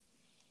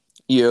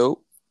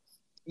Yo,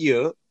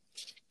 Yeah,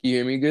 you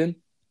hear me good?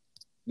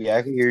 yeah,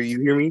 I can hear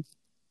you. Hear me?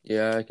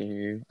 Yeah, I can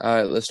hear you. All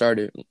right, let's start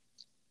it.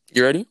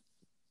 You ready?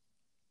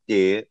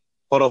 Yeah.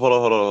 Hold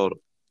on.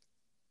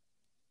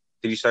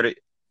 Did you start it?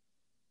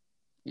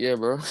 Yeah,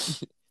 bro.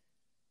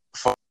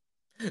 Fuck,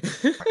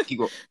 keep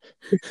going.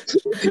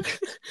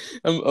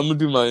 I'm gonna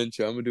do my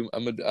intro.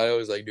 I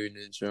always like doing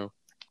the intro.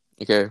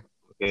 Okay.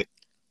 Okay.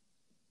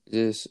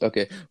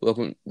 Okay.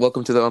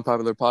 Welcome to the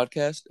Unpopular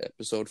Podcast,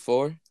 episode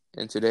 4.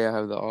 And today I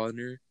have the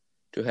honor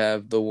to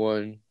have the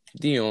one,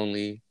 the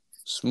only,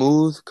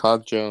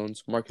 smoothcockjones,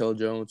 Markell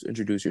Jones.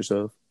 Introduce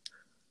yourself.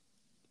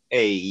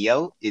 Hey,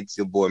 yo, it's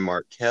your boy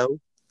Markell.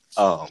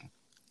 Um,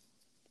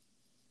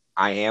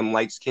 I am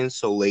light skinned,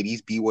 so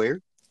ladies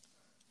beware.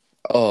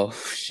 Oh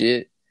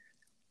shit!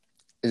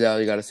 Is that all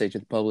you gotta say to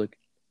the public?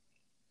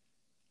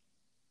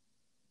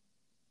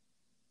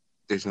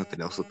 There's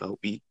nothing else about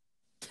me.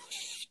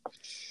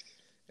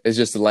 It's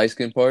just the light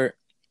skin part.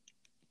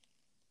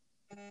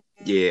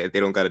 Yeah, they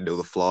don't gotta know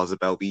the flaws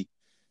about me.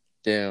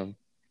 Damn.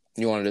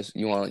 You want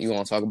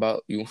to talk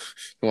about you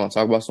want to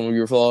talk about some of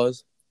your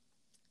flaws?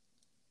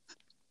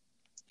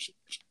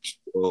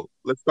 Well,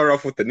 let's start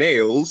off with the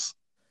nails.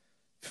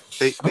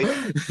 They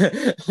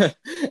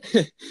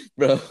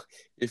Bro,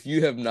 if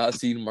you have not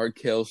seen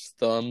Markel's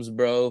thumbs,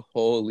 bro,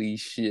 holy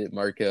shit,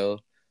 Markel.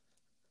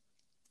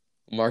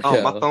 my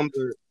Markel. thumbs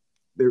are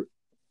there.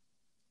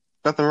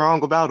 Nothing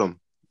wrong about them.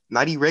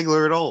 Not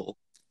irregular at all.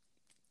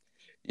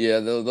 Yeah,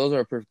 those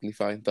are perfectly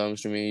fine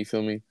thumbs to me, you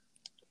feel me?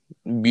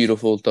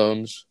 Beautiful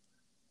thumbs.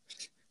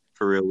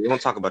 For real. We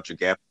don't talk about your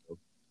gap though.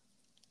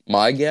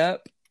 My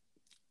gap?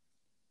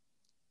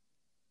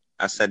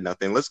 I said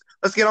nothing. Let's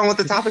get on with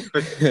the topic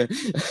for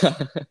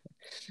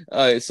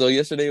All right, so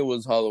yesterday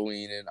was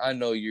Halloween, and I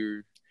know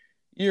you're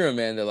a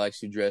man that likes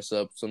to dress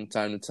up from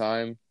time to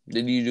time.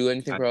 Did you do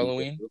anything for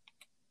Halloween?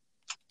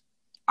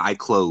 I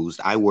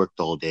closed. I worked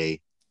all day.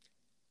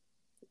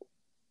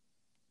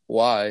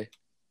 Why?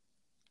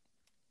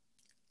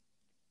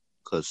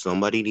 Because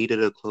somebody needed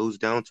to close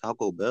down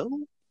Taco Bell?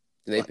 Did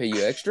they Like, pay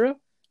you extra?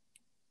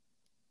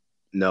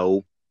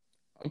 no,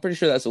 I'm pretty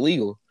sure that's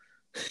illegal.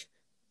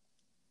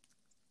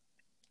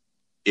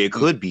 it You,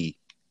 could be.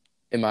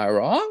 am I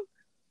wrong?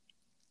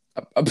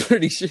 I'm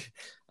pretty sure.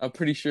 I'm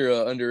pretty sure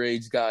an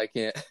underage guy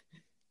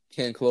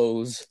can't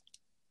close.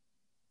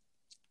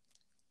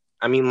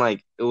 I mean,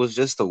 like, it was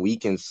just a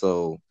weekend,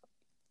 so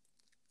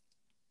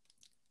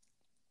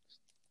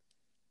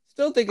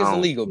Still think I it's don't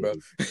illegal, bro.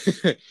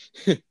 know.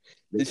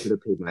 They could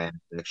have paid my ass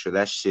extra.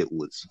 That shit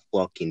was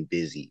fucking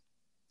busy.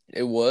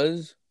 It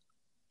was.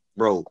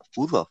 Bro,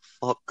 who the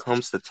fuck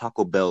comes to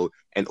Taco Bell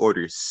and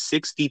orders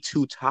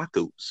 62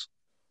 tacos?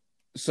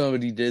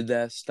 Somebody did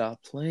that.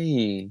 Stop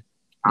playing.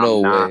 No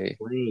I'm not way.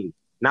 playing.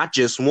 Not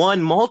just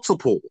one,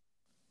 multiple.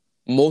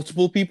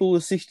 Multiple people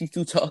with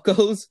 62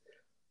 tacos.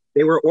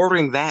 They were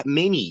ordering that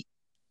many.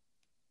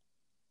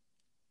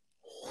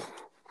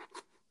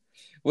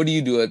 What do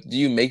you do? Do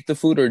you make the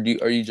food, or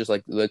are you just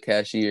like the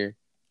cashier?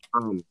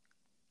 Um,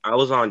 I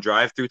was on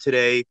drive-through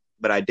today,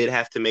 but I did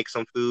have to make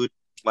some food.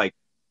 Like,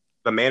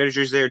 the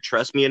managers there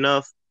trust me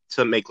enough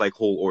to make like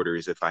whole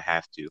orders if I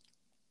have to.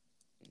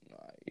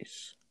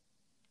 Nice.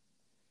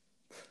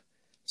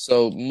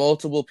 So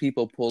multiple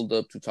people pulled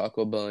up to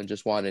Taco Bell and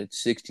just wanted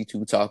 62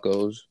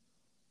 tacos.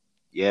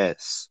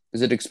 Yes.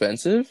 Is it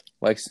expensive?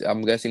 Like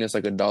I'm guessing it's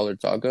like $1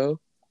 taco.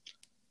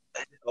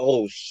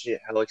 Oh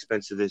shit, how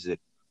expensive is it?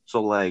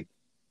 So like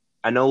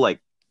I know like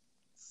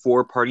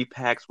four party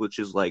packs, which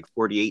is like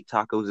 48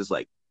 tacos is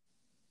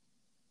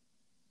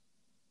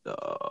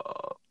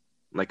uh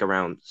like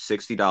around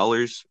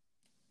 $60.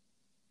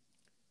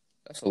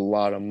 That's a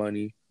lot of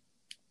money.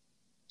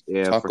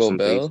 Yeah, for Taco some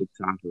Bell? basic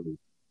tacos.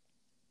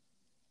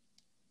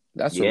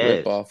 That's a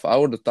Yes. ripoff. I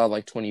would have thought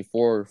like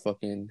 24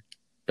 fucking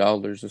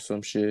dollars or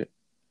some shit.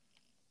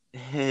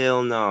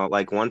 Hell no.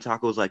 Like one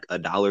taco is like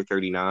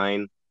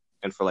 $1.39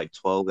 and for like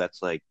 12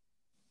 that's like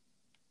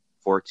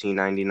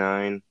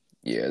 14.99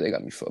 Yeah, they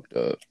got me fucked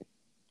up.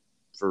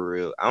 for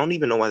real. I don't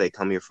even know why they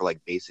come here for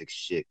like basic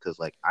shit cuz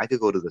like I could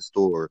go to the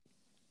store,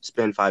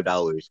 spend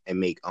 $5 and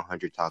make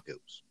 100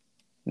 tacos.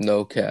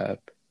 No cap.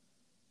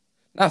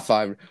 Not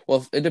five.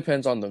 Well, it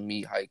depends on the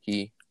meat, high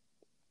key.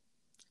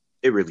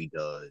 It really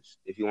does.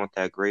 If you want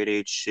that grade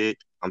age shit,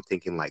 I'm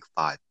thinking like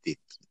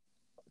 550.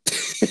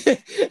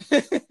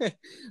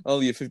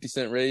 Only a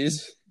 50-cent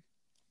raise.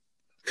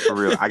 For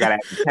real. I gotta add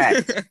the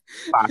tax.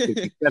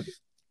 557.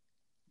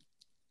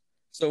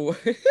 So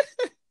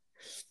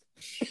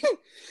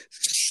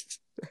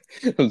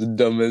that was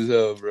dumb as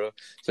hell, bro.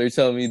 So you're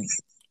telling me,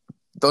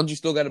 don't you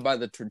still got to buy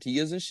the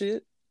tortillas and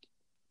shit,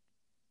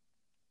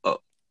 Oh,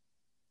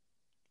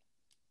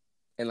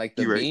 and like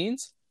the you right.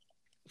 beans?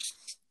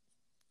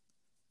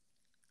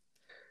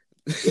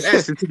 You're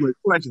asking too much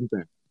questions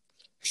there.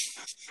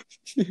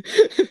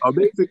 A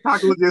basic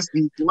taco just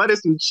needs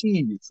lettuce and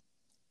cheese.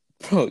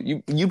 Bro,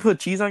 you put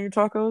cheese on your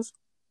tacos?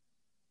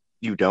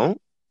 You don't?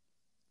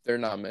 They're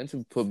not meant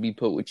to be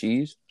put with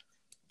cheese.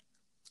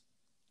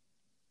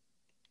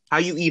 How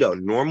you eat a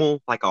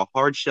normal, like a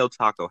hard shell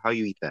taco? How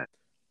you eat that?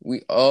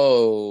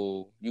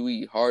 You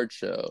eat hard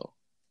shell.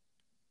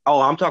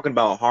 Oh, I'm talking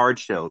about hard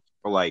shells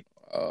or like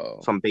Oh,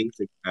 some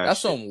basic ass that's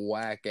shit. some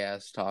whack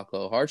ass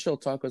taco. Hard shell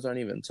tacos aren't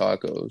even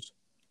tacos.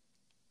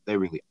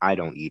 I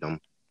don't eat them.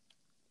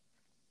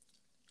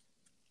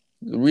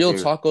 Real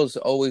They're tacos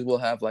always will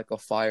have like a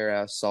fire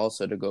ass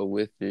salsa to go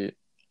with it.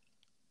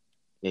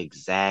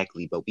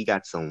 exactly, but we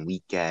got some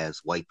weak ass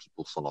white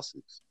people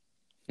sauces.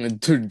 And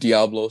dude,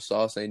 Diablo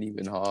sauce ain't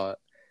even hot.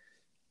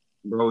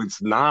 Bro,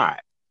 it's not.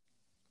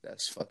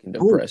 That's fucking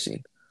Bro,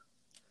 depressing.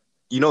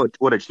 you know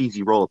what a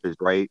cheesy roll up is,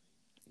 right?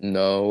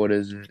 No, what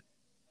is it?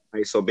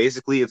 Right, so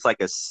basically it's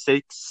like a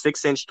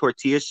six inch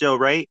tortilla shell,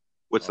 right?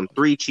 With Oh, some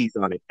three cheese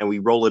on it, and we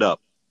roll it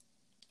up.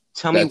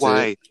 Tell me that's it.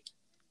 why,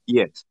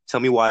 yes, tell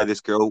me why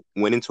this girl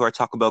went into our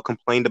Taco Bell,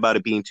 complained about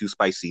it being too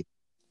spicy.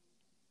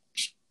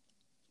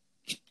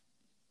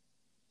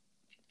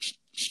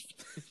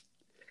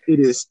 It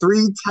is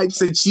three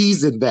types of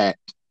cheese in that.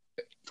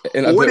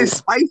 And I What bet is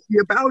spicy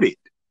about it?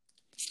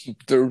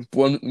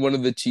 one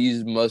of the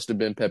cheese must have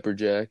been pepper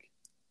jack,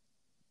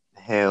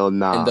 Hell and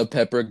nah. the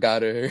pepper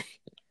got her.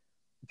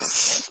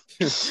 It's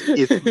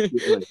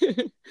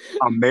like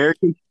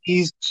American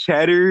cheese,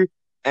 cheddar,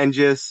 and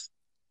just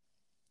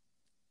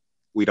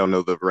we don't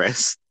know the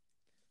rest.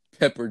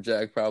 Pepper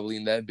jack probably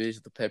in that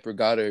bitch. The pepper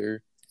got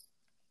her.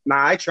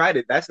 Nah, I tried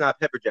it. That's not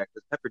pepper jack.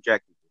 Because pepper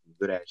jack is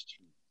good ass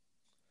cheese.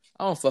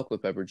 I don't fuck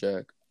with pepper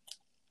jack.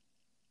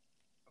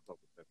 I fuck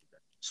with pepper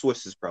jack.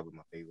 Swiss is probably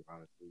my favorite,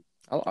 honestly.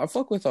 I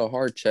fuck with a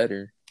hard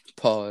cheddar.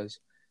 Pause.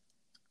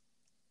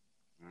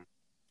 Mm,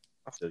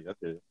 I feel you. I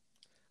feel you.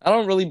 I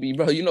don't really be,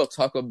 bro. You know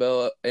Taco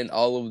Bell and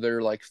all of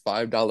their like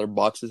 $5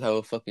 boxes have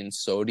a fucking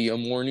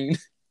sodium warning.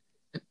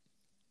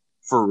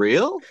 For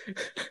real?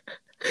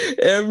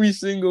 Every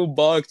single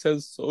box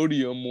has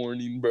sodium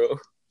warning, bro.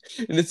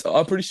 And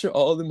I'm pretty sure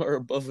all of them are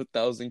above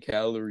 1,000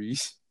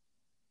 calories.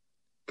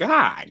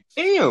 God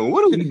damn,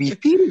 what do we be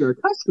feeding our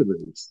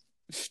customers?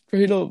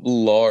 Straight up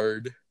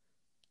lard.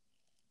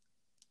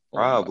 Oh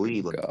my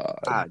Probably like god.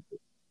 God,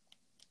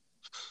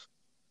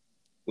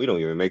 we don't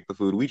even make the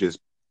food. We just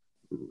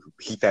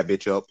heat that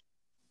bitch up.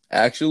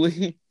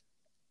 Actually,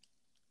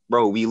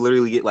 Bro, we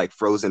literally get like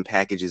frozen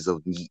packages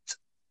of meat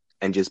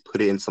and just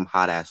put it in some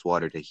hot ass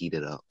water to heat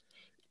it up.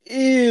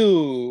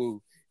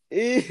 ew.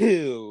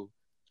 Ew.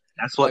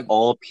 That's what Like,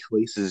 all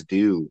places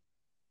do.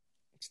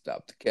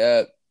 stop the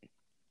cap.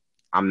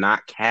 I'm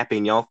not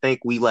capping. Y'all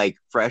think we like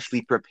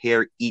freshly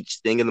prepare each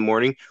thing in the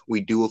morning?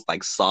 We do with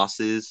like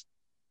sauces,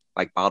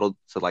 like bottle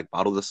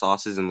the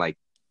sauces and like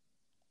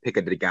pick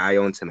a de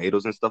gallo and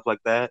tomatoes and stuff like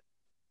that.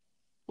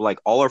 Like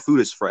all our food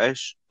is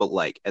fresh, but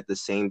like at the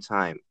same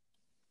time,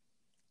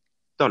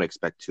 don't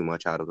expect too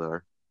much out of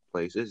our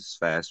place. This is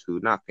fast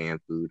food, not fan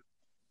food.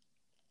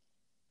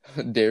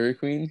 Dairy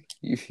Queen?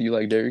 You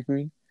like Dairy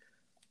Queen?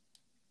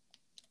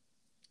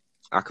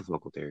 I could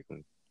fuck with Dairy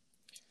Queen.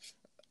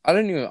 I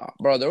didn't even,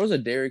 bro. There was a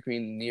Dairy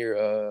Queen near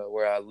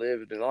where I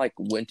lived, and I like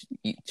went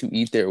to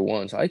eat there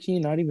once. Actually,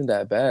 not even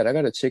that bad. I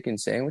got a chicken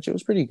sandwich. It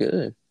was pretty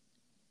good.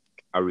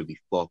 I really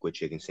fuck with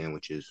chicken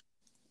sandwiches.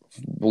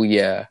 Well,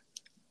 yeah,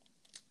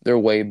 they're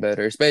way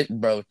better.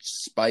 Bro,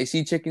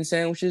 spicy chicken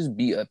sandwiches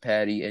beat a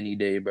patty any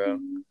day, bro.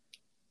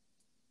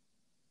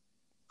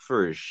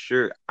 For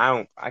sure.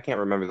 I can't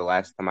remember the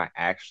last time I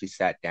actually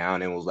sat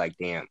down and was like,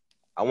 damn,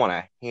 I want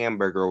a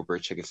hamburger over a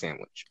chicken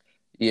sandwich.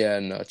 Yeah,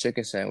 no,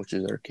 chicken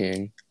sandwiches are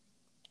king.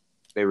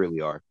 They really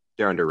are.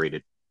 They're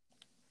underrated.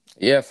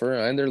 Yeah, for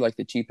real, and they're like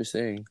the cheapest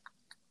thing.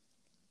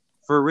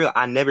 For real,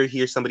 I never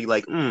hear somebody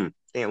like, damn,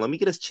 let me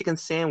get a chicken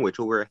sandwich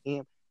over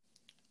a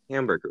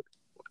hamburger.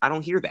 I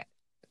don't hear that.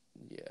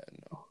 Yeah,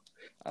 no,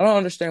 I don't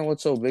understand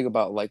what's so big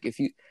about like if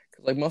you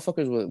like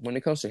motherfuckers when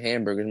it comes to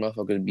hamburgers,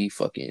 motherfuckers be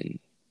fucking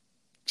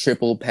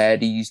triple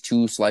patties,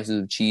 2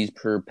 slices of cheese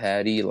per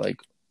patty, like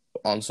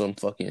on some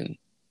fucking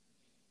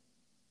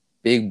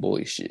big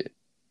boy shit.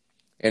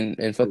 And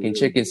For fucking real.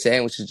 chicken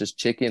sandwiches, just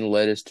chicken,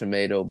 lettuce,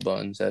 tomato,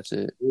 buns. That's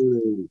it.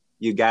 Ooh,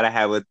 you gotta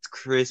have a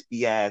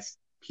crispy ass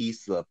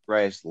piece of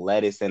fresh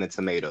lettuce and a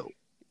tomato.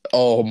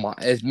 Oh my,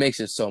 it makes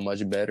it so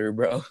much better,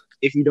 bro.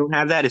 If you don't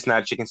have that, it's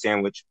not a chicken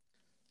sandwich.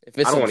 If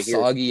it's I don't some want to hear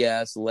it. soggy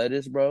ass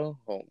lettuce, bro,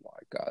 oh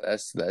my god,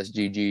 that's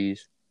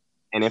GG's.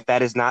 And if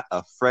that is not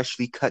a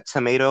freshly cut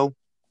tomato,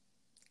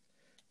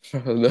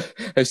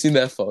 I've seen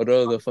that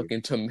photo of the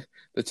fucking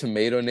the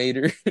tomato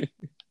nader.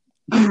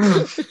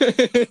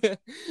 you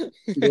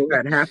don't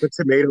have half a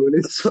tomato in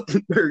this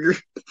fucking burger.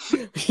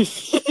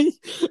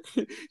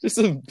 Just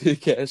a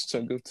big ass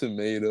chunk of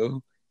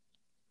tomato.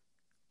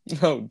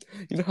 You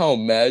know how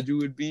mad you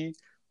would be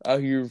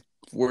out here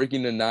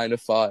working a 9 to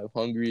 5,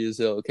 hungry as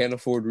hell, can't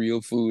afford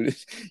real food.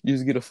 You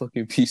just get a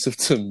fucking piece of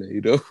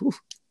tomato.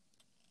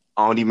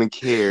 I don't even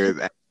care.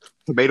 That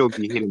tomato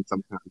be hitting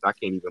sometimes. I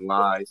can't even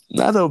lie.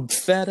 Not a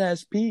fat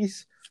ass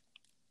piece.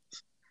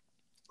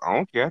 I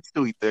don't care. I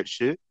still eat that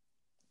shit.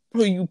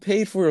 Bro, you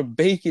paid for a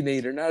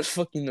baconator, not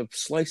fucking a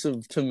slice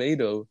of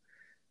tomato.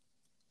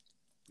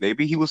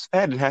 Maybe he was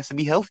fat and has to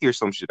be healthy or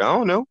some shit. I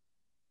don't know.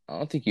 I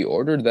don't think you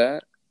ordered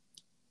that.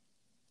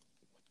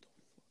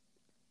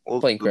 Well,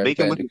 Playing the Crash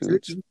bacon with the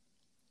Bandicoots. turkey.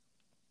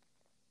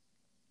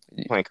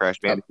 Playing Crash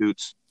Uh,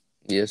 Bandicoots.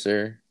 yes,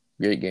 sir.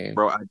 Great game.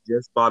 Bro, I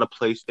just bought a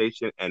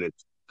PlayStation and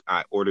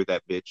I ordered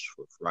that bitch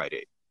for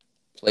Friday.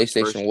 The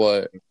PlayStation first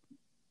what?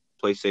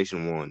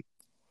 PlayStation 1.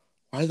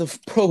 Why the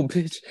bro,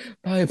 bitch?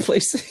 Buy a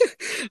PlayStation.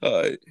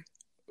 Uh,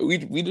 we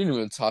didn't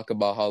even talk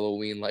about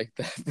Halloween like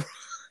that, bro.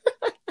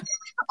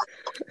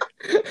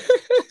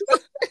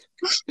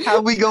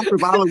 How we go from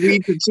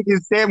Halloween to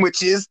chicken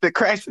sandwiches to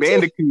Crash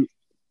Bandicoot?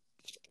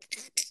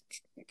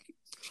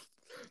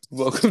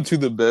 Welcome to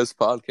the best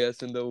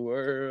podcast in the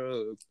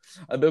world.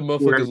 I bet We're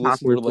motherfuckers listening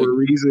popular are for like, a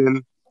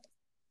reason.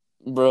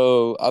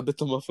 bro. I bet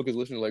the motherfuckers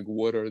listening are like,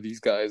 what are these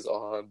guys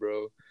on,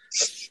 bro?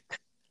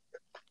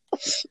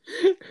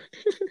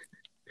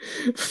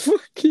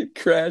 Fucking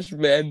Crash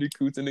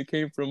Bandicoots, and it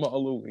came from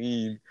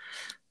Halloween.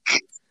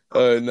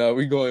 Now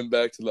we going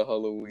back to the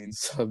Halloween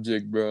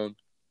subject, bro.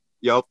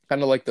 Yup.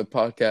 Kind of like the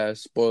podcast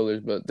spoilers,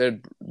 but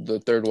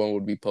the third one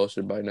would be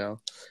posted by now.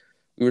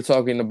 We were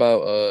talking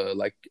about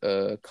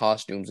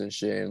costumes and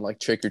shit, and like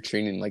trick or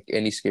treating, like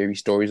any scary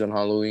stories on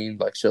Halloween,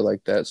 like shit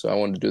like that. So I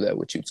wanted to do that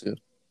with you too.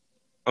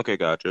 Okay,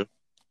 gotcha.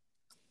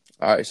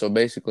 All right, so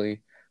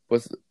basically,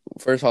 what's the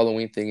first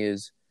Halloween thing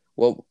is,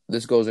 well,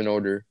 this goes in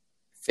order: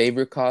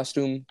 favorite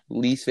costume,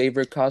 least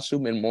favorite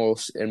costume, and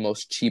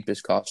most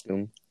cheapest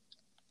costume.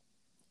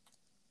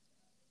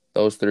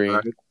 Those All three.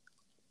 right.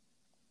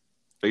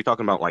 So you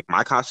talking about like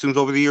my costumes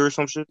over the year or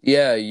some shit?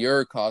 Yeah,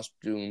 your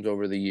costumes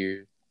over the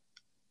years.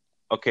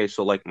 Okay,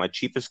 so like my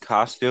cheapest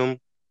costume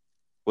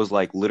was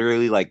like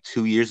literally like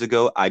 2 years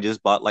ago. I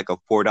just bought like a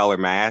 $4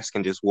 mask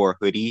and just wore a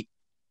hoodie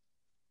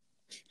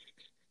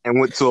and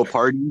went to a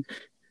party.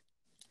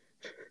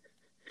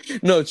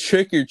 No,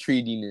 trick or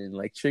treating,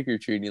 like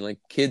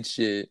kid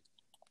shit.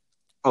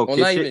 Oh, Well,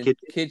 kid not shit, even kid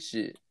shit. kid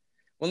shit.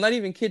 Well, not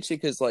even kid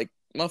shit, because like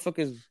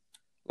motherfuckers,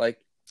 like,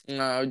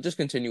 nah, just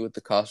continue with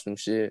the costume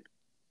shit.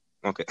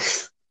 Okay.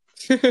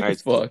 All right.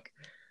 So Fuck.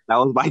 that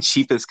was my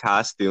cheapest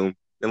costume.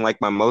 And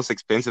like my most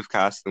expensive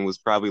costume was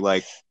probably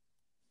like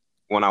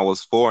when I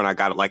was 4 and I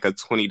got like a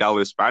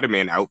 $20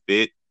 Spider-Man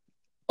outfit.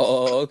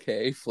 Oh,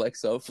 okay.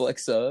 Flex up,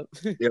 flex up.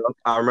 You know,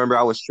 I remember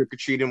I was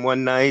trick-or-treating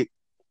one night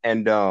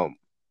and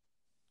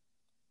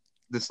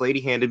this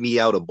lady handed me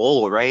out a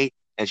bowl, right?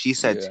 And she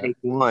said, Yeah. take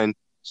one.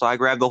 So I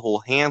grabbed the whole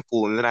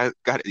handful and then I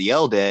got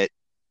yelled at.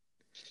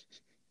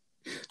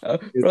 And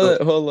so Bro,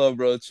 hold on,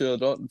 bro. Chill.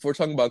 Don't. If we're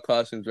talking about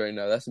costumes right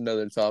now, that's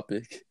another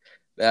topic.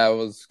 That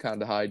was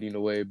kind of hiding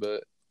away,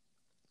 but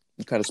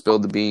you kind of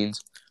spilled the beans.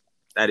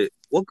 that it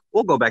we'll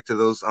go back to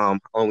those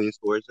Halloween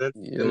stores then.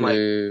 And like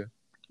Yeah.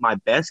 my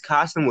best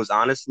costume was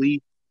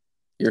honestly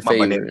Your my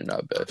banana favorite,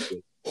 not best.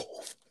 costume. That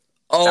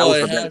Oh, was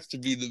it the best. has to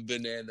be the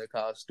banana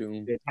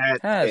costume. It had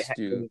it Has had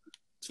to.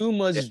 Too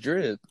much it,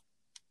 drip.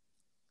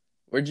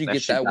 Where'd you that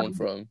get shit that got one me.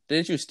 from?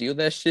 Didn't you steal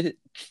that shit?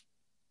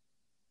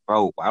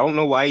 Bro, I don't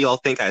know why y'all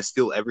think I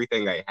steal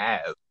everything I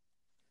have.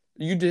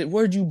 You did.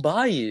 Where'd you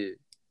buy it?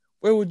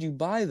 Where would you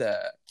buy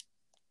that?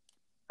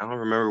 I don't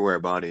remember where I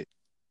bought it.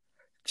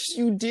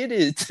 You did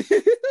it.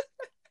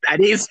 I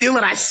didn't steal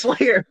it, I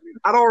swear.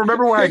 I don't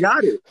remember where I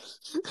got it.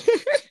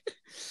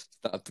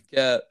 Stop the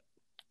cap.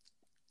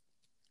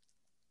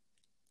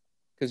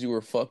 Because you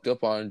were fucked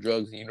up on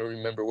drugs and you don't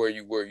remember where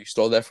you were. You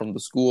stole that from the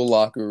school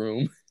locker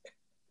room.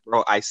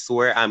 Bro, I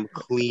swear I'm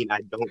clean.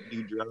 I don't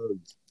do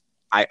drugs.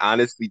 I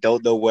honestly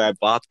don't know where I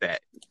bought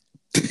that.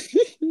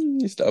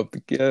 Stop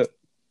the cap.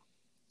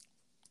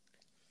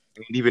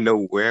 I don't even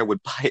know where I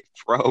would buy it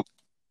from.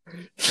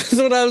 That's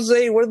what I'm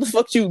saying. Where the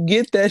fuck you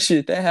get that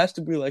shit? That has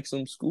to be like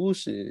some school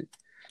shit.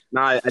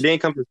 Nah, I didn't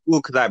come to school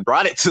because I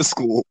brought it to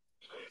school.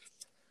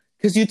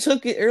 Because you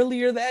took it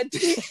earlier that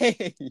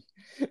day.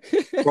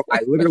 Bro,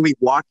 I literally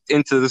walked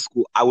into the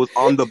school. I was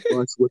on the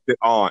bus with it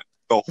on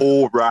the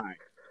whole ride.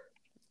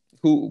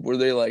 Who were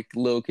they, like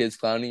little kids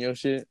clowning your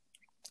shit?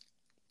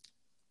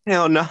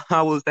 Hell no,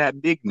 I was that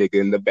big nigga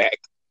in the back.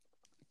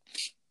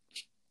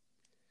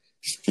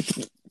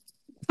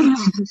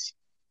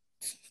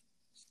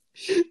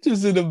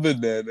 Just in a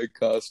banana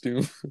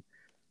costume.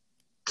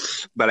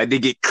 But I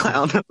did get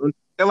clowned on.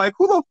 They're like,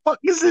 who the fuck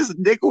is this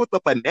nigga with a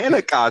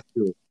banana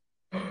costume?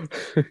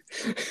 And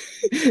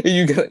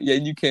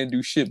you can't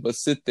do shit but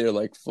sit there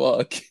like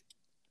fuck.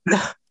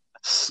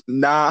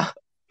 Nah,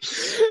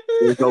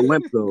 there's no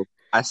limp though.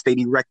 I stayed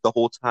erect the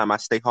whole time. I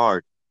stay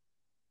hard.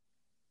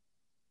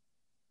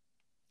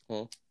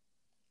 Huh?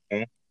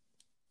 Eh?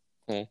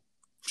 Huh?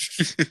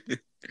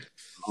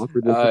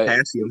 For the Alright,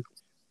 potassium.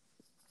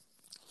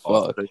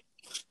 fuck.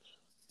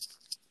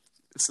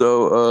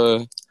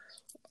 So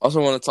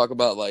also want to talk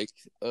about like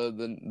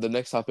the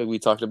next topic we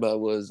talked about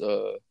was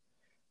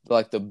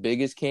like the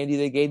biggest candy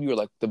they gave you, or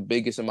like the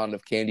biggest amount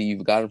of candy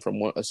you've gotten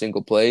from a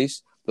single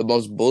place, the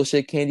most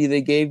bullshit candy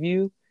they gave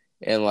you,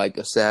 and like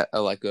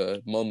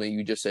a moment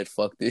you just said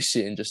fuck this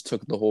shit and just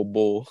took the whole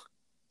bowl.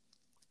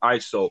 All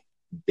right, so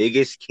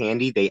biggest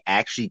candy they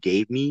actually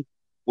gave me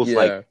was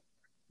like Yeah.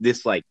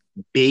 this like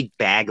big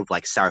bag of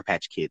like Sour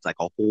Patch Kids, like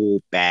a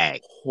whole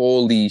bag.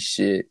 Holy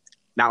shit.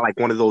 Not like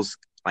one of those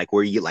like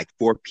where you get like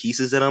 4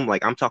 pieces in them.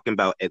 Like I'm talking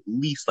about at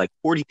least like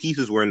 40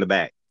 pieces were in the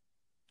bag.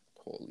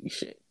 Holy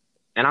shit.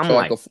 And I'm So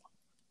like like, a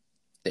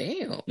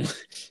damn.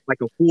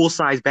 like a full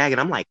size bag,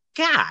 and I'm like,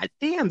 God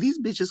damn, these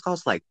bitches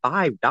cost like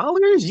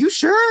 $5. You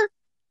sure?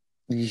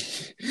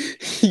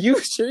 You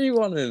sure you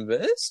want to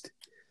invest?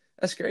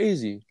 That's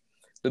crazy.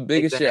 The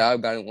biggest shit Exactly.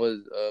 I've gotten was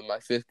my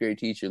fifth grade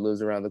teacher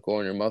lives around the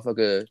corner.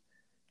 Motherfucker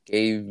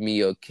gave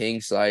me a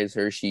king size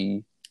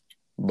Hershey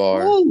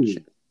bar. Oh,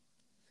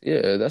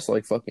 Yeah, that's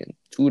like fucking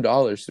 $2,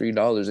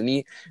 $3, and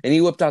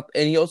he whipped out,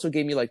 and he also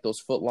gave me like those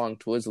foot long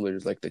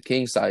Twizzlers, like the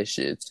king size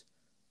shits.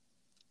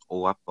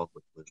 oh, I fuck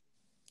with it.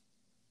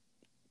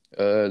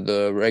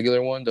 The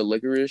regular one, the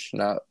licorice.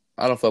 Not,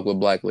 I don't fuck with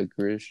black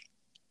licorice.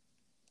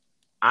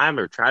 I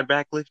never tried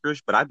black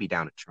licorice, but I'd be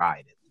down to try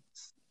it at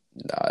least.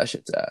 Nah, that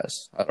shit's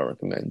ass. I don't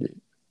recommend it.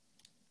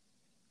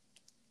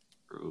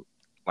 True.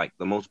 Like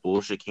the most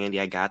bullshit candy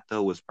I got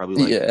though was probably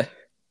like Yeah,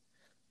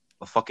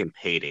 a fucking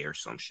payday or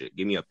some shit.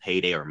 Give me a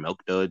payday or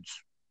milk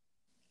duds.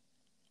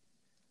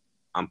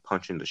 I'm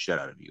punching the shit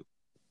out of you.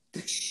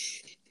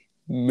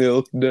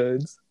 milk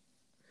duds,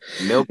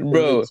 Milk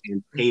bro. duds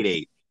and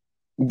payday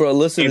Bro,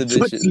 listen to and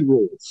this Tootsie shit.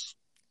 Rolls.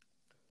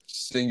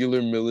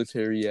 Singular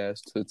military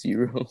ass Tootsie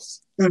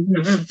Rolls.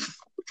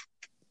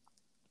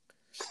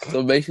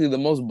 So basically, the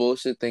most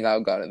bullshit thing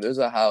I've gotten. There's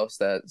a house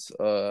that's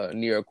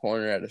near a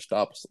corner at a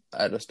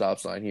stop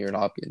sign here in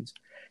Hopkins.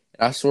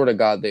 And I swear to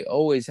God, they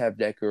always have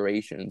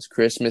decorations.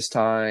 Christmas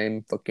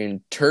time,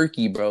 fucking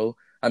turkey, bro.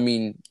 I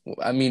mean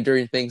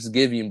during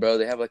Thanksgiving, bro,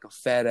 they have like a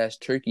fat ass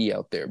turkey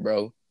out there,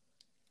 bro.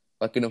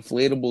 Like an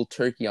inflatable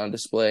turkey on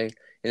display.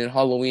 And then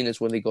Halloween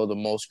is when they go the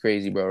most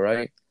crazy, bro,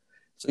 right?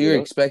 So you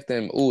Yep, expect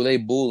them, ooh, they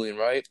bullying,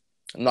 right?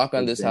 Knock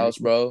on this house,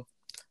 exactly. bro.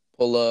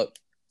 Pull up.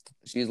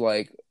 She's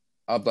like,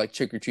 I'm like,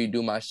 trick or treat,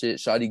 do my shit.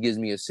 Shotty gives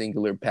me a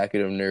singular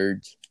packet of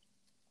nerds.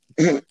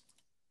 You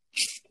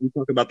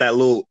talk about that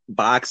little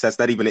box that's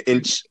not even an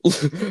inch.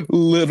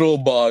 Little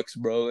box,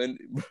 bro. And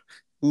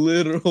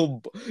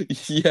literal,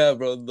 yeah,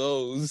 bro,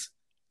 those.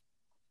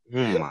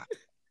 Oh my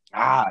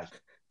God.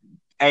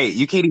 Hey,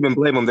 you can't even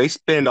blame them. They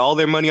spend all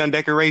their money on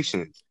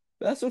decorations.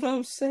 That's what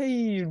I'm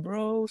saying,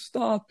 bro.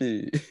 Stop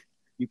it.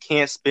 You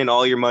can't spend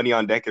all your money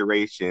on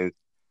decorations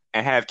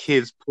and have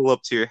kids pull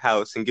up to your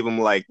house and give them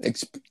like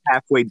Ex-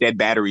 halfway dead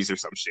batteries or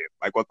some shit.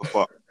 Like, what the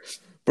fuck?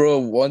 Bro,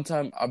 one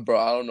time, bro,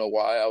 I don't know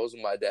why. I was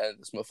with my dad, and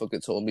this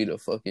motherfucker told me to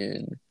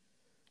fucking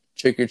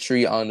trick or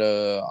treat on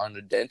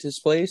a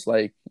dentist place,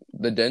 like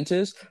the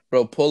dentist.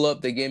 Bro, pull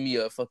up. They gave me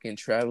a fucking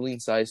traveling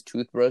size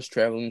toothbrush,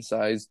 traveling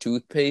size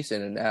toothpaste,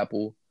 and an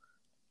apple.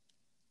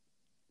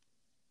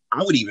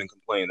 I would even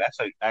complain.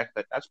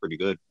 That's pretty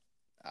good.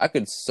 I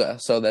could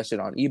sell that shit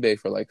on eBay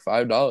for like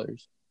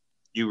 $5.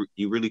 You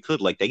really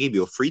could. Like, they gave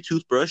you a free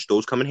toothbrush.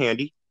 Those come in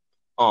handy.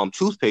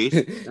 Toothpaste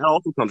that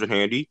also comes in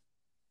handy.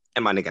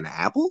 And my nigga, an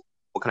apple?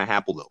 What kind of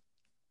apple though?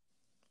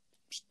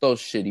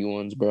 Those shitty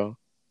ones, bro.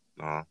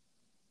 I'm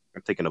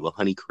thinking of a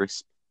Honey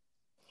Crisp.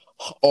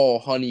 Oh,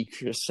 Honey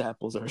Crisp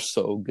apples are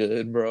so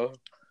good, bro.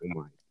 Oh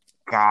my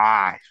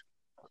gosh.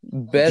 Do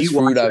Best you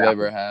wash fruit I've your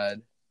ever apples?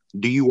 had.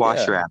 Do you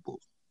wash your Yeah,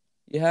 apples?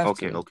 you have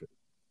Okay, to. okay.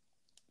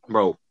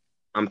 Bro,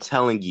 I'm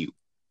telling you,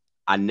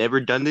 I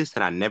never done this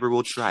and I never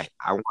will try it.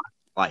 I want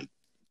like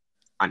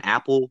an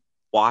apple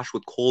wash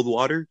with cold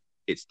water.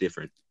 It's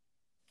different.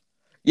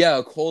 Yeah,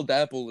 a cold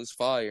apple is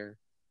fire.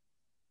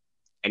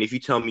 And if you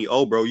tell me,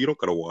 oh, bro, you don't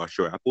gotta wash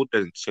your apple, it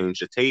doesn't change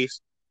the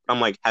taste. I'm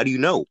like, how do you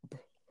know?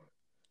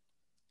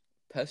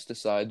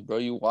 Pesticides, bro.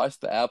 You wash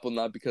the apple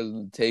not because of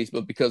the taste,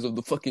 but because of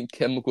the fucking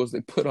chemicals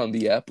they put on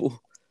the apple.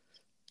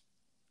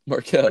 I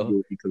Markel, do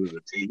it because of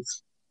the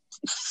taste.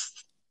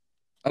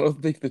 I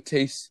don't think the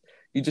taste.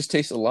 You just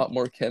taste a lot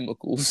more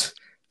chemicals.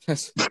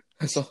 That's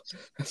that's all.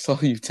 That's all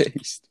you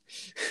taste.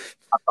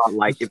 I thought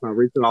like if I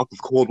rinse it off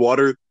with cold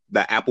water,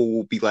 the apple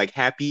will be like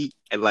happy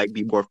and like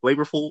be more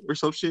flavorful or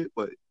some shit.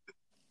 But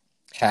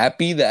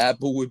Happy, the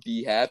apple would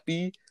be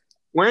happy,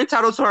 we're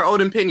entitled to our own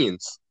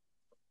opinions.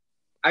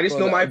 I just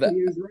bro. know The my the,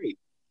 opinion is right.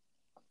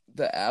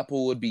 the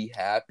apple would be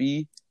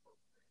happy.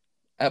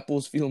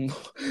 Apples feel no.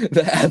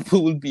 The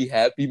apple would be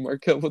happy,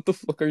 Markel. What the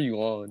fuck are you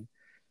on?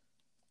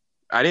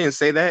 I didn't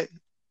say that.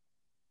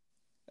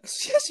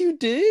 Yes, you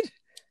did.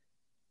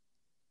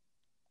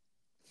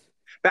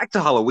 Back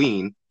to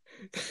Halloween.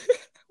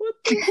 What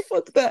the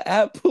fuck? The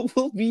apple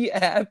will be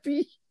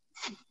happy.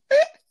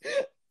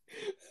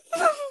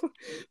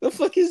 The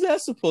fuck is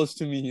that supposed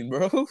to mean,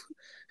 bro?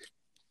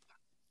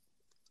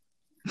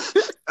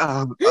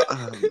 Um, uh,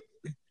 um,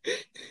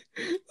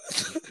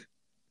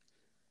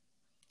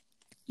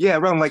 yeah,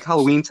 around like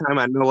Halloween time,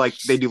 I know like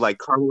they do like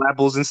caramel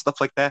apples and stuff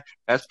like that.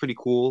 That's pretty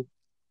cool.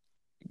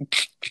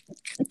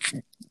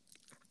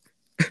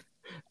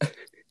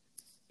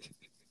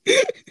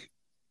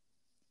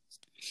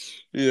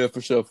 Yeah,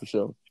 for sure, for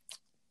sure.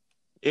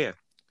 Yeah.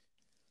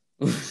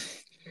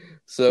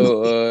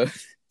 So,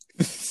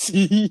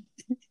 see.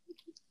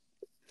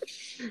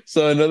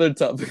 So another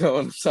topic I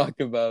want to talk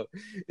about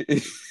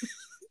is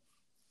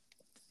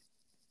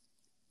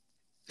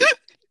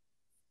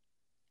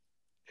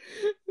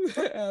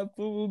the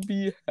apple will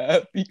be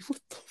happy.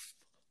 What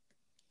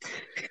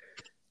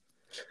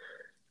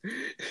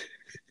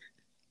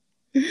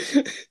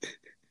the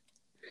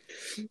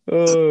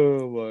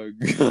Oh my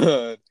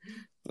god.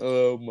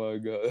 Oh my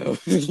god.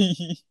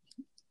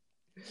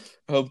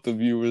 I hope the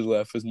viewers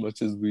laugh as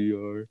much as we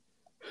are.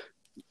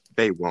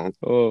 They won't.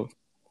 Oh,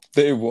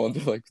 they won't.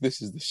 They're like,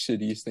 this is the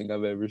shittiest thing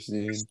I've ever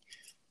seen.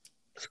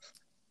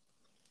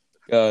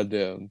 God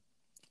damn.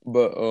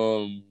 But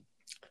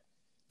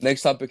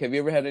next topic. Have you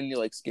ever had any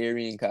like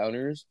scary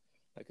encounters?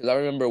 Because I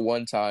remember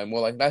one time,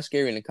 well, like not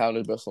scary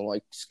encounters, but some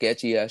like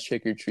sketchy ass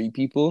trick or treat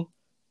people.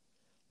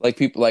 Like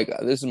people, like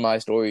this is my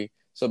story.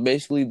 So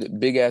basically, the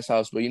big ass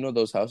house, but you know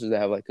those houses that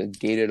have like a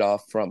gated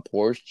off front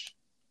porch.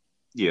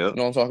 Yeah, You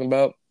know what I'm talking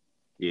about?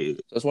 yeah.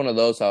 So it's one of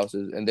those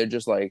houses, and they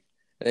just like,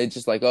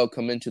 oh,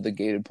 come into the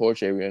gated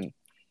porch area, and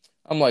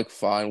I'm like,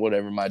 fine,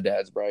 whatever. My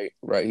dad's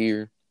right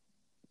here,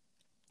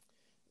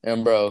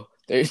 and bro,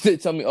 they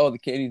tell me, oh, the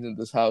candy's in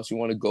this house. You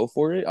want to go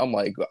for it? I'm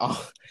like,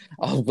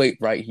 I'll wait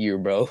right here,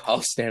 bro.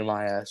 I'll stand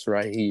my ass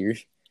right here.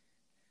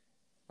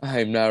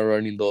 I am not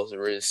running those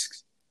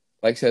risks.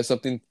 Like, has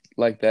something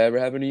like that ever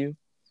happened to you?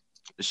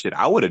 Shit,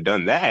 I would have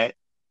done that,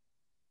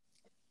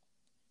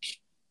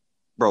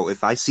 bro.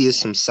 If I see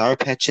some Sour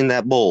Patch in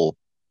that bowl,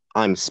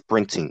 I'm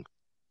sprinting.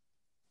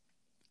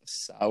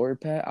 Sour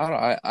Patch?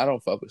 I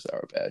don't fuck with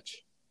Sour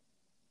Patch.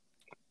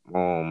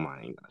 Oh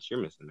my gosh, you're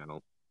missing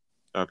out.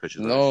 Sour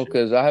Patches are the No, shit.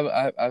 because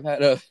I've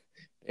had a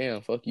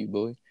damn fuck you,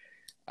 boy.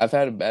 I've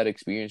had a bad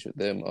experience with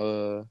them.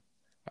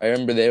 I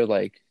remember they were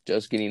like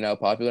just getting out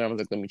popular. I was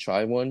like, let me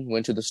try one.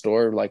 Went to the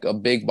store, like a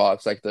big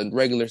box, like the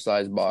regular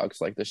size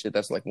box, like the shit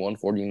that's like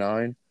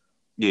 149.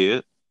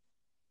 Yeah,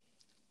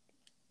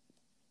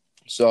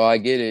 So I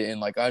get it, and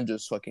like I'm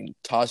just fucking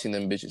tossing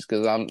them bitches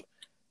because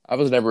I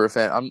was never a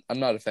fan. I'm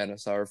not a fan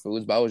of sour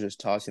foods, but I was just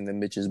tossing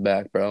them bitches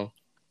back, bro.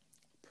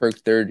 Perk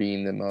 30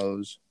 in them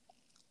O's,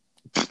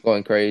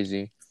 going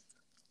crazy.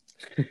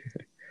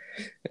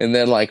 And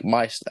then like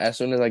as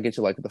soon as I get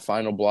to like the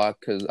final block,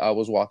 because I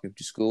was walking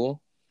to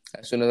school,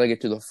 as soon as I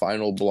get to the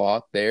final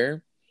block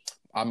there,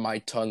 my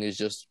tongue is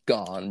just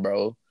gone,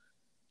 bro.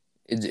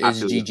 I It's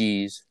feel you.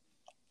 GG's.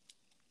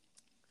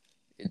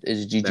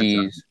 It's That's how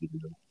GG's. you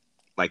do.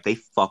 Like they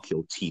fuck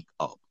your teeth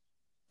up.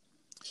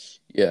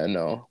 Yeah,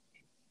 no.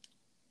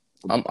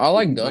 I If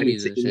like you bite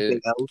gummies into and anything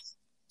shit. else,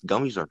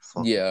 gummies are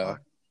fucking Yeah,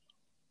 fire.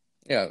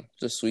 yeah,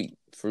 just sweet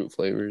fruit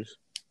flavors.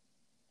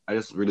 I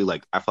just really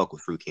like. I fuck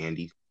with fruit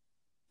candy.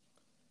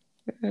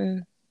 Eh,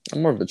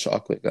 I'm more of a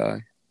chocolate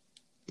guy.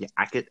 Yeah,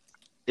 I could.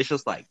 It's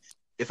just like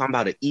if I'm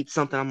about to eat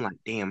something, I'm like,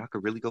 damn, I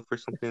could really go for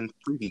something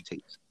fruity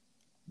taste.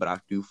 But I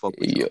do fuck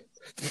with Yeah,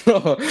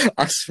 chocolate. bro.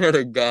 I swear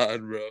to God,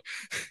 bro.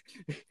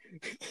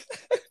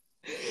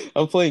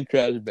 I'm playing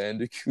Crash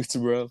Bandicoots,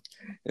 bro,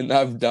 and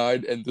I've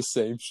died in the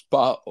same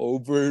spot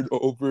over and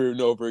over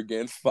and over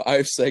again,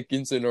 5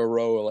 seconds in a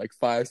row, like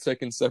 5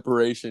 second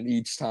separation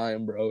each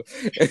time, bro.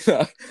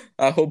 And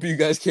I hope you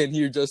guys can't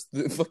hear just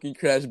the fucking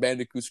Crash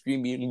Bandicoot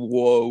screaming,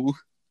 "Whoa!"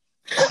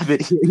 I've been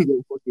hitting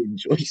the fucking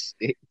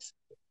joysticks.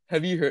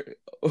 Have you heard?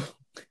 Oh,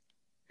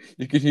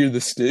 you can hear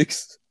the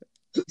sticks.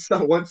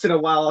 So once in a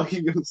while, I'll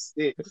hear those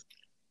sticks.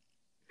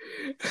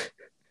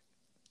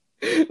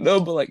 No,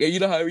 but like you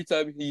know how every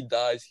time he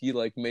dies, he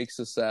like makes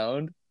a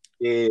sound.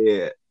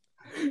 Yeah.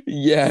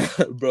 Yeah,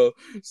 bro.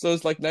 So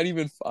it's like not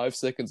even 5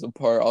 seconds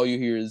apart. All you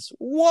hear is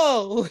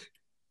 "Whoa!"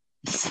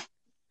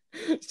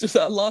 It's just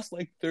I lost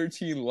like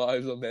 13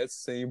 lives on that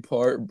same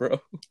part,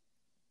 bro.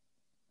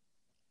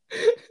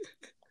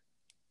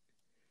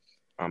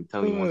 I'm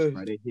telling you, once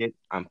Friday hit,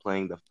 I'm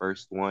playing the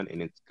first one,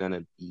 and it's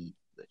gonna be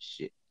the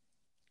shit.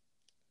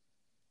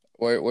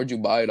 Where'd you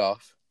buy it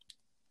off?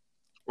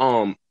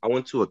 I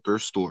went to a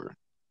thrift store,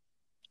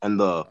 and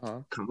the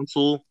Uh-huh.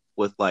 console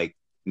with like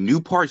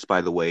new parts,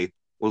 by the way,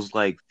 was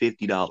like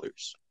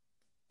 $50.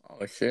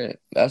 Oh shit,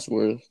 that's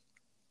worth.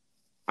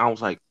 I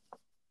was like,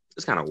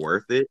 it's kind of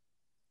worth it.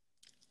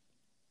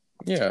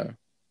 Yeah.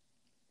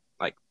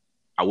 Like,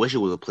 I wish it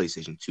was a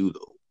PlayStation 2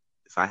 though.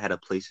 If I had a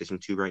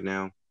PlayStation 2 right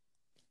now,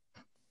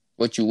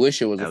 What you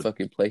wish it was a that would,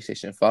 fucking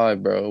PlayStation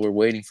 5, bro. We're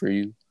waiting for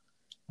you,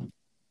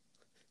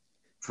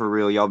 for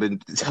real, y'all been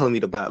telling me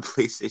to buy a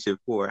PlayStation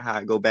 4. How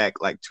I go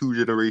back like 2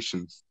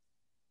 generations.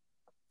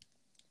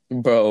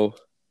 bro.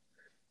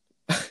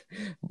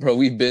 Bro,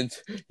 we've been.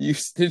 You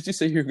did you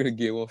say you were gonna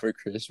get one for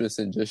Christmas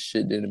and just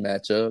shit didn't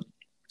match up?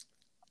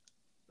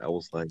 That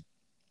was like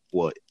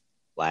what,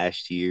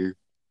 last year.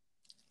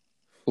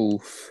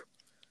 Oof.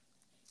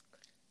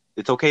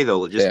 It's okay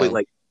though. Just wait Damn,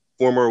 like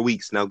 4 more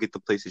weeks. Now get the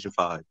PlayStation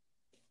 5.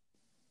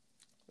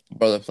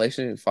 bro. The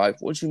PlayStation 5.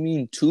 What you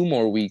mean 2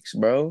 more weeks,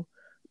 bro?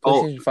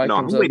 Oh PlayStation 5 no,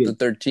 comes I'm out the waiting.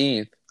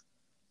 13th.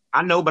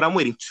 I know, but I'm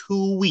waiting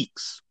 2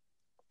 weeks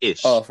Oh,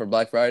 ish. for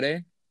Black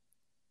Friday?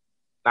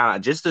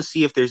 Just to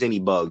see if there's any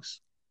bugs.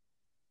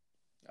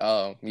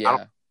 Oh, I don't.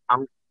 yeah.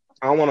 I'm,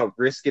 I don't want to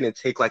risk it and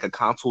take like a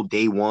console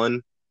day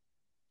one.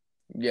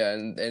 Yeah,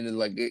 and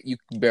like you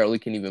barely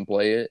can even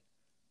play it.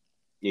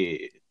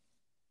 Yeah,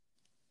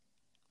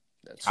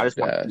 That I just sucks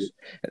want to see ass.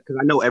 it because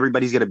I know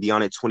everybody's gonna be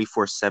on it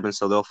 24/7,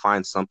 so they'll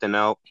find something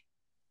out.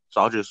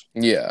 So I'll just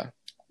Yeah.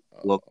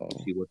 look and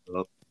Oh, see what's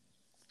up.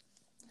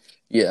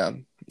 yeah.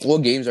 What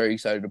games are you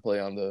excited to play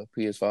on the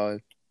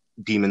PS5?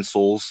 Demon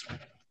Souls,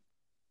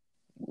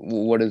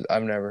 What is?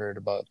 I've never heard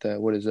about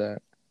that. What is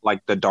that?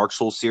 like the Dark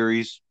Souls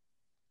series.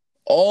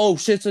 Oh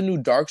shit! It's a new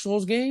Dark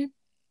Souls game.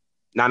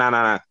 Nah, nah,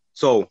 nah, nah.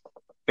 So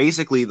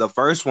basically, the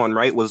first one,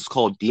 right, was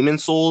called Demon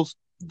Souls.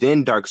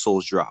 Then Dark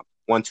Souls dropped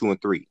 1, 2,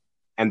 and 3,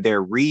 and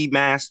they're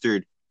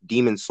remastered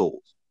Demon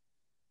Souls.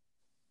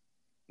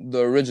 The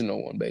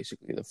original one,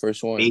 basically, the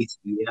first one. Base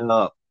me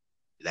up.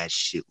 That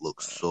shit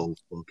looks so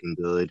fucking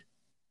good.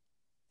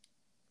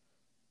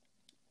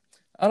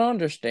 I don't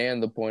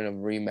understand the point of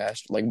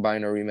remaster, like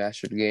buying a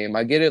remastered game.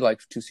 I get it,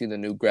 like to see the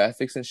new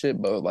graphics and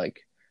shit, but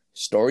like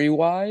story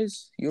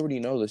wise, you already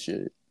know the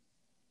shit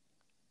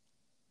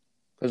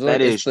because That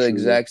like it's is the true.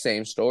 exact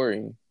same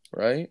story,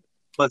 right?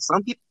 But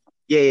some people,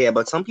 yeah,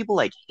 but some people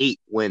like hate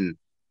when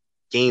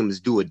games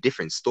do a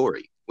different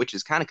story, which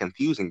is kind of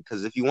confusing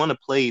because if you want to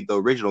play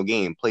the original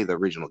game, play the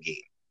original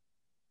game.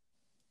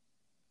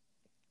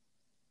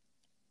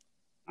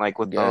 Like I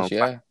with guess,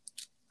 yeah.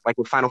 like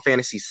with Final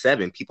Fantasy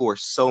VII, people were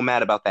so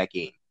mad about that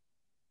game.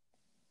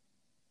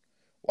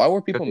 Why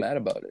were people 'Cause mad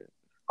about it?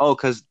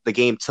 because the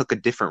game took a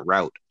different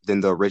route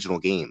than the original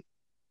game.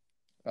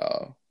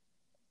 Oh,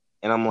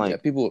 And I'm yeah.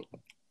 like, People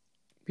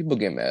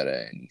get mad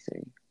at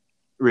anything.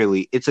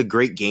 really, it's a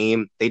great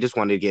game. They just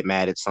wanted to get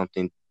mad at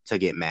something to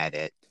get mad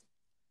at.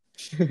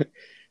 Those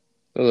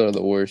are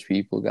the worst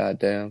people.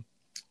 Goddamn.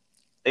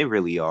 They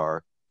really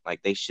are.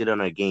 Like they shit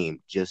on a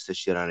game just to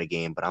shit on a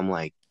game. But I'm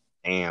like,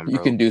 damn, You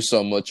bro, can do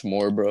so much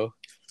more, bro.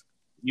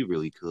 you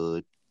really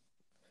could.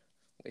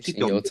 Keep Wasting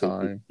your your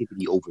time.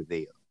 negativity over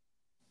there.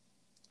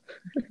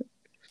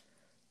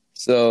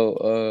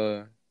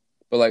 So,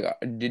 but like,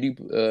 are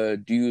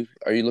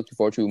you looking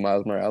forward to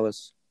Miles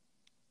Morales?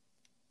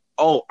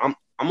 Oh, I'm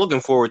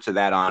looking forward to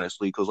that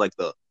honestly, because like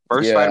the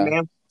first Yeah,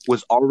 Spider-Man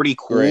was already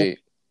cool, great.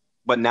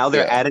 but now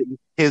they're Yeah, adding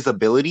his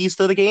abilities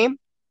to the game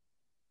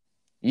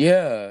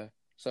yeah.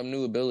 Some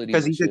new abilities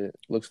because and he could, shit.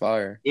 Looks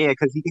fire. yeah,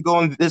 because he could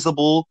go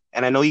invisible,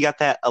 and I know you got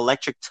that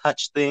electric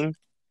touch thing.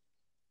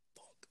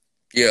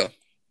 Yeah.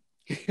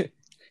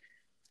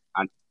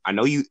 I I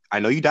know you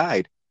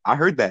died. I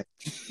heard that.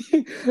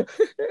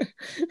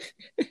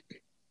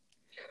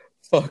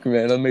 Fuck,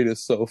 man, I made it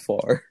so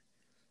far.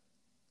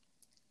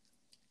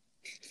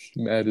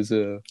 Mad as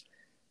hell.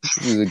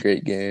 This is a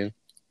great game.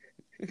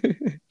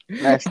 I'm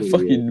Actually, yeah.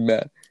 fucking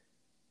mad.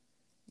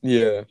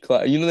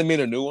 Yeah, you know they made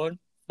a new one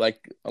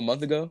like a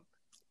month ago.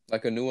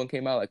 Like a new one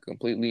came out, like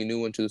completely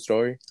new one to the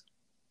story.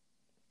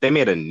 They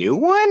made a new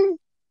one?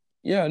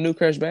 Yeah, a new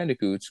Crash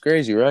Bandicoot. It's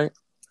crazy, right?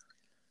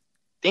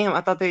 Damn,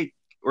 I thought they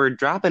were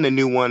dropping a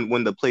new one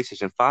when the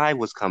PlayStation 5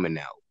 was coming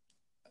out.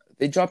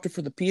 They dropped it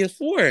for the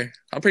PS4.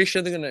 I'm pretty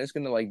sure it's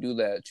gonna like do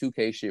that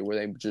 2K shit where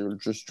they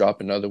just drop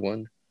another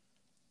one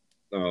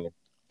Oh.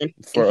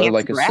 for Enhance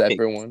like the a graphics.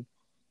 separate one.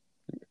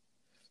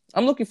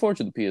 I'm looking forward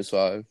to the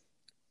PS5.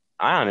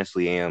 I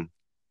honestly am.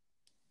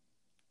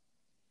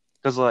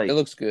 Because, It like,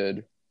 looks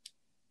good.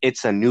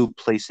 it's a new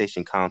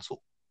PlayStation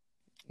console.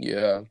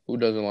 Yeah, who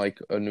doesn't like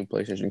a new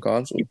PlayStation You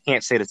console?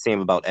 can't say the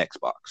same about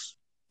Xbox.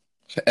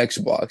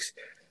 Xbox.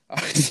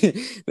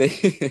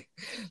 they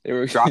they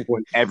were. Drop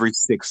one every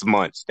 6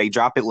 months. They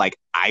drop it like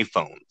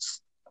iPhones.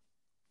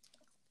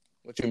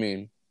 What you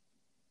mean?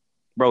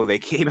 Bro, they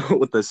came out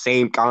with the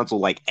same console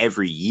like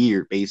every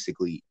year,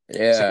 basically.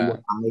 Same with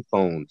Yeah,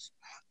 iPhones.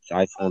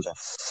 iPhones are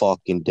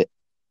fucking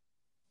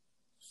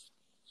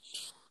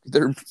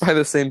they're by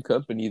the same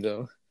company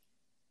though.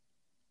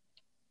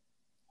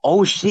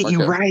 Oh shit, you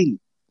Markell. right.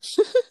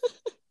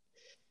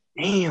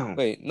 Damn.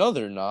 Wait, no,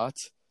 they're not.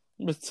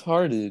 I'm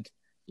retarded.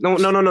 No,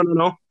 no, no, no, no,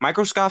 no.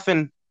 Microsoft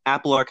and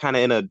Apple are kind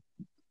of in a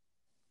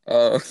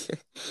Okay.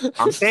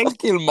 aren't they?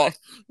 Fucking my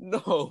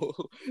no,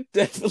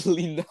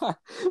 definitely not.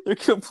 They're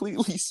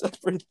completely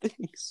separate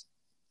things.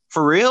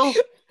 For real?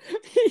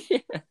 Yeah.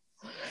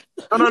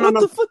 No, no, no,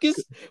 no.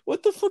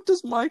 What the fuck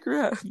does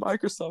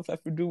Microsoft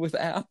have to do with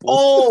Apple?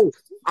 Oh,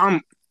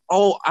 um,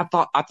 I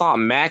thought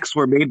Macs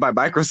were made by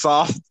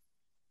Microsoft.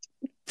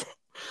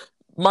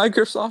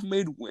 Microsoft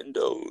made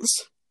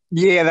Windows.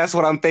 Yeah, that's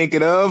what I'm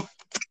thinking of.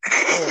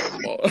 Oh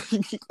my.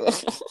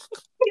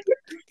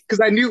 Because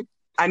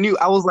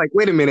I was like,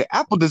 wait a minute,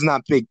 Apple does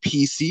not make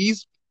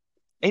PCs.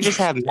 They just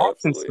have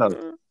Macs and Definitely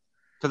stuff. not.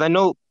 Because I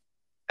know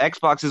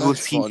Xboxes That's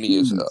was funny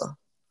as PCs. hell.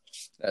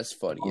 That's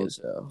funny as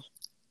hell.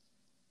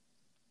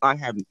 I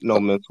have no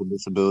mental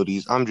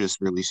disabilities. I'm just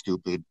really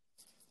stupid.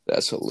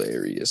 That's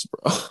hilarious,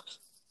 bro.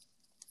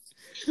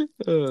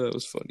 That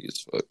was funny as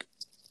fuck.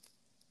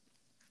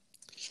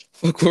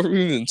 Fuck, what were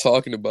we even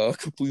talking about? I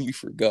completely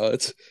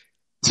forgot.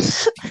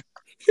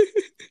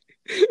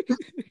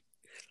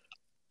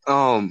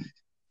 Um,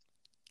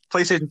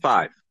 PlayStation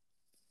 5.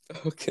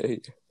 Okay.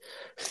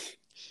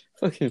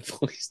 Fucking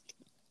please.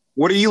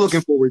 What are you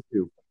looking forward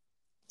to?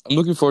 I'm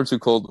looking forward to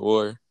Cold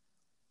War.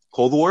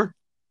 Cold War?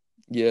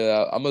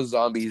 Yeah, I'm a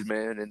zombies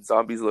man, and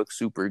zombies look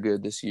super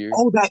good this year.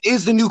 Oh, that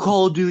is the new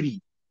Call of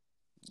Duty.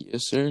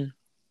 Yes, sir.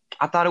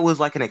 I thought it was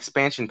like an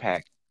expansion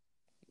pack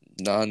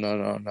Nah.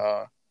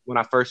 when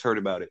I first heard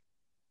about it.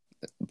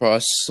 Bro,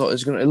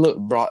 it's gonna look,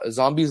 bro.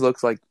 Zombies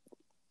looks like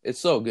It's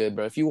so good,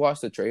 bro. If you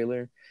watch the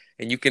trailer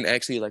and you can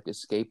actually like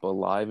escape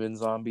alive in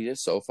zombie,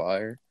 it's so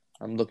fire.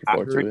 I'm looking I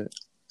forward heard to it.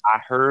 I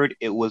heard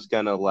it was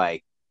gonna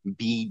like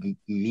be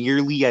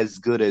nearly as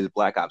good as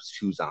Black Ops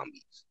 2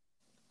 Zombies.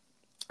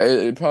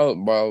 It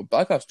probably, bro.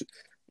 Black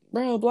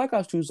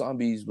Ops 2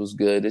 Zombies was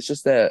good. It's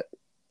just that,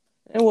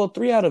 and well,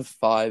 3 out of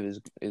 5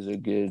 is a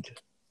good.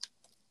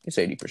 It's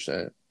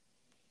 80%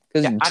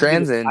 because Yeah,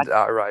 Trans and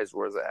Rise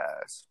was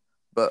ass,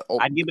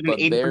 I'd give it an but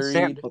 80%,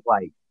 Buried but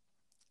like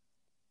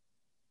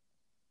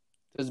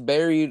because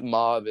Buried,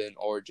 Mob, and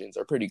Origins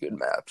are pretty good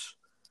maps.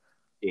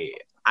 yeah,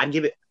 I'd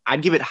give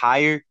it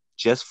higher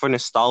just for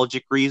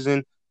nostalgic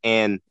reason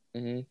and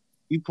Hmm.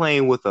 you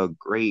playing with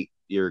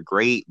your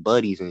great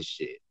buddies and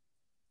shit.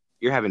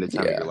 You're having the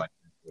time of your Yeah. life.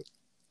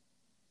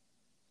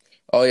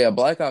 Oh yeah,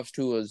 Black Ops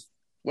 2 was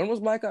when was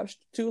Black Ops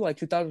 2? Like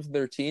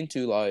 2013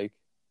 to like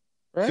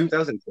right?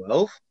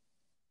 2012?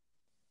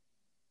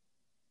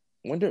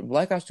 When did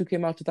Black Ops 2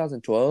 came out?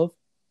 2012.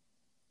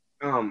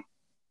 Um,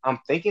 I'm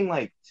thinking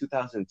like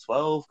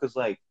 2012 because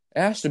like It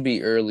has to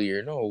be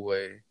earlier. No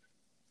way.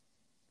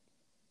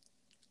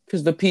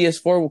 Because the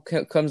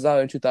PS4 comes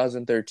out in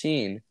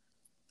 2013.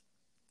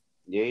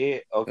 yeah,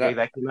 And okay,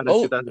 that came out in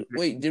oh wait,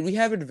 2013. did we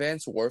have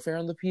Advanced Warfare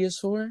on the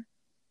PS4?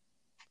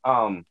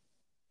 Um,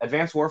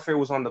 Advanced Warfare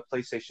was on the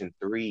PlayStation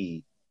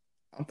 3.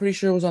 I'm pretty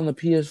sure it was on the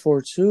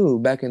PS4 too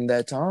back in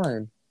that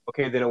time.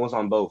 Okay, then it was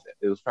on both.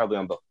 It was probably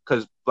on both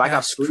because Black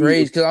Ops That's 3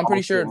 crazy was because I'm pretty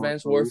also sure on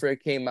Advanced both. Warfare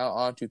came out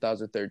on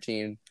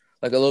 2013,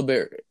 like a little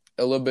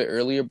bit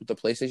earlier, but the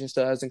PlayStation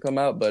still hasn't come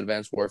out. But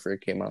Advanced Warfare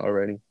came out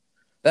already.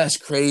 That's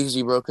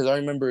crazy, bro. Because I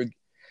remember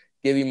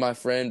giving my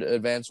friend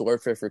Advanced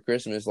Warfare for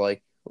Christmas,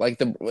 like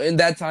the in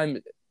that time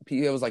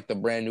it was like the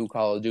brand new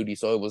Call of Duty,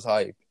 so it was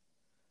hype.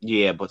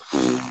 Yeah, but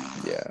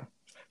Yeah,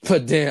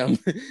 but damn,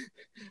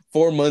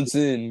 4 months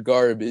in,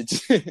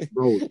 garbage.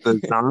 bro, the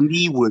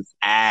zombie was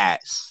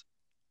ass.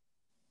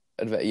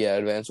 Yeah,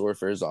 Advanced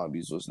Warfare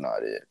Zombies was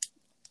not it.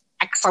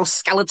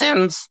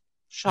 Exoskeletons.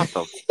 Shut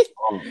the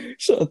fuck.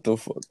 Shut the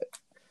fuck up.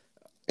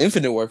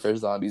 Infinite Warfare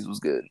Zombies was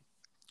good.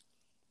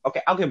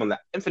 Okay, I'll give him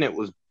that. Infinite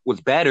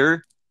was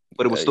better,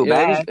 but it was still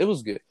Yeah, bad. it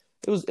was good.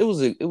 It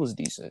was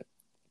decent.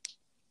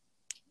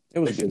 It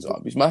was good Listen,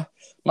 zombies.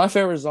 My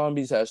favorite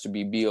zombies has to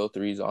be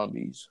BO3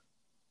 zombies.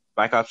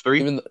 Black Ops 3,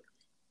 Even th-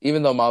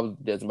 even though Mob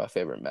Dead's my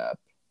favorite map.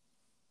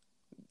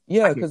 I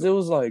Yeah, can because it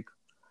was like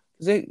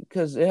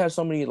because it has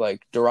so many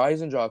like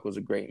Horizon Jock was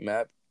a great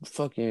map.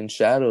 Fucking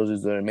Shadows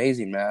is an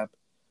amazing map.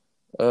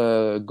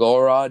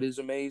 Gorod is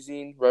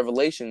amazing.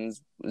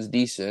 Revelations was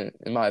decent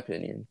in my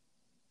opinion.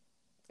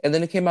 And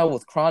then it came out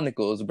with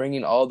Chronicles,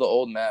 bringing all the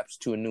old maps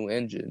to a new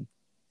engine.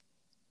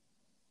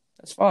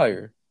 That's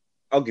fire.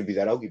 I'll give you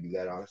that. I'll give you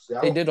that. Honestly,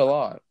 They did a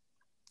lot.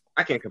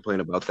 I can't complain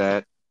about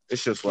that.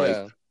 It's just like,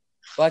 Yeah.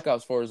 Black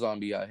Ops 4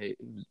 Zombie, I hate.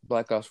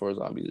 Black Ops 4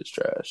 Zombies is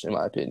trash, in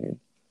my opinion.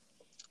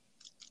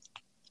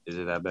 is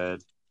it that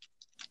bad?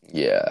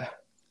 Yeah.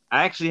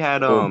 I actually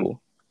had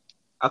Horrible.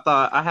 I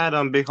thought I had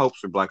big hopes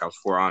for Black Ops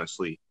 4,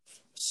 honestly,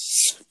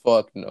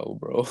 Fuck no,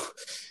 bro.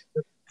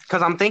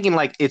 because I'm thinking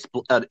like it's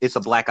a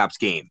Black Ops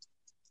game.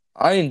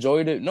 I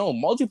enjoyed it. No,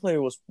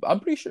 multiplayer was. I'm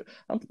pretty sure.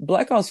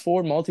 Black Ops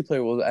 4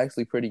 multiplayer was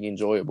actually pretty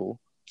enjoyable.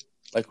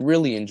 Like,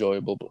 really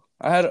enjoyable.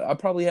 I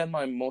probably had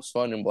my most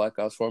fun in Black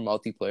Ops 4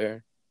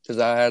 multiplayer. Because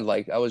I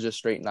was just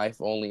straight knife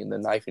only, and the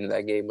knifing in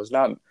that game was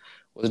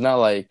not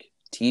like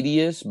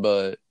tedious,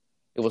 but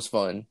it was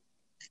fun.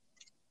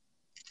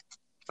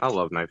 I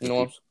love You knifing know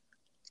what people.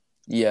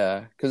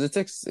 Yeah, because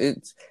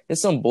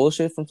it's some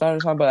bullshit from time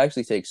to time, but it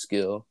actually takes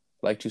skill,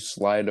 like to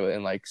slide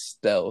and like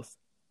stealth.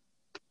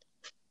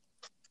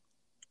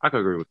 I could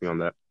agree with you on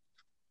that.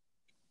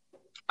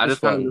 I It's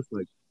just kind of fun. just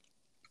like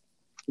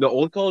the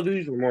old Call of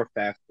Duties were more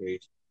fast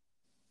paced.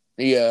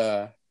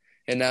 Yeah,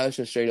 and now it's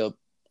just straight up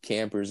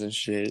campers and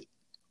shit.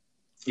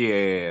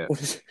 Yeah,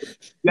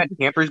 you had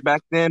campers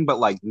back then, but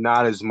like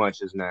not as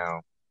much as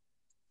now.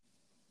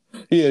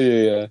 Yeah,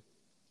 yeah, yeah.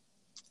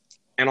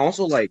 And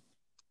also, like,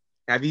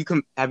 have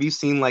you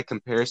seen like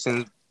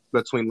comparisons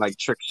between like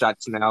trick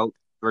shots now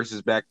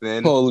versus back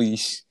then? Holy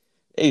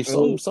Hey,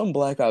 Oh, some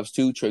Black Ops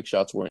 2 trick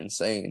shots were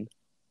insane.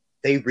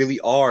 they really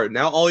are.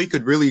 Now all you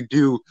could really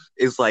do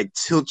is like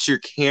tilt your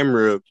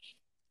camera.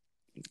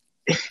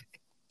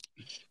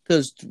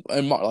 Because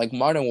like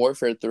Modern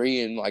Warfare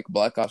 3 and like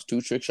Black Ops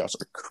 2 trick shots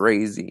are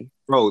crazy.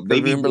 Bro, Because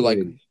they be remember, like,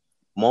 doing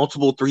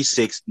multiple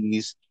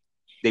 360s.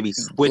 They be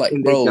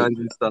switching their bro, guns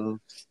and stuff.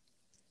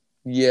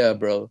 yeah,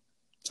 bro.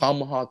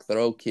 Tomahawk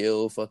throw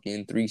kill,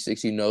 fucking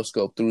 360 no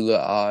scope through the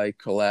eye,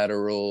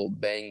 collateral,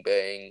 bang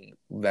bang,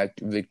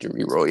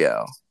 victory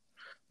royale.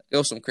 It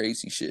was some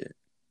crazy shit.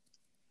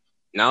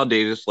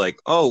 Nowadays, it's like,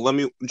 oh, let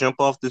me jump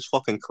off this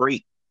fucking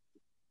crate.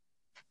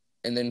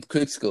 And then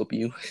quick scope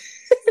you.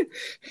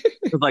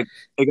 It's like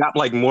it got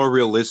like more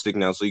realistic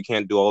now, so you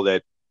can't do all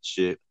that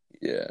shit.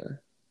 Yeah,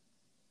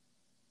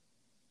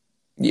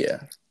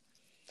 yeah.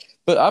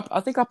 But I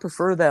think I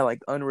prefer that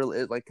like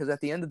unreal like because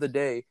at the end of the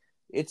day,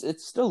 it's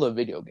still a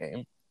video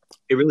game.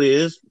 It really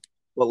is.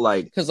 But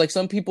like, Because like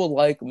some people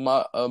like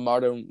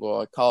modern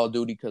Call of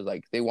Duty because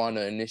like they want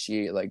to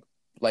initiate like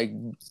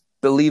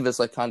believe it's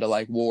like kind of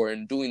like war,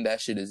 and doing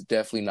that shit is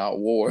definitely not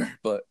war.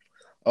 But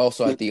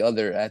also at the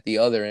other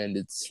end,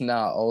 it's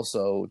not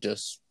also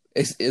just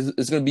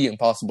it's gonna be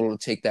impossible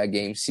to take that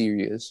game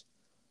serious.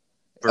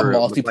 A for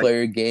real, but like,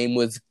 multiplayer game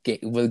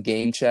with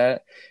game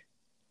chat.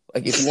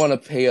 Like if you want to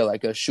pay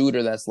like a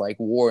shooter that's like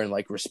war and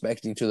like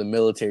respecting to the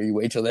military, you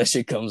wait till that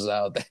shit comes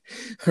out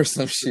or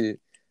some shit.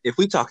 if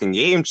we talking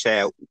game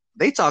chat,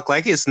 they talk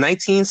like it's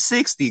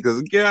 1960.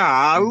 Because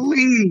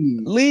golly,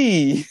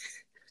 Lee,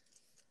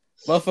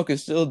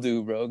 motherfuckers still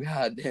do, bro.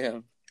 God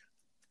damn,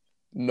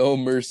 no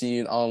mercy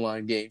in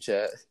online game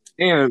chat.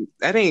 damn,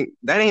 that ain't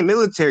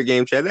military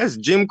game chat. That's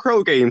Jim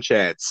Crow game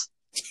chats.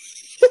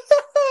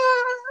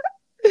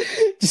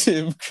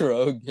 Jim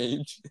Crow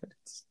game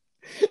chats.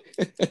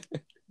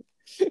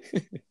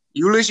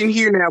 You listen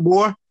here now,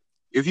 boy.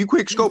 If you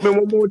quick scope me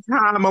one more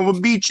time, I'm gonna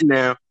beat you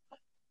now.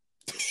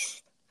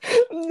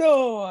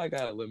 No, I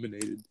got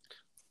eliminated.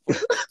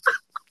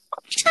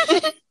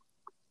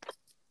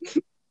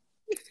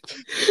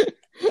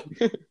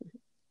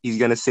 He's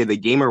gonna say the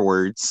gamer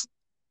words.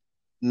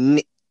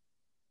 Hey,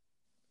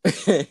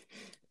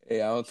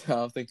 I don't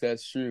think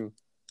that's true.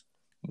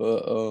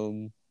 But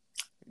Never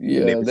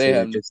yeah, they say that.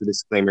 have. Just a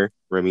disclaimer.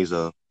 Remy's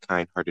a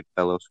kind-hearted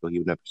fellow, so he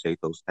would never say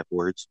those type of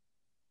words.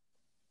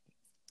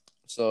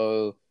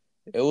 So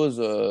it was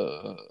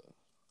what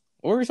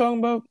were we talking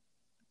about?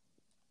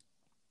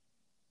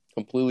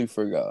 Completely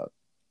forgot.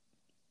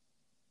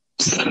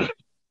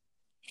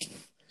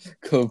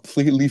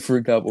 Completely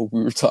forgot what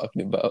we were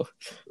talking about.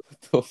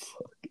 What the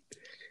fuck?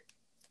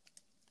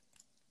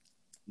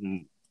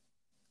 Mm.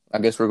 I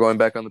guess we're going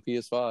back on the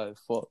PS5.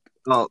 Fuck.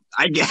 Well,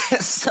 I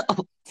guess so.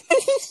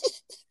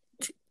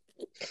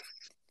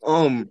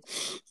 Um,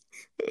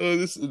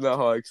 This is not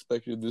how I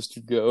expected this to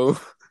go.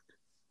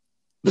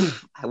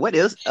 what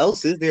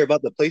else is there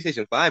about the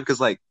PlayStation 5? Because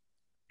like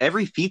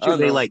every I feature don't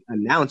they know. like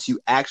announce, you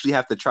actually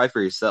have to try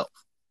for yourself.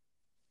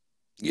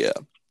 Yeah.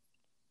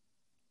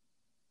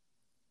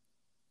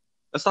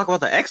 Let's talk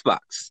about the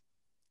Xbox,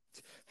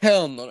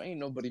 Hell no, ain't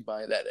nobody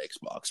buying that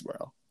Xbox,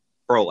 bro.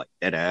 bro. Like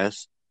that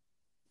ass.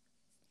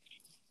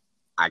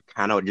 I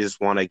kind of just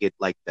want to get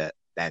like that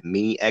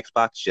mini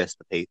Xbox just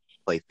to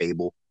play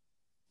Fable.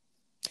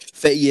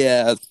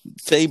 Yeah,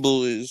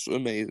 Fable is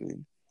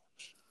amazing.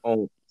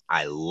 Oh,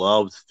 I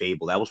loved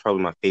Fable. That was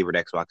probably my favorite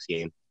Xbox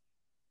game.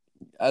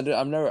 I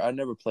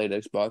never played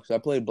Xbox. I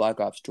played Black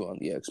Ops 2 on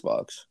the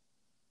Xbox.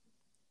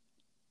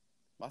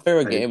 My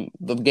favorite I did. game,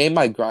 the game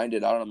I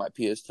grinded out on my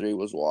PS3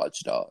 was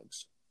Watch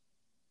Dogs.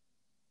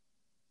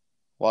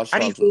 Watch How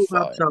do you Dogs was feel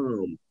about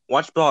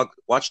fire.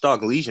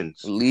 Watchdog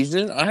Legions?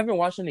 Legion, I haven't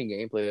watched any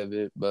gameplay of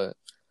it, but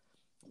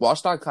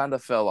Watch Dogs kind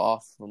of fell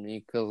off for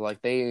me because like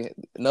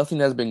nothing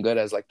has been good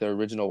as like the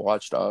original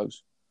Watch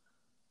Dogs.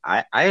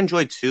 I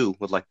enjoyed two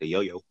with like the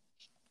yo-yo.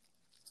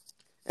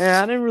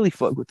 Yeah, I didn't really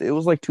fuck with it. It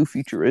was like too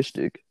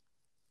futuristic.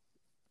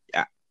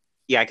 Yeah,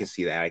 yeah, I can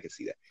see that. I can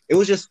see that. It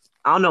was just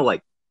I don't know,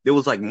 like there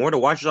was like more to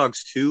Watch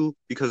Dogs 2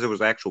 because there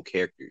was actual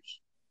characters.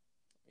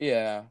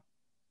 Yeah.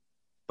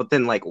 But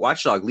then like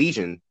Watchdog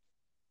Legion,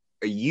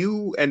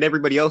 you and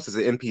everybody else is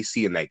an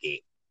NPC in that game.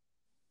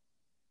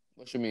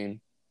 What you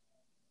mean?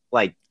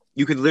 Like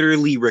you could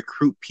literally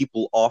recruit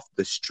people off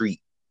the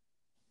street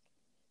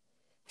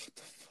What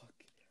the fuck?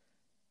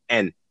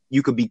 and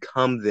you could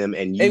become them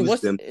and Hey, use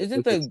them to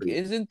infiltrate.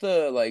 isn't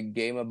the like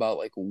game about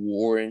like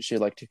war and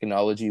shit, like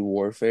technology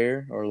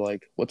warfare, or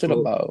like what's it Well,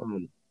 about?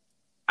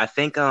 I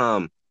think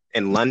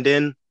in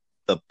London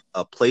the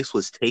a place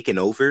was taken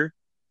over,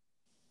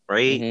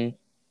 right? Mm-hmm.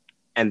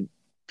 And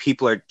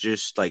people are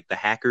just like the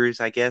hackers,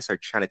 I guess, are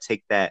trying to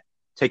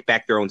take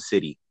back their own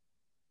city.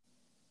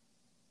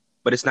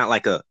 But it's not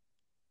like a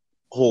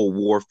whole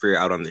warfare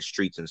out on the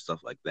streets and stuff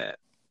like that.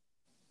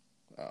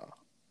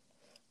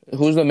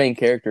 Who's the main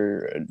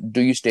character?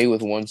 Do you stay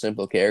with one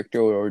simple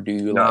character, or do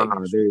you Nah,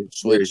 like there's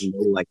switch?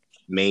 no like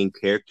main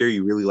character.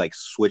 You really like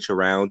switch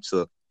around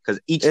to because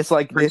each It's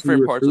like person you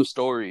different parts recruit. of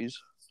stories.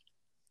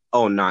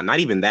 Oh, nah, not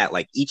even that.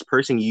 Like each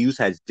person you use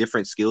has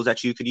different skills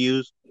that you could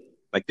use.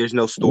 Like there's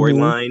no Mm-hmm.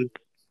 storyline.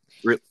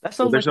 That Well,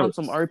 sounds there's like no on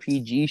some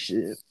RPG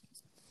shit.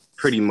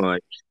 pretty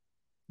much.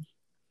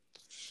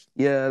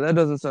 Yeah, that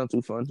doesn't sound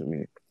too fun to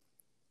me.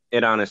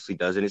 It honestly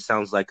doesn't. It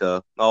sounds like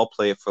I'll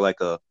play it for like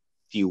a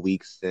few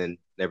weeks and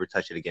never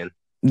touch it again.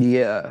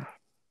 Yeah.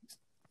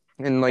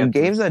 And like And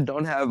games that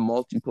don't have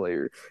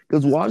multiplayer,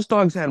 because Watch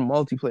Dogs had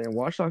multiplayer, and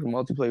Watch Dogs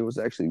multiplayer was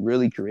actually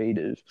really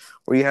creative,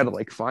 where you had to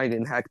like find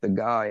and hack the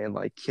guy and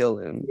like kill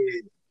him.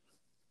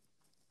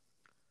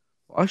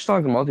 Watch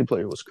Dogs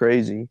multiplayer was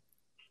crazy.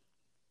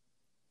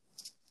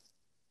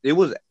 it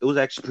was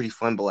actually pretty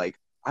fun, but like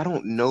I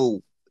don't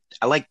know.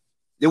 I like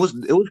it was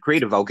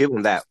creative. I'll give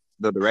them that.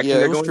 The direction Yeah, it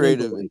they're was going in,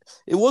 but creative. like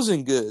It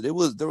wasn't good. There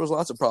was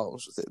lots of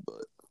problems with it,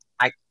 but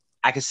I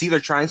I can see they're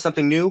trying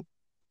something new,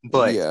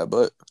 but yeah,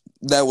 but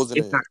that wasn't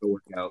it's not it. gonna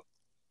work out.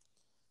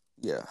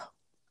 Yeah,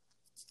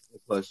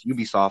 Plus,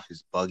 Ubisoft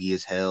is buggy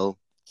as hell.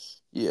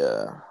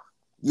 yeah.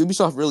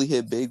 Ubisoft really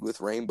hit big with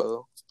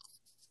Rainbow.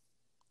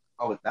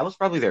 Oh, that was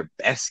probably their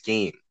best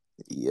game,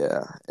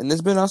 Yeah, and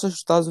it's been out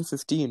since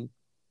 2015.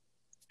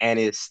 and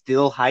it's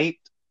still hyped.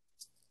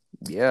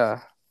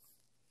 Yeah,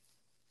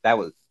 That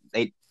was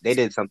they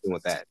did something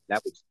with that.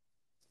 That was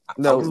I'll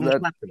no, give them a that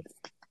clap for that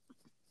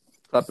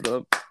clap it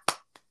up.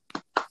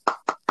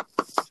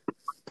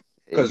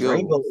 There you because go.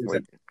 Rainbow is an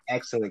Like,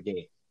 excellent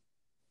game.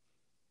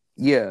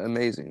 yeah,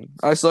 amazing.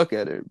 I suck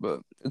at it,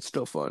 but it's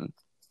still fun.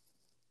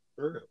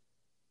 For real.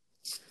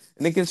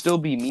 And it can still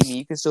be memey.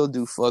 You can still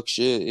do fuck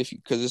shit if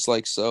because it's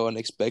like so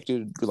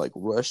unexpected to like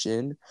rush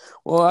in.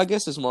 Well, I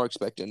guess it's more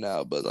expected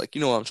now, but like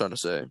you know what I'm trying to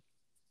say.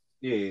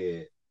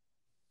 Yeah,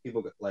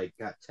 people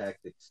got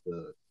tactics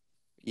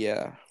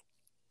Yeah,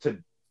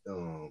 to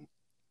um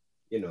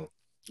you know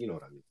you know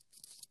what I mean.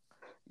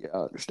 yeah, I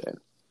understand.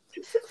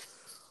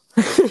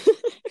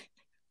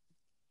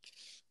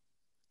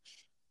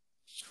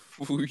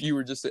 you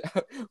were just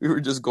we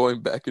were just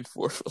going back and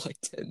forth for like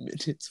 10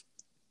 minutes,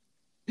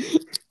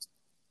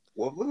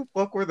 What the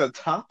fuck were the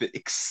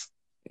topics?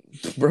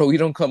 bro. We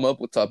don't come up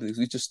with topics.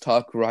 We just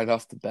talk right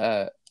off the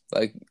bat.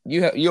 Like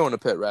you own a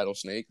pet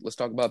rattlesnake. Let's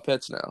talk about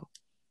pets now.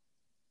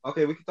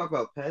 Okay, we can talk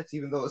about pets,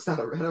 even though it's not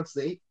a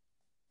rattlesnake.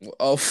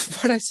 Oh,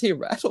 why did I say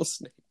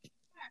rattlesnake?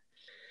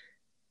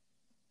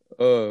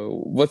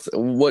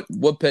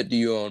 What pet do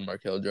you own,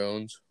 Markell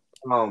Jones?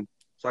 So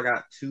I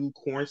got two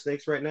corn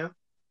snakes right now.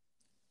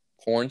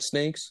 Corn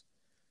snakes?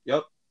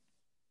 Yep.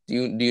 Do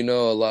you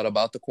know a lot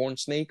about the corn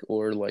snake,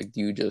 or like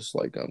do you just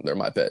like they're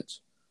my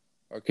pets?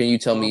 Or can you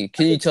tell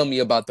Um, me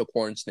about the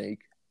corn snake?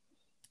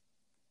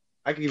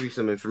 I can give you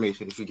some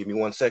information if you give me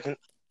 1 second.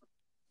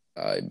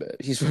 I bet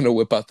he's gonna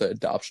whip out the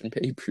adoption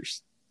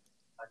papers.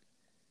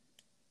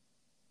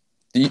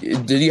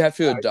 Did you have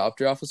to adopt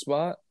her off a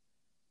spot?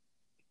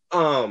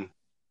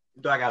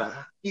 Do I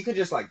gotta? You could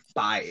just like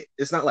buy it.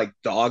 It's not like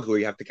dogs where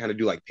you have to kind of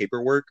do like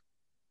paperwork.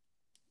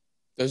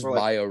 Just Or like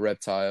buy a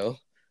reptile.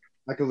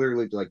 I could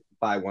literally like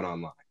buy one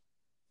online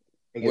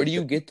and get Where it do you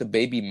shipped. get the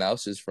baby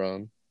mouses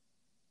from?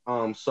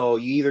 So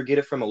you either get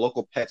it from a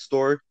local pet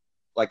store,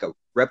 like a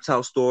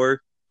reptile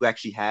store who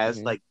actually has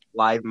Hmm. like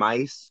live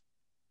mice.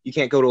 You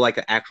can't go to like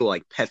an actual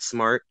like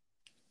PetSmart.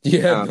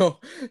 Yeah, Um, no,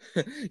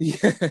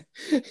 yeah.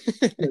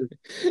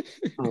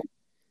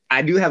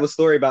 I do have a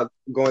story about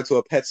going to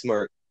a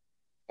PetSmart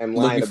and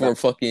lying Looking about.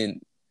 for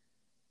fucking.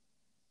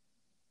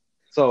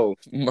 So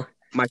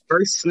my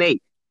first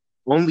snake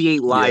only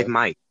ate live Yeah.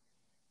 mice,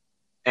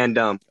 and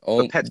the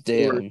Oh, pet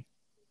store damn.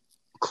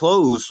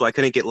 closed, so I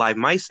couldn't get live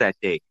mice that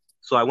day.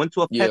 So I went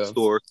to a pet Yeah.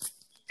 store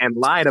and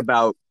lied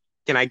about,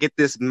 can I get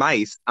this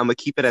mice? I'm gonna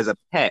keep it as a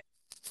pet.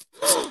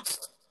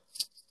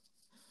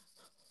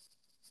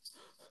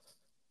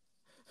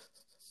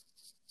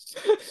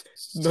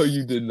 No,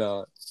 you did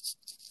not.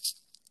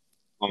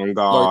 Oh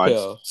God,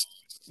 Markel.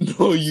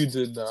 No, you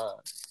did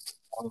not.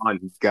 oh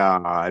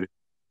God,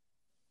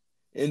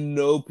 And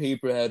no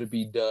paper had to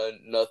be done.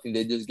 Nothing.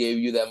 They just gave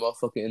you that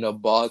motherfucker in a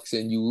box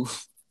and you.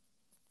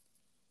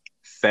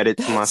 fed it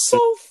to my That's snake.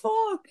 so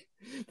fucked.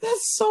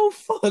 That's so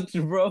fucked,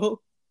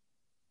 bro.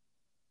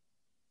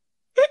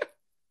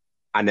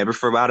 I never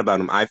forgot about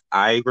him.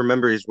 I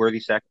remember his worthy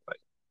sacrifice.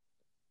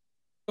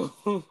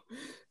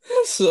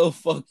 That's so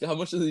fucked. How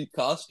much did it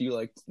cost you?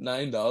 Like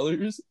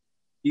 $9?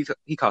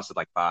 He costed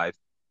like five.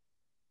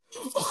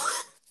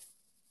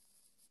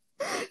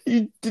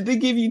 Did they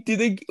give you? Did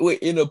they wait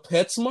in a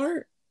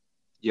PetSmart?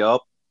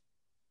 Yup.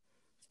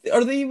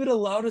 Are they even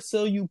allowed to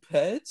sell you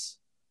pets?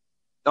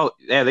 Oh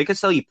yeah, they could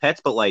sell you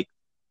pets, but like,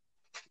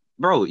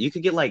 bro, you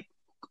could get like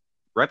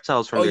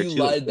reptiles from Oh, there you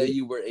too. lied that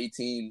you were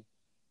 18.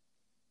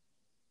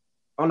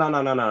 Oh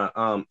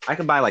no. I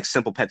can buy like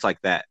simple pets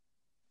like that.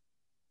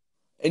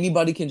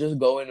 Anybody can just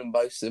go in and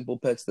buy simple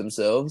pets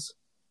themselves.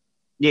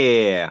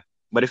 Yeah.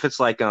 But if it's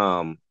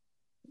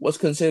What's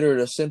considered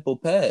a simple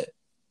pet?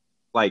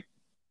 like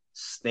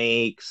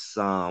snakes,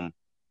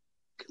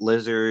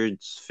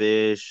 lizards,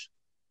 fish,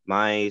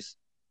 mice.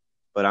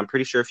 But I'm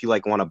pretty sure if you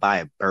like want to buy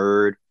a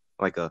bird,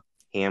 like a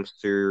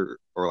hamster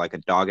or like a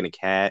dog and a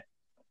cat,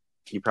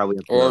 you probably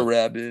have Or a to,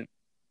 rabbit?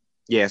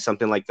 yeah,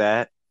 something like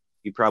that.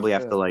 You probably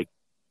have to Yeah. like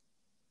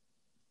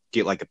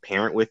get like a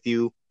parent with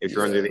you if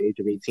you're under Yeah. the age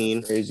of That's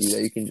 18. crazy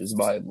that you can just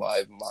buy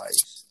live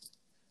mice.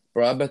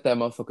 Bro, I bet that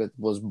motherfucker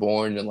was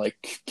born and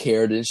like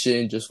cared and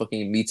shit and just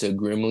fucking meets a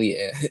grimly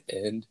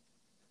end.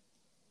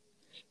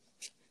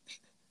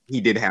 He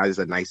did have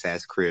a nice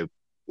ass crib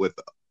with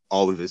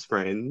all of his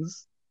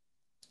friends.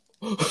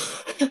 No,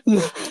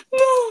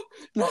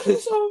 not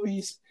his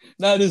homies.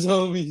 Not his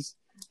homies.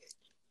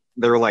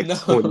 There were like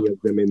 20 No.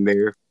 of them in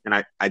there,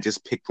 and I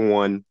just picked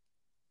one.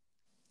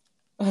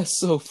 That's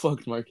so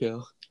fucked,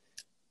 Markel.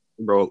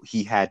 Bro,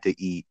 he had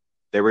to eat.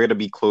 They were gonna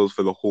be closed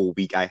for the whole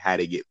week. I had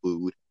to get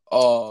food.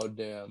 Oh,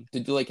 damn.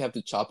 Did you like have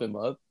to chop him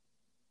up?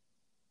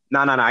 No.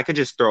 I could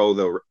just throw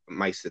the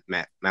mouse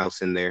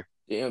in there.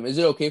 Damn, is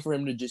it okay for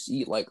him to just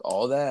eat like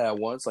all that at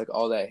once, like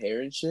all that hair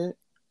and shit?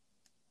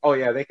 Oh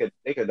yeah, they could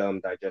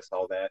digest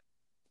all that.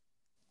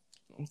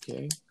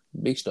 Okay,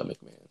 big stomach,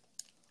 man.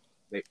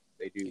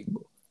 They do.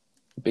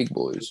 Big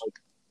boys.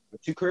 My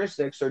two current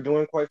snakes are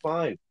doing quite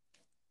fine.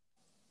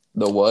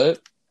 The what?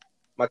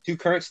 My two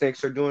current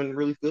snakes are doing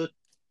really good.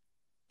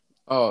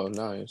 Oh,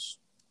 nice.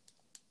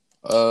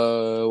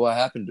 What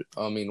happened?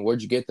 I mean,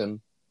 where'd you get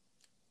them?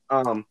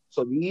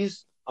 So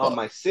these, Fuck.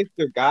 my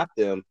sister got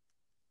them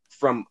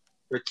from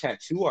her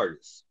tattoo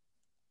artist.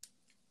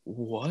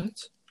 What?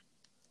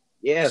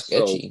 Yeah,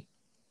 Sketchy.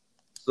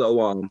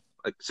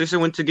 like sister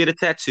went to get a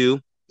tattoo.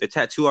 The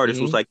tattoo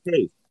artist was Mm-hmm. like,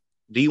 "Hey,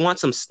 do you want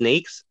some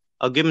snakes?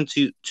 I'll give them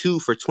to two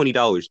for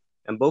 $20."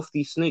 And both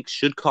these snakes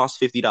should cost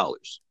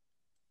 $50.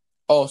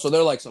 Oh, so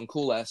they're like some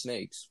cool ass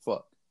snakes.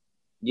 Fuck.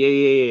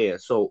 Yeah.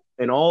 So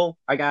in all,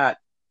 I got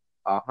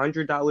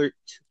 $100.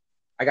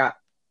 I got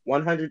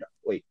 100.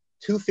 Wait,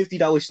 two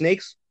 $50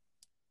 snakes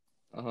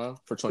Uh-huh.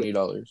 For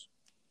 $20.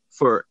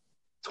 for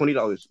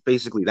 $20.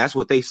 Basically, that's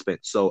what they spent.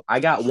 So I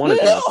got one of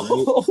them. Right?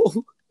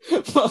 No!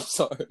 I'm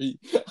sorry.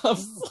 I'm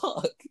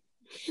fuck.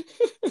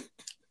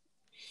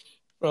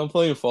 Bro, I'm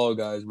playing Fall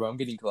Guys, bro. I'm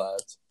getting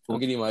clapped. I'm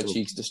getting my Oh,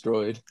 cheeks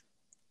destroyed.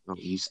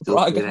 you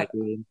Bro, still play that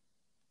game?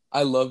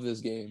 I love this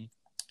game.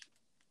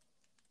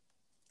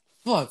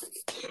 Fuck.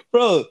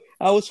 Bro,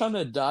 I was trying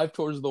to dive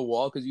towards the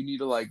wall because you need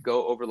to like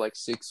go over like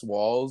 6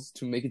 walls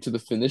to make it to the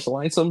finish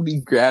line. Somebody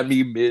grabbed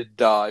me mid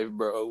dive,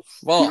 bro.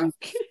 Fuck.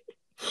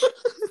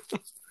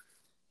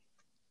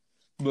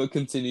 But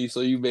continue.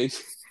 So you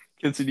basically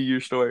continue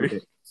your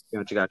story.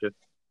 Okay, gotcha.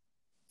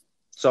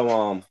 So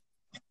hold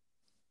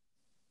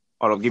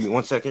on, give me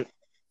 1 second.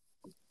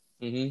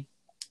 Mm-hmm.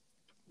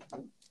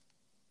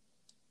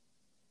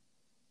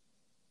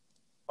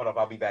 Hold up,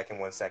 I'll be back in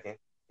 1 second.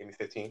 Give me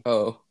 15.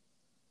 Oh,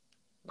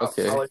 I'll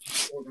okay. let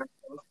you know.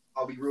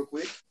 I'll be real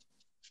quick.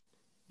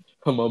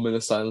 A moment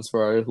of silence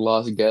for our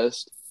lost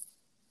guest.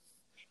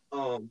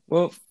 Um,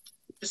 Well,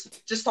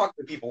 just talk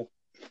to people.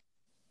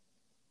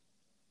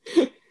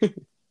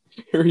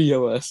 hurry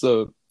your ass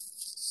up.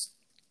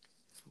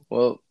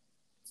 Well,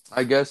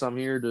 I guess I'm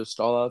here to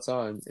stall out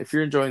time. If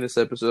you're enjoying this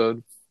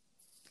episode,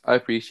 I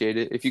appreciate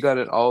it. If you got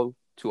it all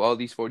to all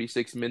these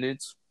 46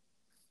 minutes,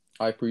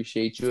 I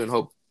appreciate you and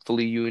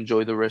hopefully you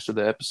enjoy the rest of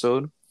the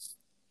episode.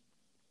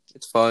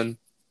 It's fun,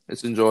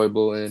 it's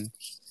enjoyable, and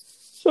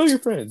show your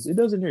friends. It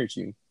doesn't hurt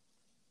you.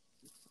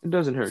 It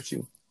doesn't hurt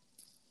you.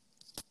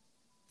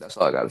 That's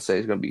all I gotta say.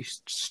 It's gonna be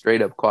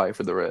straight up quiet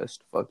for the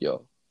rest. Fuck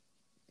y'all.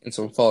 And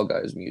some Fall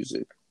Guys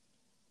music.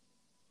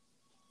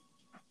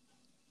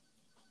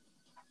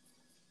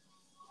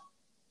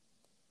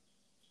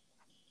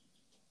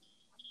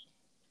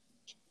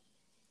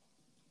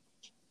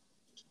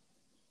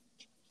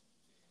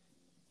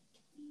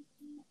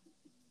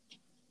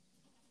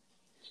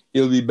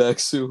 He'll be back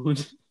soon.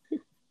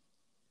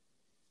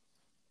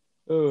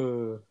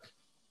 uh.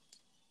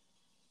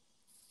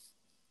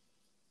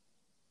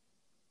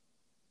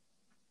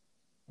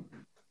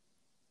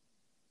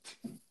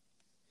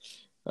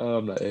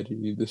 I'm not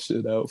editing this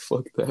shit out.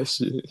 Fuck that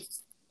shit.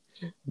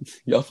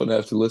 Y'all gonna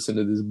have to listen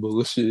to this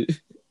bullshit.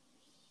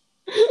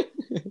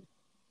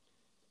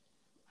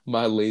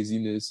 My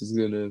laziness is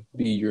gonna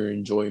be your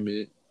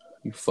enjoyment,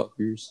 you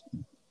fuckers.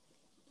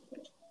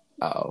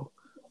 Ow.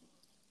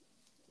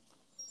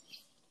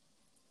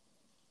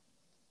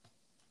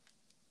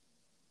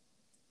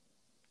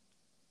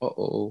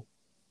 Uh-oh.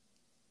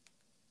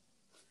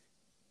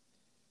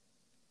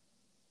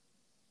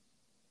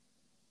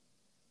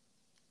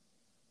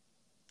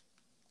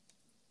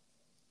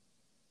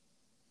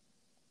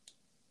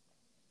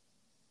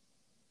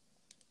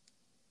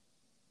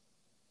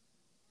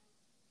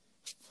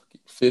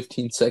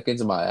 15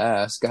 seconds of my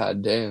ass.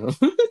 God damn.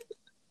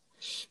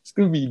 It's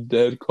gonna be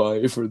dead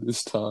quiet for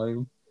this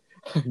time.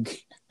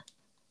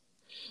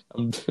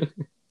 I'm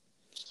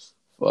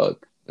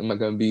fuck. Am I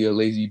gonna be a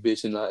lazy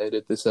bitch and not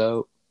edit this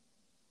out?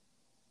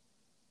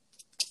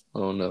 I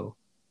don't know.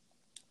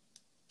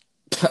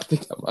 I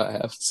think I might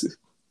have to.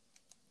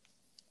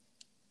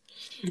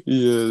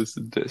 Yes,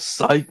 the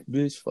psych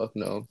bitch. Fuck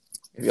no.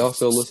 If y'all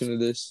still listening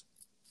to this,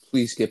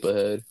 please skip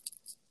ahead.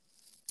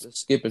 Just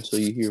skip until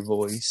you hear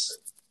voice.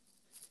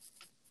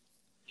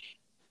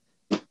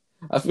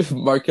 I feel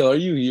Markell, are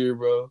you here,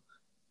 bro?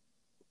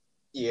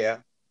 Yeah.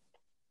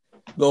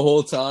 The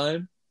whole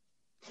time?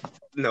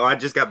 No, I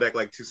just got back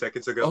like 2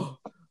 seconds ago.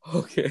 Oh,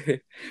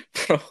 okay.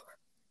 Bro.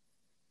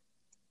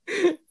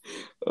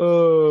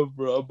 Oh,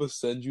 bro, I'm gonna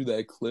send you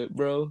that clip,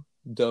 bro.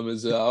 Dumb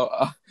as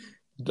hell.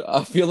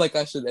 I feel like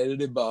I should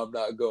edit it, but I'm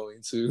not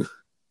going to.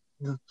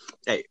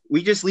 Hey,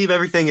 we just leave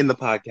everything in the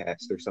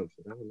podcast or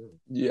something. I don't know.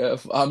 Yeah,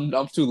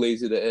 I'm too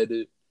lazy to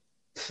edit.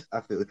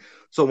 I feel it.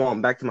 So,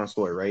 back to my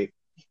story, right?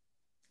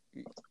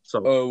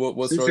 So,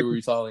 What sister, story were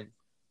you telling?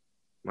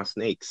 my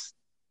snakes.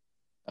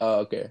 Oh,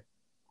 okay.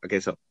 Okay,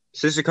 so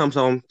sister comes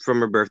home from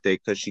her birthday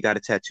because she got a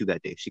tattoo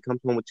that day. She comes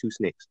home with two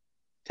snakes.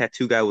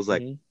 Tattoo guy was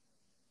like, Mm-hmm.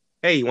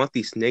 "Hey, you want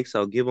these snakes?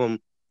 I'll give them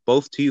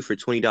both to you for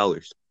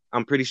 $20."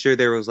 I'm pretty sure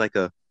there was like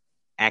a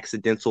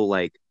accidental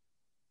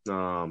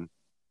um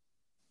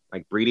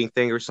like breeding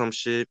thing or some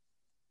shit,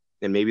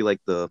 and maybe like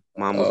the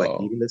mom was like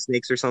Oh. eating the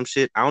snakes or some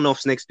shit. I don't know if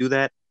snakes do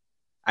that.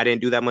 I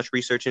didn't do that much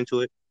research into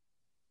it.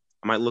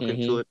 I might look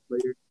into Mm-hmm. it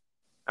later.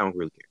 I don't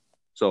really care.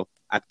 So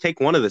I take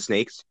one of the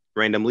snakes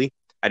randomly.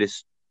 I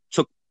just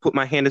put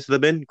my hand into the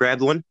bin,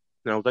 grabbed one,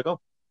 and I was like, oh,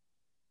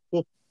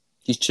 cool.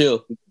 He's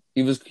chill.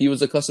 He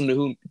was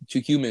accustomed to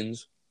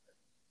humans.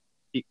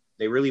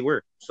 They really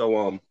were. So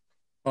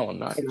Oh,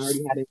 and I nice.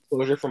 already had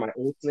enclosure for my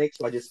old snake,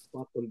 so I just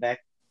popped them back.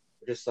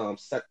 Just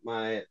set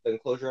the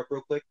enclosure up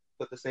real quick,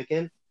 put the snake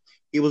in.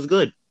 It was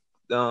good.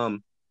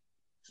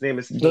 His name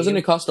is Doesn't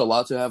it Cam. cost a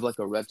lot to have like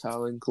a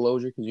reptile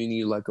enclosure because you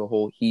need like a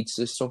whole heat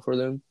system for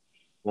them?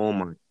 Oh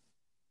my!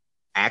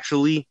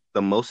 Actually,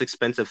 the most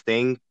expensive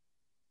thing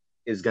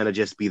is gonna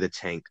just be the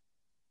tank,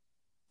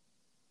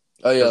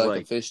 Oh yeah, because like a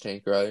like, fish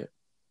tank, right?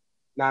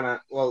 nah.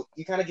 Well,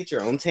 you kind of get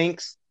your own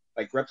tanks.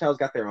 Like reptiles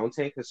got their own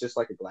tank. It's just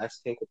like a glass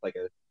tank with like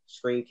a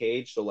screen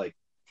cage. So like,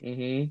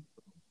 Mm-hmm.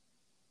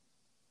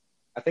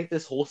 I think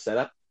this whole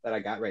setup that I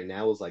got right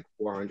now is like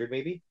 400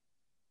 maybe.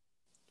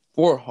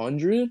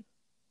 400?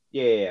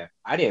 Yeah,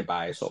 I didn't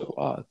buy it, That's a so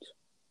lot.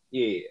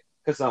 yeah,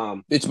 because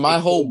It's it my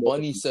whole came with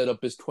bunny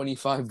setup is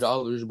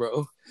 $25,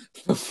 bro.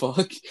 The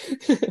fuck?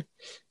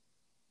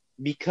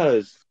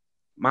 because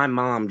my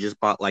mom just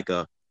bought like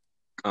a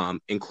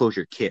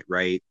enclosure kit,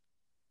 right?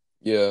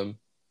 Yeah.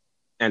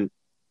 And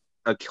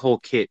a whole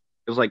kit.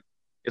 It was like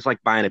it's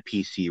like buying a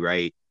PC,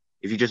 right?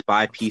 If you just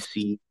buy a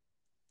PC,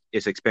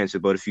 it's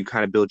expensive, but if you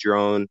kind of build your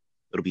own,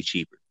 it'll be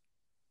cheaper.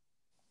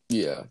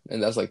 Yeah.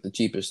 And that's like the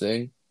cheapest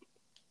thing.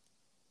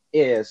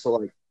 Yeah, so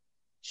like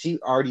she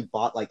already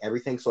bought like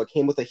everything. So it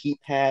came with a heat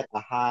pad, a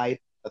hide,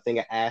 a thing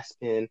of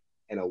Aspen,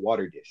 and a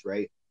water dish,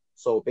 right?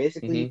 So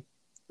basically, Mm-hmm.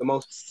 the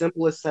most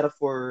simplest setup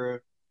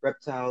for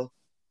reptile,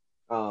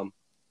 um,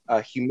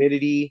 a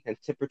humidity and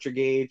temperature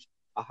gauge,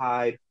 a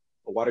hide,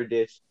 a water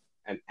dish,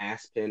 an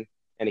Aspen,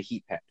 and a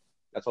heat pad.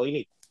 That's all you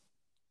need.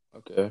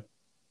 Okay.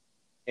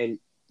 And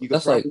you could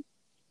That's like, probably,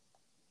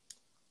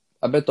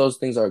 I bet those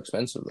things are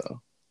expensive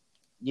though.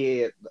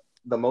 yeah,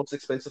 the most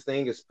expensive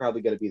thing is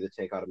probably going to be the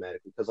tank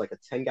automatically because like a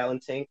 10-gallon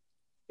tank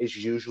is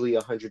usually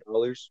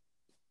 $100.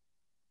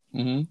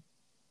 Mm-hmm.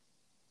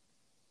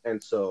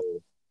 And so,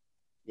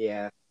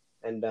 yeah.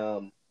 And yeah,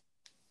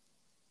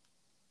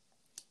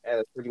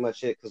 that's pretty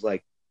much it. Because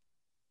like,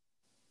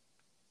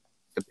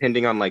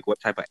 depending on like what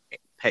type of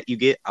pet you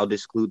get, I'll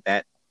exclude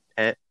that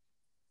pet.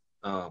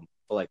 But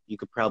like, you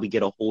could probably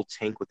get a whole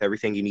tank with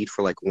everything you need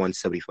for like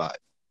 175.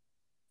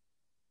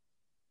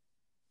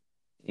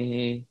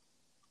 Mm-hmm.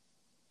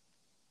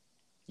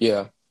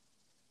 Yeah.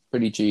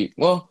 Pretty cheap.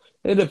 Well,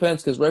 it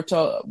depends because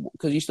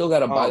you still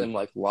gotta buy Um, them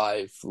like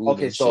live food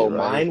okay, and shit, so right?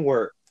 mine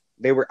were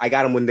they were I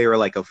got them when they were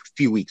like a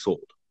few weeks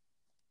old.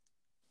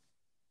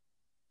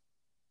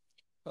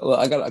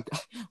 Well,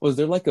 was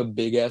there like a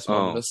big ass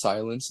moment Um, of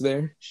silence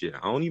there? shit,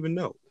 I don't even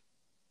know.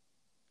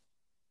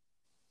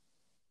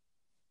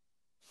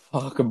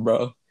 Fuck,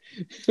 bro.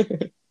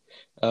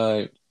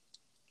 Uh,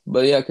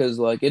 but yeah, because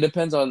like it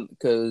depends on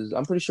because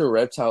I'm pretty sure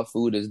reptile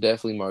food is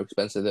definitely more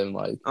expensive than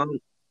like Um,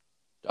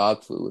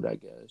 dog food, I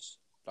guess.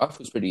 Dog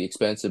food's pretty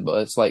expensive,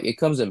 but it's like it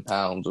comes in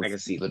pounds I of can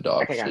see. the I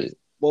dog got it. shit,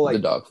 Well, the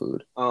like dog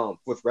food.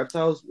 with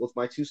reptiles, with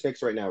my two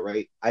snakes right now,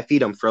 right? I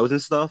feed them frozen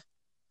stuff.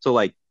 So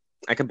like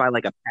I could buy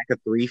like a pack of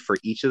three for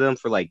each of them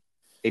for like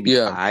maybe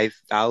Yeah,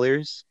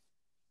 $5.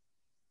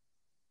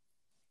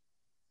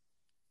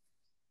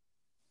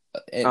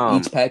 and each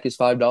Um pack is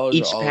 $5 or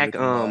each all of pack, it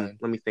combined.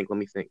 let me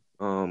think.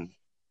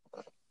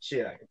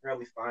 Shit, I could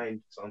probably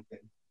find something.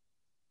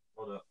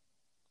 Hold up.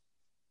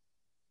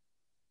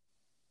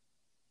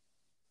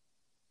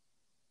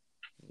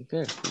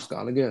 Okay, it's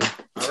gone again.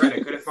 All right, I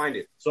couldn't find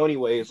it. So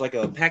anyway, it's like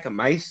a pack of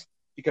mice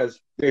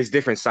because there's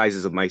different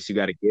sizes of mice you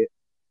got to get.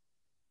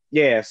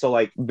 Yeah, so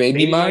like Baby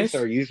baby mice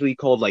are mice. usually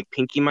called like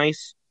pinky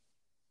mice,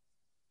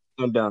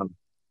 and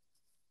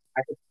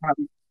I could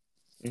probably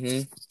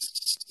Mm-hmm.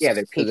 yeah,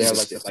 they're Because they pinkies have and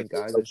like shit. Like different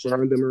there's guys no and fur shit.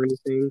 on them or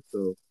anything.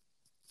 So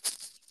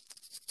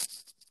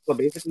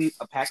basically,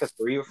 a pack of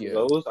three of Yeah.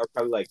 those are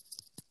probably like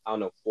I don't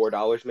know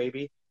 $4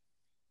 maybe.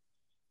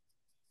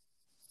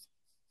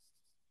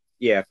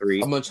 Yeah, How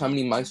three. much? How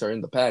many mice are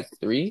in the pack?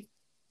 Three?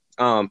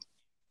 Um,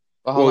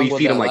 Well, how well, long you will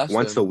feed them that like last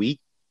once a them? week,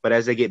 but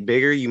as they get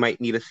bigger, you might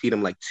need to feed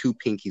them like two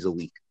pinkies a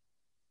week.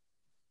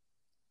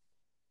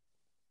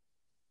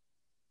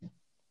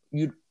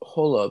 You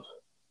hold up.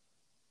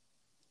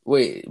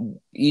 Wait,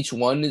 each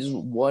one is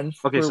one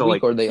Okay, per so week,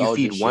 like or they you all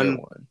feed just share one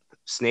one?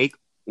 snake,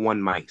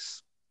 one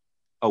mice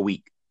a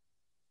week.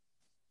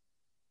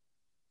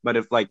 But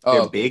if like they're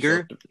Oh, okay.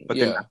 bigger, but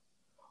they're not, Yeah.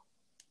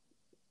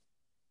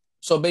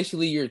 So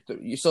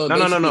no,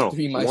 no, no, basically no,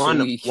 three mice a one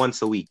week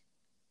once a week.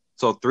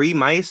 So three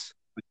mice.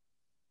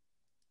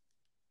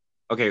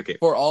 Okay, okay.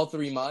 for all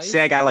three Say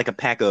I mice. got like a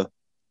pack of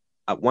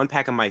one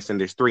pack of mice and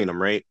there's three in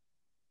them, right?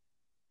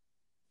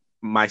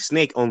 My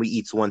snake only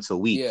eats once a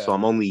week, so Yeah.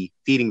 I'm only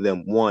feeding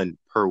them one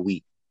per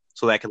week.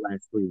 So that can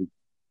last 3 weeks.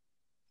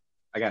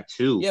 I got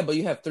two. Yeah, but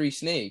you have three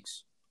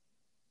snakes.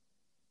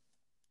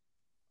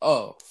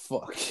 Oh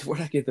fuck!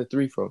 Where'd I get the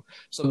three from?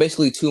 So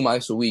basically, two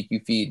mice a week you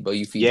feed, but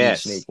you feed each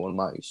Yes. snake one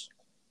mice.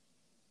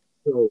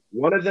 So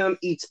one of them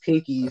eats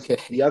pinkies, the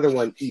Okay. other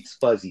one eats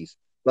fuzzies.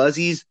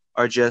 Fuzzies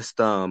are just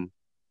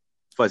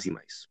fuzzy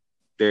mice.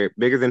 They're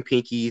bigger than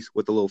pinkies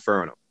with a little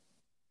fur on them.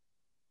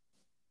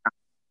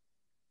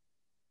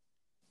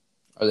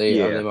 Are they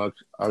Yeah,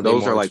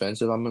 those more are like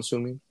expensive? I'm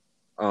assuming.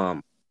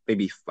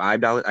 maybe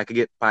 $5. I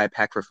could buy a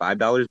pack for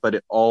 $5, but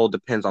it all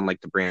depends on like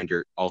the brand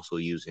you're also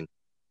using.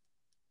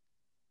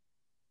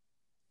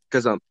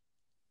 Because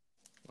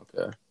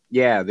Okay.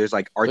 yeah, there's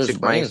like There's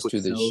Arctic Mice brands which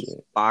to this sells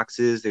shit.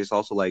 boxes. There's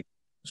also like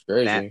It's that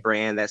crazy.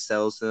 brand that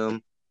sells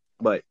them.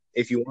 But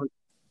if you want,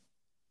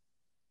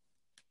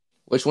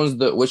 Which one's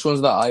the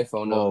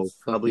iPhone of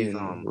probably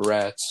fucking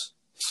rats?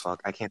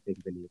 fuck, I can't think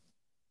of any.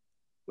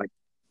 Like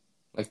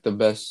Like the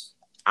best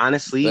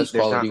honestly, best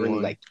there's not quality really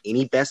one. like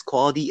any best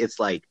quality. It's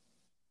like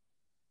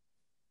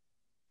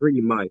pretty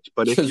much.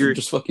 But if Because they're you're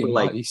just but fucking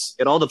like mice.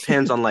 it all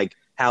depends on like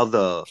how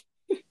the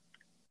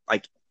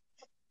like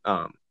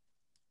um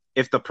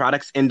if the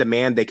product's in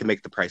demand, they can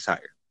make the price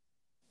higher.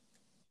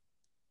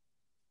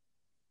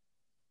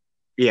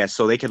 Yeah,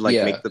 so they could like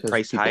Yeah, make the because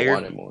price people higher,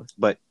 want it more.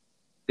 but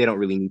they don't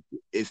really need to.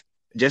 If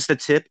just a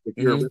tip, if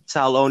you're a Hmm.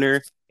 reptile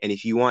owner and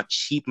if you want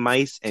cheap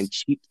mice and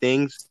cheap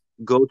things,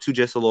 go to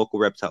just a local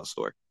reptile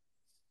store.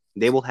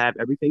 They will have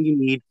everything you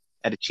need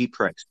at a cheap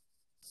price.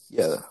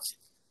 Yeah.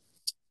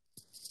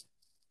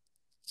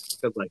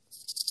 Because like,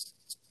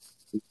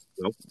 you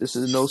know, This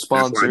is no that's why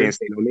I didn't sponsor.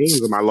 say no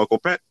names of my local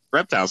pet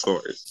reptile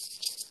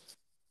stores.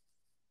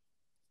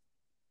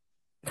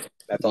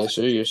 That's all I Yes,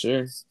 sir. can say. Yes,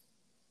 sir.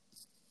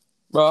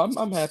 Bro,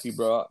 I'm happy,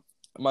 bro.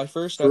 My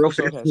first For real,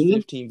 episode has 15?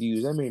 15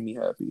 views. That made me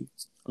happy.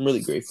 I'm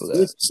really grateful for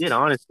Good that. shit,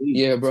 honestly.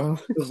 Yeah, bro.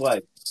 Because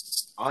like,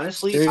 It's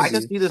honestly, I could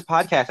crazy. see this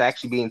podcast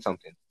actually being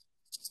something.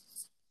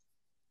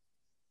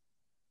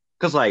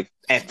 Because like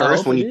at I first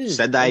hope when it you is.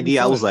 said the That'll be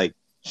idea, I was fun. like,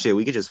 shit,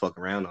 we could just fuck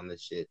around on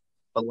this shit.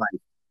 But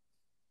like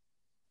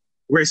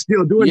we're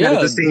still doing that at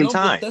Yeah, the same no, but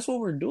time. that's what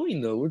we're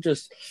doing though. We're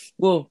just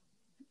well,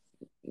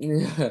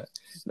 yeah.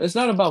 It's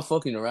not about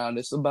fucking around.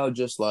 It's about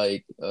just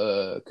like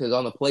cuz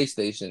on the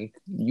PlayStation,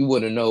 you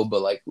wouldn't know,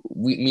 but like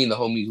me and the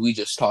homies, we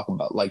just talk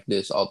about like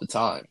this all the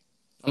time.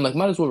 I'm like,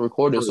 might as well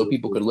record it so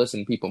people could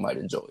listen, people might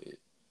enjoy it.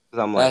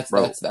 Because I'm like, That's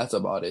bro, that's that's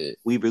about it.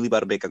 we really about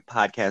to make a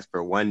podcast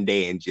for one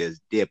day and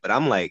just dip. But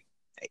I'm like,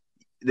 hey,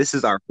 this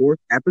is our fourth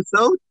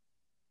episode,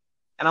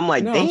 and I'm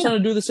like, No, I'm damn, trying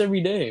to do this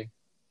every day.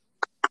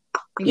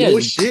 Yeah, no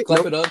just shit, no, I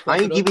clap it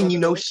ain't up, giving clap you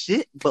it no up.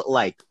 shit, but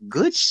like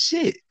good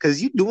shit,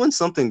 because you doing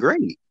something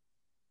great.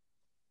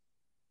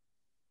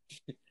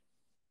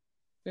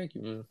 Thank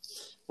you, man.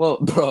 Well,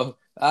 bro,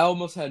 I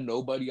almost had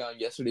nobody on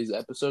yesterday's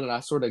episode, and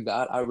I sort of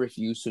I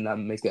refused to not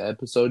make an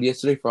episode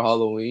yesterday for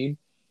Halloween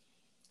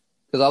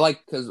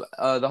because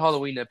the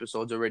Halloween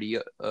episode's already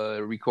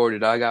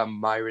recorded. I got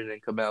Myron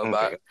and Kamel, Okay,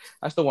 but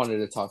I still wanted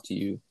to talk to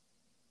you.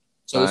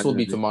 So no, this I will got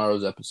be you.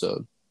 tomorrow's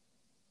episode.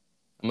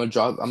 I'm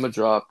gonna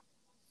drop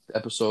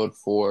episode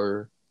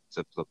 4. It's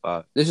episode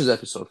 5. This is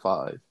episode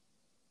 5.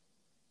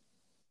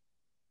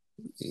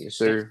 Yes,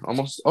 sir.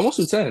 Almost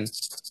to 10.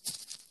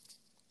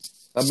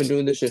 I've been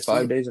doing this shit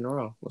 5 days in a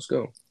row. Let's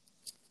go.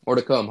 More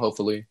to come,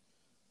 hopefully.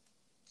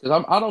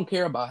 Because I don't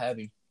care about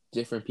having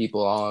different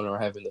people on or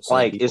having the same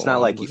Like it's people not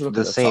on. like We're just the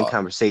gonna same talk.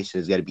 conversation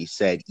is got to be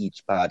said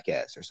each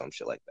podcast or some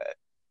shit like that.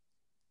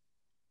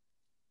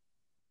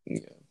 Yeah.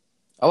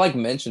 I like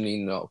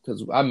mentioning though,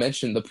 because I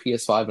mentioned the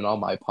PS5 in all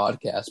my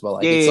podcasts, but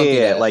like Yeah, it's yeah, something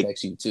yeah, yeah. that Like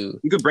affects you too.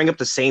 you could bring up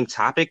the same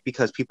topic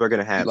because people are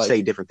gonna have Like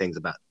say different things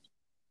about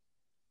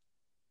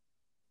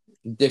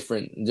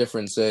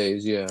different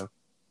says, yeah.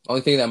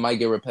 Only thing that might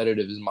get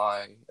repetitive is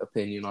my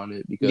opinion on it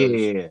it. Yeah, because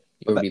yeah, yeah. you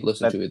But already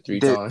listened that to it 3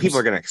 the people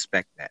are times. gonna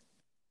expect that.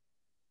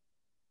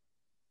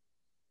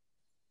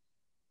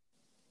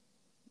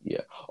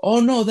 Yeah. Oh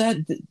no,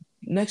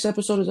 next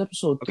episode is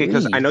episode Okay,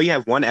 because I 3. know you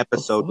have one The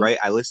episode, fuck? right?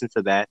 I listened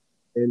to that,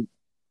 and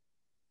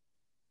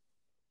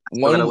I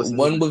still gotta One listen to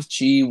one that. with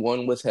Chi,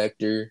 one with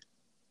Hector,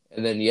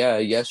 and then yeah,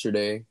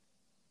 yesterday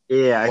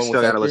Yeah, I one still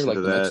with gotta Hector, listen like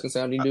to the that. Mexican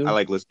sounding I dude.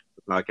 like listening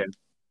to the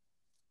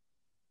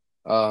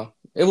podcast.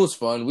 It was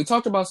fun. We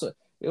talked about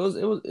it was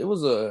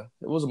a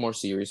more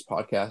serious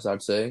podcast,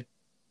 I'd say.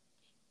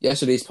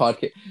 Yesterday's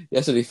podcast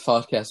yesterday's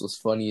podcast was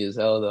funny as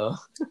hell though.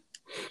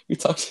 We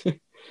talked,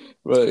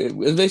 bro. It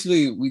was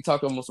basically we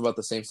talked almost about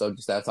the same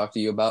subjects that I talked to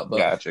you about, but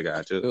Gotcha,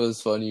 gotcha. it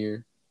was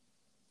funnier.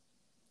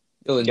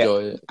 You'll Yeah,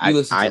 enjoy it. You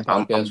listen to the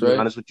I'm podcast, being right?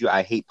 honest with you.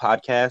 I hate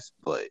podcasts,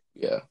 but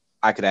Yeah,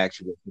 I could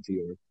actually listen to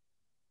yours.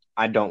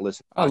 I don't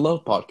listen to I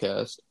love podcasts.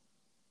 podcasts.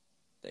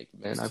 Thank you,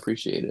 man. I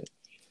appreciate it.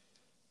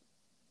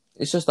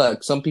 It's just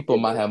like some people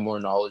might have more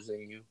knowledge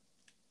than you,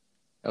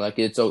 and like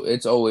it's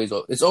always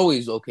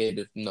okay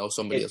to know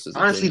somebody It else's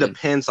honestly opinion.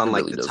 depends It on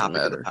like really the doesn't topic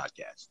of the matter.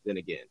 podcast. Then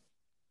again,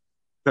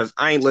 because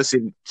I ain't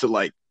listening to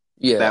like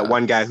that Yeah,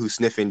 one guy who's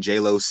sniffing J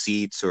Lo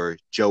seats or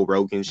Joe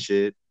Rogan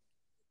shit.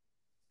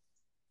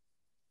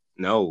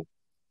 No,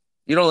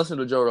 you don't listen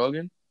to Joe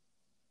Rogan?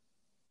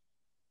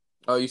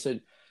 Oh, you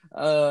said.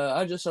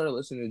 I just started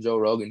listening to Joe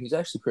Rogan. He's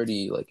actually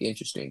pretty like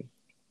interesting.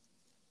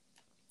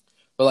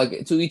 But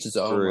like to each his for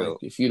own. Like real.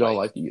 if you don't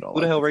Like, like it, you don't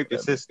who the like hell it. raped your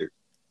Whatever. sister?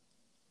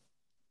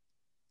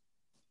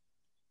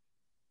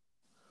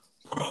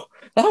 Bro,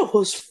 that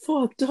was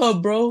fucked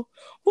up, bro.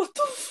 What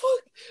the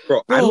fuck?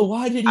 Bro, Bro,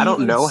 why did I he don't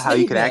even know how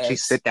you say could actually that?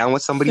 sit down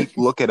with somebody,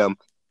 look at them,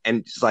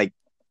 and just like,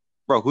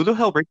 bro, who the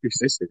hell raped your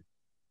sister?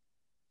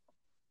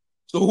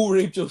 So who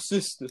raped your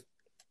sister?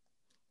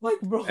 Like,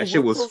 bro, That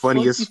shit what was the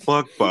funny fuck? as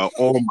fuck, but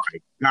oh my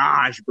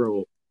gosh,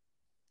 bro.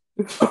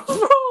 Bro,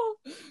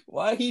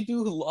 why he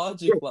do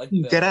logic Bro, like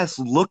he that? deadass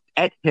looked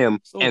at him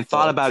So and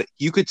thought about fucked.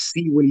 it. You could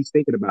see when he's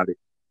thinking about it.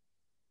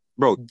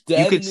 Bro, you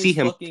Dead could in see his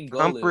him fucking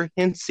gullet.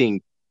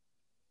 comprehending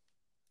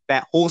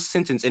that whole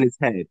sentence in his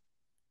head.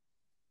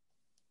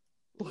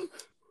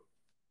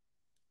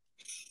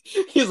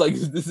 He's like,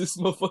 does this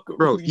motherfucker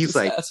Bro, really he's just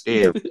like, ask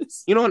me yeah,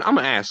 this? you know what? I'm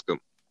gonna ask him.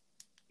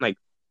 Like,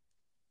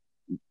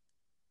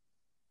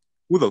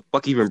 who the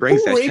fuck even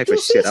brings Who that raped type of your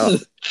shit up?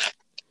 sister?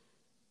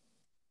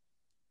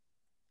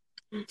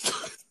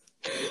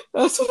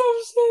 That's what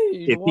I'm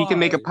saying. If he can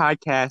make a Why?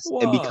 podcast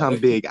and become Why?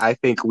 big, I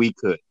think we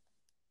could.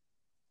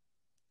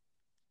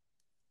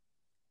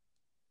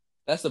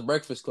 That's the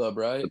Breakfast Club,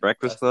 The right?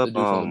 Breakfast That's the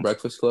Club. dude from the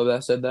Breakfast Club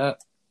that said that.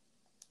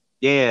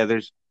 Yeah,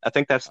 there's. I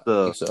think that's I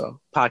the think so.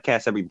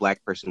 podcast every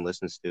black person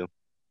listens to.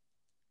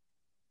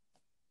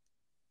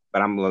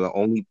 But I'm the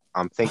only.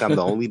 I think I'm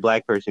the only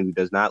black person who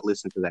does not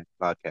listen to that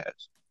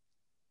podcast.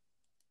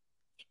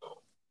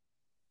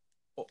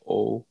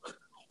 Oh,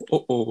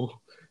 oh.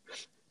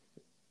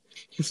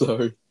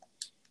 Sorry.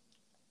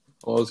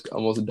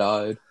 Almost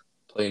died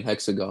playing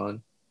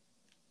Hexagon.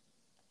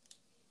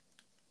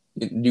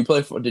 Did you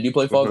play? Did you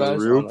play Fall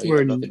Guys? Oh Real no, you have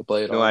funny. nothing to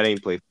play at No, I all.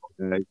 didn't play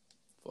Fortnite.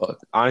 Fuck.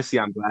 Honestly,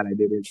 I'm glad I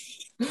didn't.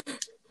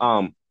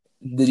 Um,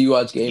 Did you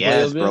watch gameplay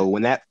yes, of bro. it?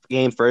 When that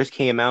game first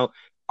came out,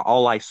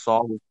 all I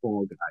saw was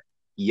Fall Guys.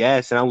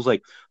 Yes, and I was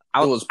like,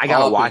 It was I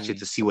gotta watch it popping.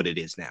 to see what it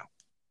is now.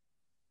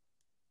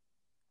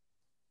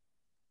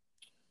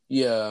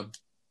 Yeah,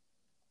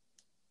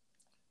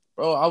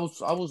 bro. I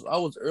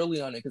was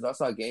early on it because I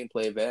saw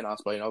gameplay of it and I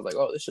was playing. I was like,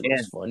 oh, this shit Yeah.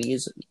 looks funny.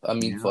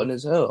 Now, Fun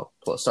as hell.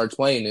 Plus, starts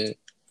playing it.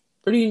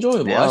 Pretty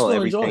enjoyable. I now still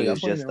enjoy everything it. I'm is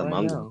playing it just right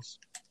Among now. Us.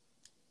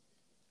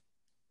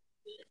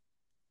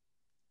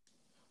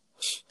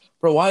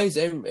 Bro, why is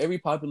every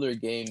popular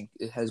game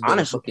it has been a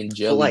Honestly, fucking but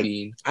jelly like,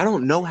 bean? I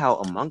don't know how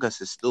Among Us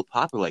is still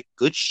popular. Like,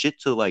 good shit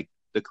to like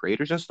the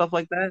creators and stuff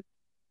like that.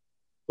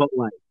 But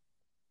like,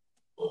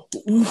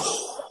 You're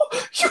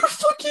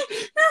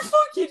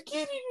fucking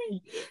kidding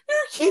me. You're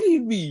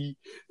kidding me.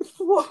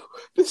 Whoa,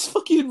 this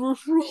fucking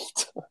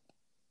retard.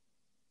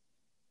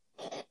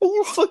 Are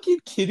you fucking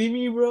kidding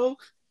me, bro?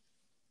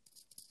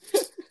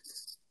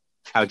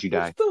 how'd you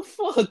die? What the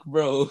fuck,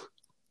 bro?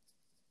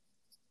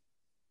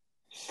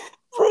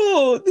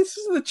 Bro, this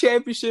is the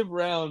championship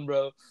round,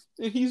 bro.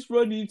 And he's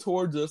running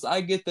towards us.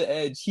 I get the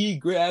edge. He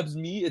grabs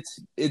me.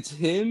 It's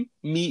him,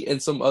 me,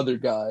 and some other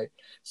guy.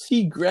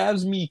 He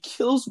grabs me,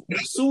 kills,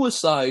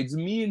 suicides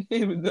me and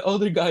him, and the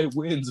other guy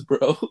wins, bro.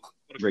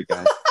 What a great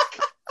guy.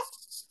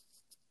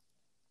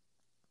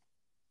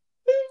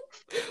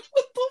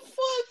 What the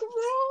fuck,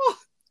 bro?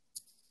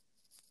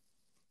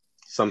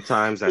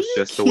 Sometimes Are that's you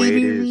just the way it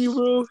kidding me, is.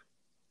 bro?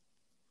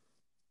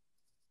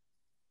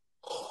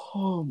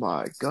 Oh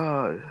my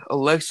god.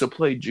 Alexa,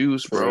 play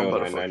Juice, For bro. I'm real,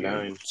 about to fucking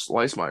 999.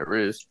 slice my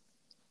wrist.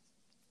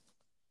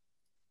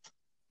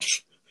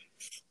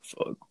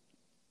 Fuck.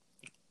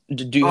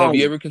 Have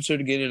you ever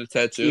considered getting a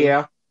tattoo?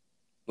 Yeah,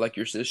 Like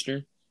your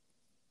sister?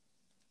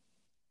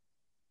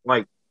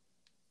 like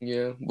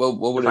Yeah. What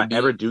would if it I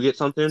ever be? do get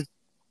something,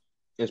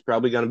 it's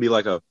probably gonna be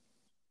like a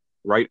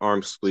right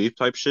arm sleeve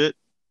type shit.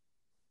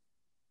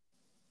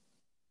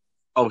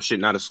 Oh shit,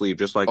 not a sleeve,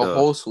 just like A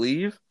whole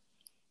sleeve?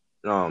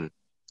 um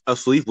a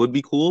sleeve would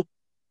be cool,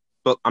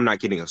 but I'm not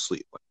getting a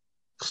sleeve. Like,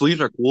 sleeves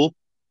are cool,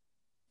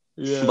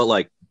 Yeah. but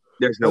like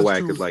there's no That's way I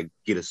true. could like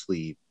get a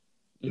sleeve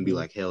and be Mm-hmm.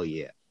 like hell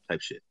yeah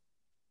type shit.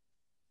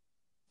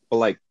 But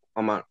like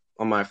on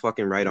my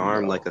fucking right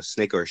arm, like No. a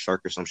snake or a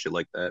shark or some shit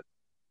like that.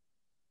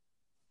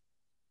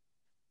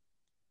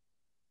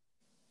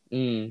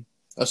 Mm.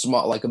 A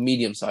small, like a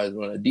medium sized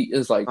one.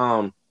 Is like,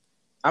 Um,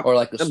 I, or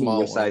like a a medium small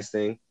one. sized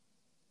thing,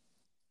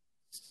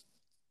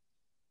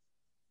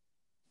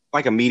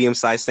 like a medium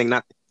sized thing,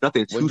 not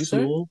nothing too What'd you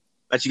say? small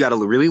that you got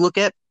to really look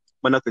at,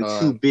 but nothing too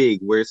Uh, big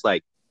where it's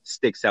like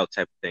sticks out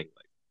type of thing,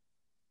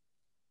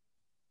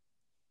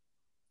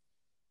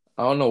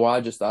 I don't know why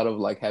I just thought of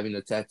like having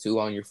a tattoo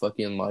on your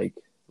fucking like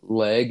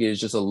leg is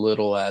just a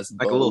little ass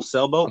like a little boat.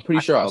 sailboat. I'm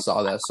pretty sure I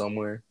saw that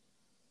somewhere.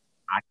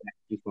 I can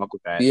actually fuck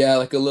with that. Yeah,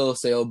 like a little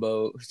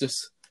sailboat. It's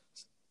just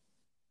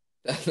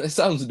that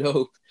sounds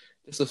dope.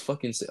 Just a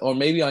fucking or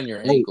maybe on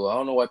your Hey, ankle. I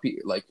don't know why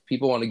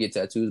people want to get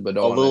tattoos but a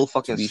don't want little to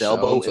fucking be shown,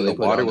 sailboat so in the they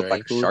put it water on with their like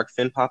a ankle. shark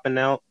fin popping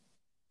out.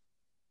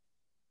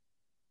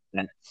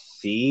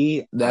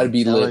 See, That'd I'm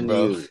be lit, telling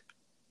bro. you.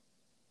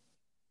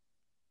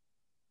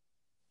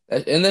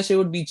 And that shit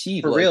would be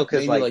cheap, For like real, because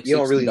maybe like like you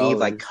don't sixty really need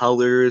like dollars.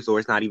 colors, or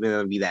it's not even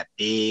gonna be that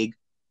big.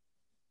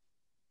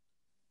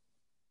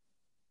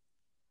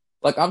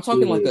 Like I'm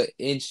talking like Yeah. an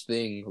inch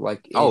thing,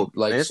 Oh,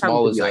 like and it's probably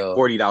small gonna as be like hell.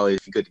 $40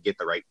 if you go to get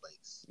the right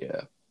place.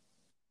 Yeah,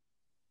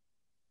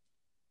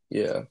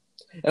 yeah.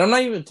 And I'm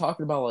not even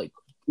talking about like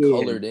Yeah,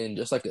 colored in,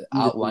 just like an you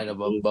just want outline the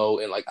of a big.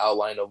 boat and like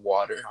outline of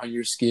water on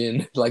your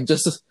skin, like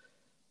just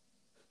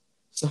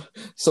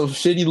some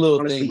shitty little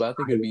thing, Honestly, but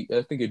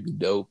I think it'd be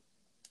dope.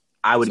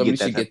 I would Somebody get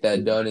that should get that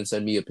tattoo. done and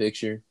send me a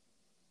picture.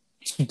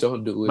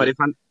 Don't do But it.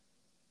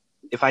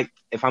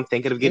 if I'm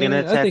thinking of getting a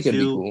I think it'd be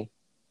tattoo, cool.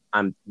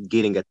 I'm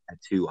getting a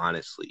tattoo,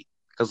 honestly.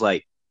 Because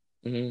like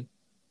Hmm.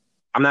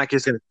 I'm not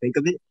just gonna think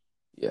of it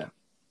Yeah,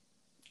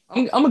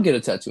 I'm gonna get a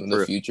tattoo in the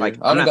for future. like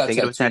I I'm don't not got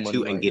thinking of a tattoo money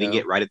tattoo and right getting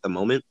it now. right at the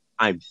moment.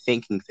 I'm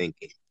thinking.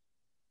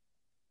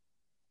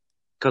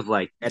 Because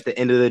like at the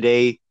end of the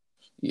day,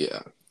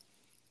 Yeah,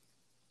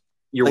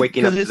 you're like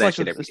waking because up to that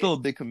shit every it's day. still a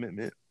big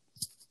commitment.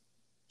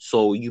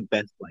 So you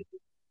best like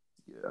it.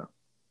 Yeah,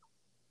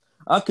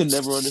 I could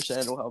never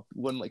understand how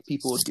when like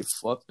people would get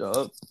fucked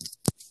up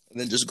and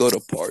then just go to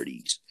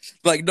parties.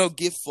 Like, no,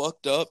 get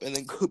fucked up and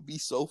then go be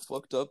so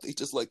fucked up they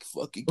just like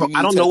fucking Bro, give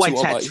I me a don't know why tattoo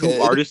on my tattoo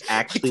head. artists Like,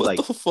 actually what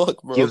like the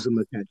fuck, bro? gives them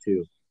a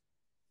tattoo.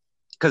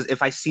 Because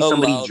if I see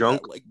somebody Allow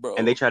drunk that, like,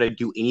 and they bro. try to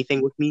do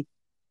anything with me,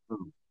 Fuck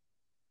out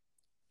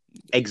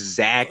of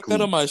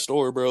exactly. my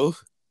store, bro.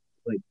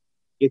 Like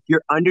if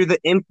you're under the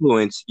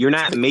influence, you're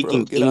not Like, bro,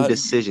 making get any out of here.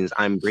 decisions.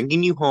 I'm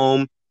bringing you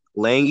home,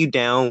 laying you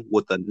down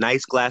with a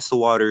nice glass of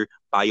water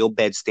by your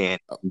bedstand,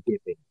 and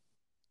dipping.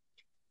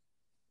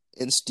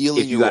 And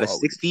stealing If you your got a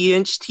wallet.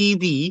 60-inch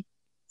TV,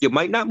 you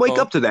might not wake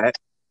Huh? up to that,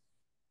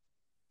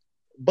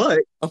 but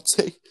I'm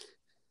saying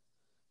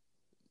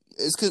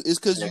it's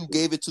cause you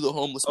gave it to the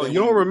homeless oh, man you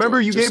when don't you were remember?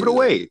 drunk. You Just gave it say that.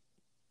 away.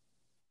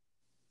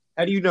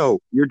 How do you know?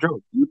 You're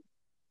drunk.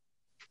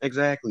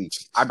 Exactly.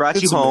 I brought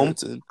Good you home.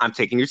 Samaritan. I'm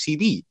taking your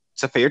TV.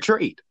 It's a fair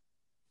trade.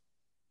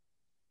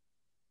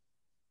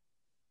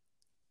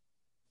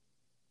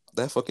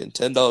 That fucking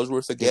 $10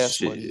 worth of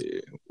gas money.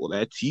 Shit. Well,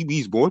 that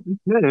TV's more than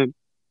 10.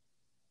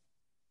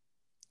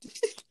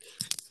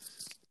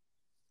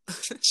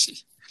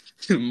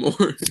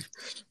 More.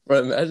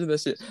 Bro, imagine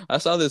that shit. I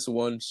saw this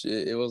one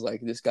shit. It was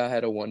like this guy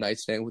had a one night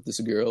stand with this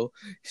girl.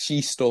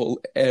 She stole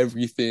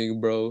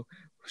everything, bro.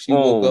 She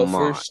woke Oh up my.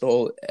 first,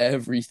 stole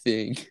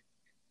everything.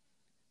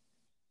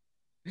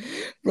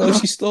 Bro,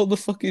 she stole the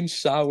fucking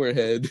shower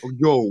head.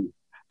 Yo,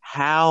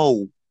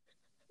 how?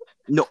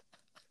 No,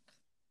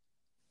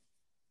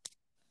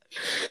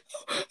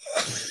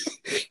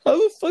 How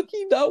the fuck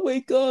he not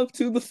wake up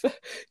to the fact,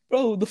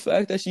 bro? The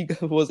fact that she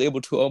was able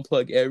to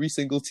unplug every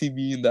single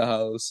TV in the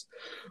house,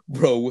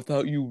 bro,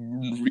 without you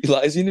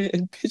realizing it,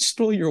 and bitch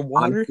stole your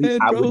water honestly,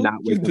 head, I would bro.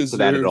 not wake up to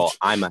that at all.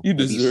 I'm a You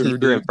heavy deserved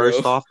sleeper. And it, bro.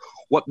 first off,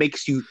 what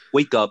makes you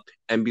wake up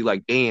and be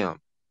like, damn,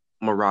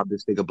 I'm gonna rob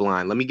this nigga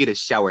blind. Let me get a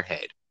shower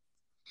head.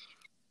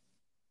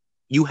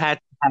 You had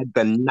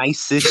the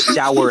nicest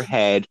shower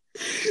head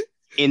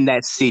in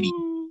that city.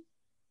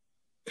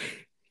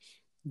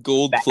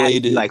 Gold That had to be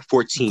plated, like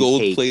 14K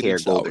gold-plated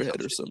karat gold or shower some head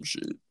or shit. some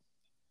shit,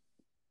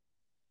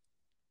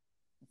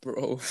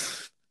 bro.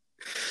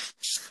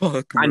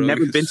 Fuck, I've bro.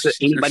 never been to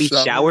Your anybody's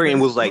shower shower and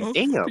head, was like, bro.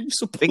 damn, What are you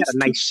they got a supposed to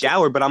nice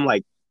shower, but I'm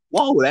like,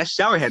 whoa, that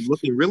shower head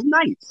looking really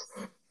nice.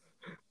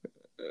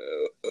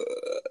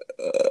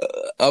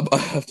 I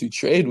have to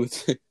trade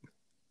with it,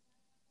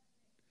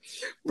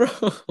 bro.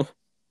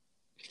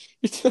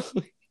 You're telling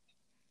me,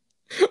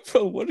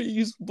 bro. What are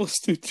you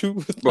supposed to do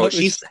Bro, without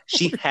a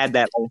she shower had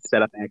that all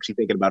set up actually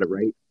thinking about it,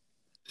 right?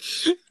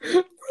 head,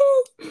 bro?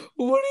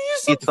 What are you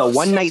It's a supposed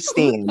one to night do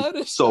stand. without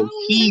a So shower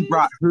he head,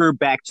 brought her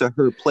back to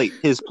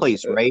his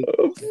place, right?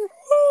 bro?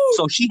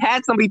 So she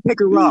had somebody pick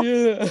her up.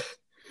 Yeah.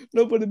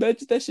 No, but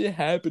imagine that shit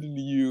happening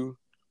to you.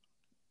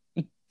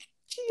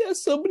 Yeah,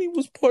 somebody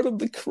was part of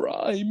the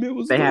crime. It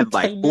was They no had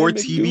like four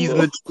dynamic TVs in duo.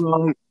 the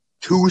trunk,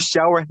 two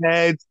shower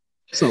heads,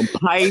 some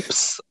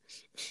pipes.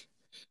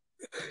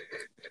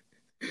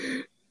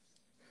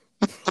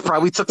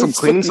 Probably took some That's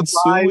cleaning fucking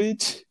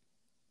supplies.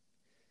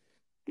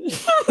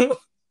 sewage.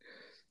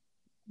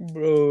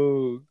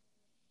 Bro.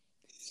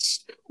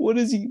 What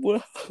are you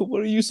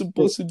Bro,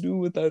 supposed to do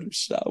without a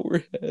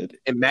shower head?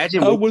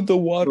 imagine How what, would the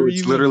bro, water it's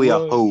even literally a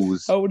run?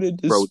 hose, How would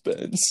it bro.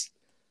 dispense?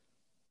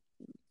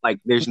 Like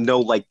there's no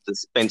like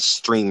dispense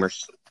stream or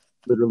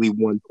literally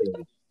one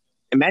thing.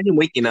 Imagine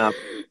waking up,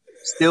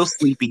 still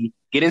sleepy,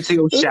 get into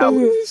your shower,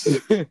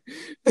 This and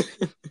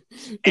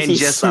is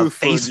just a too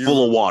face funny,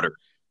 full of bro. water.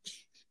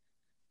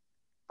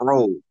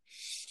 Bro,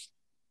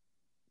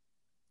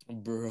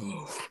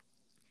 Bro.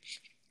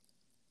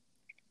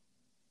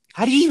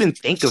 how do you even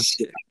think of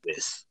shit like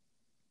this?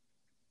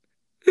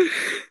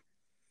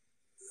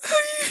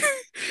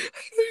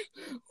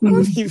 How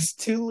do you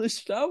steal a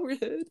shower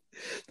head?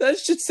 That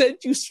should send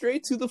you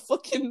straight to the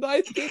fucking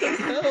ninth gate of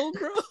hell,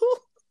 bro.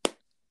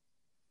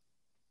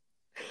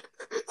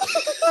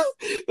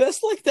 That's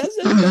as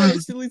bad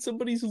as stealing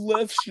somebody's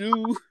left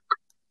shoe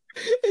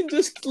and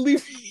just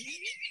leave.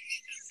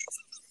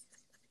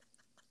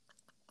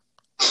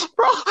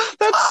 Bro,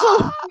 that's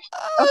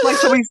like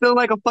somebody stealing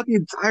like a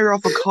fucking tire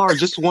off a car,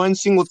 just one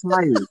single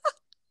tire.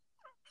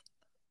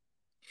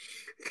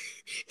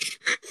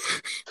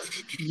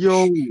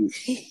 Yo,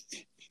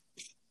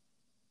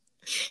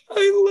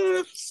 I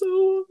laughed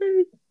so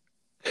hard.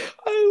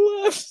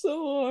 I laughed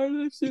so hard.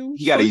 That shit was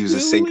he got to use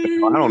fucking a sink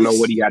now. I don't know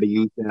what hilarious. he got to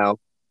use now.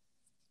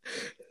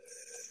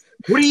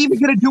 What are you even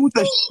gonna do with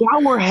the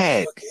shower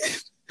head?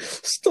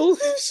 Stole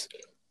his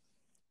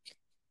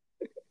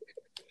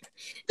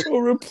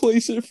Or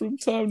replace it from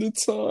time to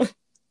time.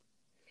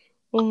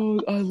 Oh,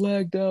 I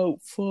lagged out.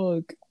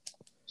 Fuck.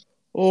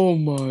 Oh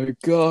my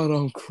god,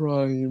 I'm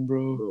crying,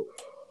 bro. Bro,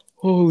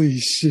 Holy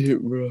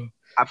shit, bro.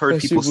 I've heard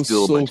That people shit was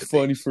steal a so bunch of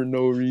things. funny for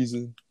no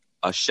reason.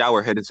 A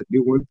shower head is a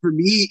new one for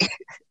me.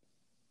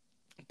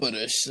 But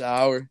a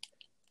shower.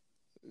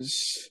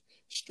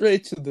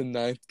 Straight to the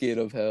ninth gate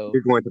of hell.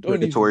 You're going to Don't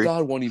even purgatory.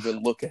 God won't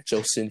even look at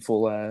your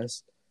sinful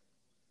ass.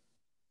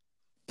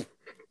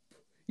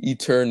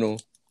 Eternal.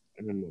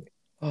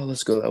 Oh,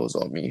 let's go. That was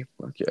on me.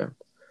 Okay.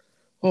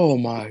 Oh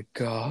my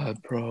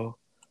god, bro.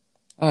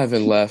 I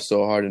haven't laughed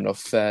so hard in a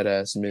fat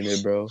ass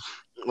minute, bro.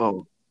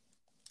 Oh,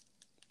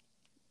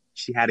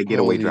 she had a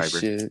getaway Holy driver.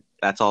 shit.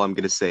 That's all I'm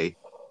gonna say.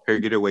 Her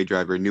getaway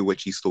driver knew what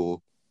she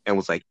stole and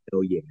was like,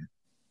 "Hell yeah!"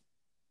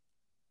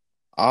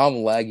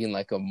 I'm lagging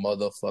like a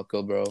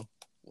motherfucker, bro.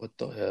 What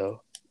the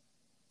hell?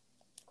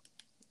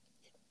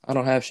 I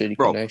don't have shitty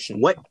Bro,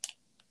 connection. what?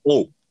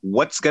 Oh,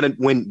 what's gonna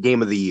win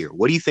Game of the Year?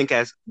 What do you think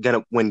is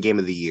gonna win Game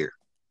of the Year?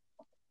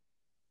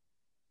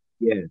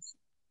 Yes.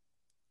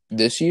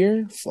 This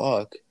year?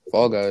 Fuck.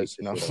 Fall Guys.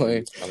 Not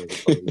playing.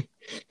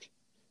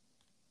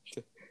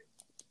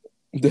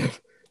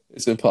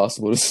 It's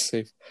impossible to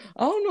say.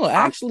 I don't know. I'm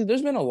Actually,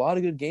 there's been a lot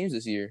of good games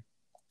this year.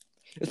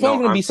 It's probably no,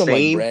 gonna I'm be some like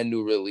saying brand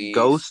new release.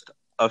 Ghost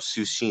of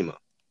Tsushima.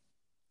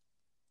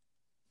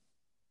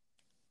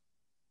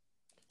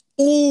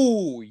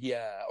 Ooh,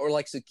 yeah, or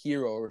like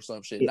Sekiro or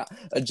some shit. Not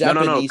a No,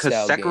 Japanese because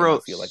style game. I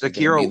feel like is gonna be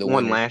Sekiro the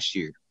won winner. last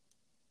year.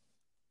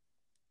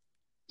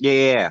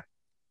 Yeah.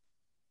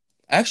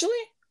 Actually,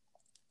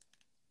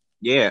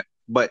 Yeah.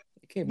 But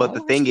it came but out the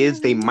last thing year. I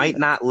is, they didn't know might that.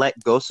 not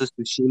let Ghost of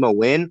Tsushima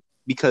win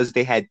because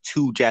they had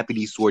two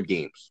Japanese sword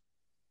games.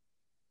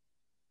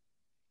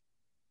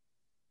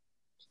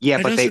 Yeah,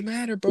 It but they doesn't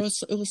matter, bro.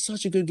 It was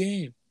such a good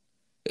game.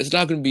 It's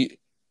not gonna be.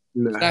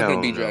 no, It's not gonna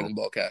hell be no. Dragon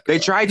Ball They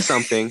Kakarot. tried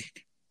something,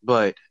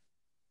 but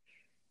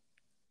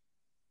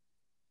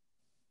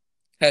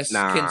Can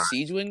nah.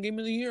 Siege win Game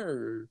of the Year?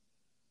 Or...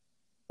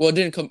 Well, it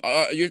didn't come.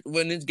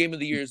 When it's Game of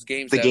the Year's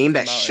games The that game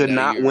that come out in should that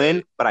not year, win,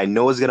 right? but I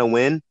know is gonna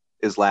win,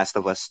 is Last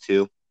of Us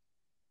 2.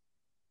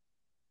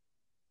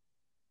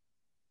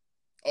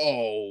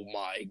 Oh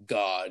my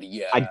god, I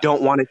yeah.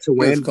 don't want it to You're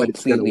win, but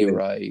it's gonna completely win.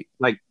 right.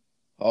 Like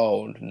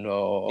Oh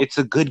no. it's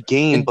a good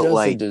game, It but doesn't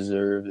like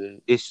deserve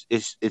it.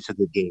 it's a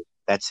good game.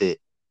 That's it.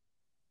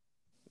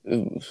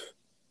 Oof.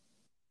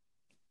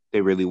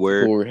 They really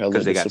were People were hella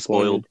because they got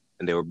spoiled disappointed.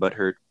 and they were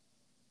butthurt,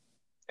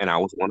 and I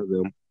was one of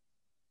them.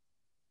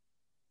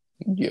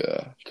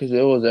 Yeah, because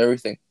it was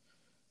everything.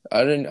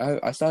 I didn't.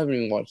 I still haven't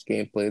even watched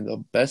gameplay. The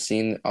best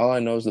scene, all I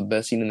know is the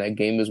best scene in that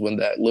game is when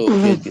that little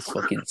kid gets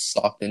fucking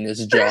socked in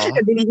his jaw.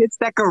 And then he hits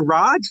that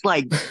garage,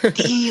 like,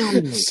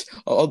 damn,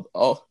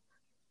 Oh,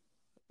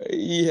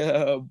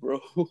 yeah,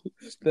 bro.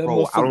 That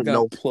bro. I motherfucker don't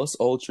know got plus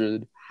ultra.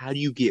 how do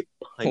you get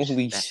punched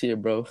Holy that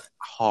shit, bro.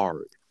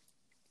 hard.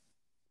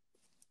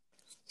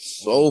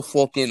 So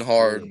fucking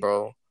hard, Man.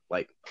 bro.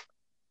 Like,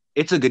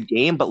 it's a good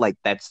game, but like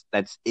that's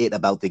it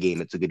about the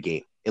game. It's a good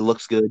game. It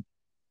looks good.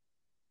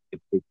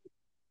 It,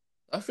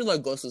 I feel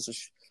like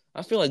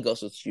I feel like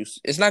Ghost is.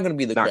 It's not gonna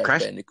be the Not Crash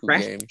Crash. Bandicoot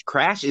Crash. game.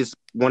 Crash is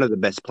one of the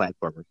best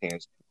platformer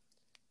hands.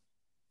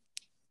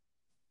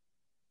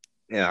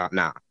 Yeah,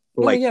 nah.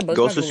 But No, like yeah, but it's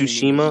not Ghost of gonna win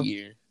Game of the Tsushima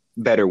Year.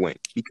 better win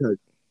because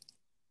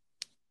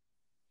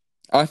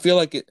I feel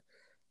like it.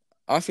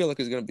 I feel like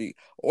it's gonna be.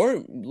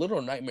 Or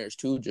Little Nightmares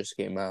 2 just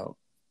came out.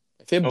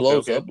 If it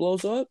okay.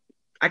 blows up.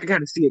 I can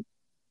kind of see it.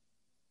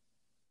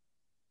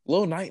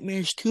 Little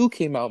Nightmares 2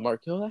 came out,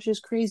 Markell. That's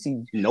just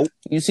crazy. Nope.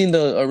 You seen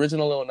the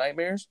original Little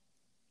Nightmares?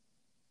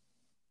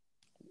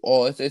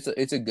 Oh, it's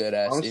a good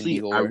ass indie Honestly,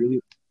 I horror.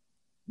 really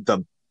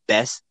the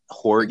best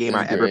horror game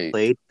It's I ever great.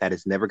 played that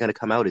is never gonna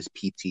come out is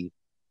PT.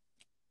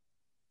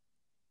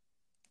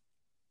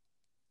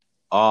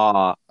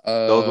 Uh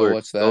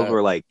What's those that?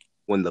 were like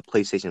when the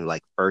PlayStation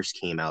like first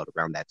came out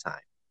around that time.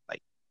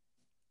 Like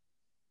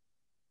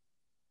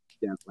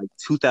yeah, like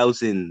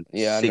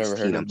Yeah, I never 2016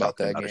 heard I'm about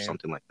talking that about or game.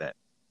 something like that.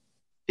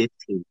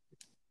 15.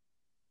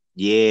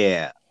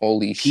 Yeah.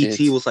 Holy PT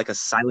shit. was like a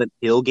Silent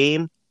Hill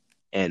game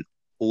and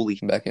holy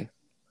Back in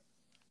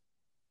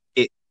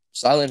it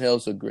Silent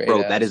Hill's a great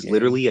bro, that ass is game.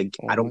 literally a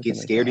Oh I don't my get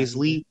goodness, scared I haven't been.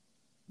 easily,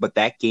 but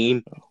that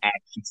game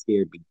actually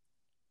scared me.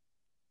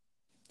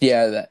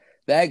 Yeah,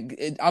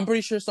 I'm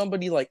pretty sure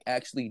somebody like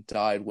actually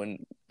died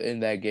when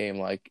in that game.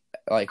 Like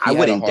I he had a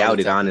wouldn't heart doubt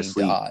it attack and he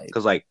honestly, died.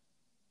 because I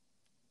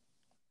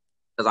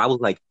was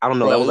like, I don't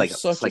know, that Bro, was it was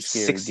it's such a like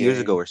scary 6 years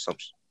ago game. or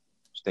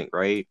something,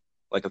 right?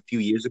 Like a few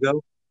years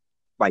ago.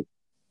 Like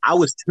I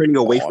was turning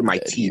away Oh, from I'm my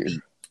dead here. TV.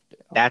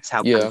 That's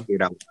how kind of Yeah.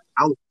 scared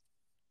I was.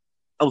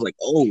 I was like,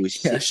 oh Yeah,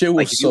 shit. shit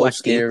Like was if you so watch gameplay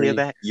of scary.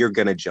 that, you're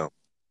gonna jump.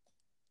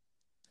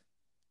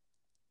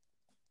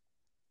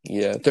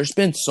 Yeah, there's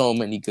been so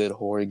many good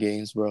horror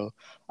games, bro.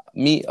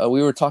 We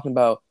were talking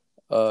about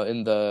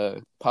in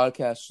the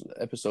podcast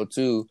episode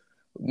 2.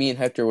 Me and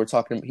Hector were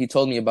talking. He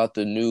told me about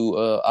the new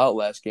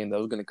Outlast game that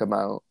was gonna come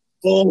out.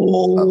 Like a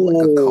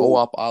Oh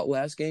co-op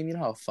Outlast game. You know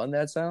how fun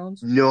that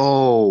sounds?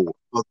 no.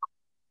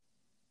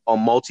 A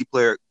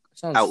multiplayer.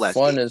 Sounds Outlast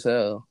fun game. as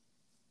hell.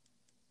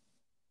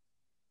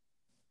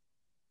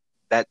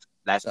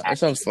 That's It actually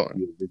sounds gonna fun,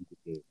 be a really good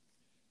game.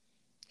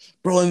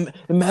 bro.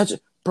 Imagine,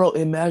 bro.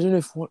 Imagine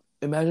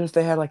if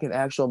they had like an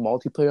actual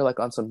multiplayer, like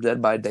on some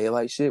Dead by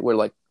Daylight shit, where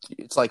like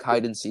it's like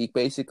hide and seek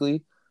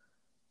basically.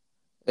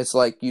 It's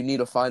like you need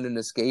to find an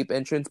escape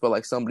entrance, but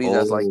like somebody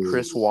that's like Oh,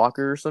 Chris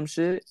Walker or some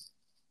shit,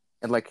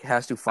 and like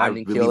has to I find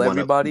and really kill want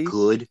everybody.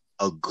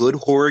 a good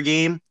horror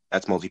game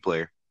that's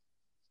multiplayer.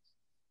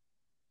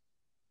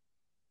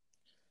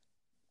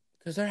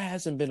 Because there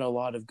hasn't been a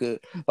lot of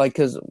good, like,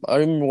 because I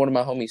remember one of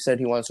my homies said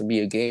he wants to be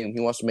a game, he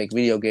wants to make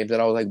video games,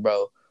 and I was like,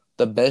 bro,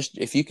 the best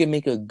if you can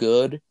make a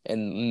good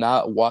and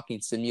not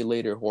walking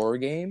simulator horror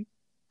game,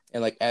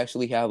 and like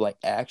actually have like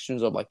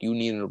actions of like you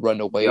needing to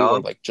run away or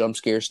Yup. like jump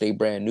scares stay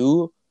brand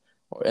new,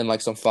 and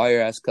like some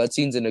fire ass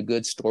cutscenes and a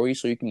good story,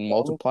 so you can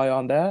multiply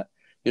on that,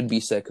 you'd be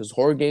sick. Because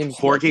horror games,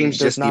 Horror like, games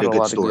there's just need not a a good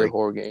lot of good story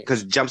horror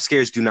because games. jump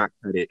scares do not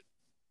cut it.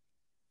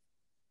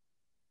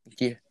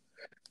 Yeah,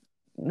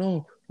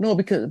 no, no,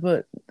 because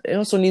but it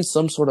also needs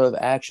some sort of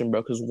action,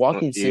 bro. Because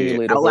walking Yeah,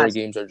 simulator horror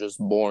games are just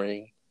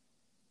boring.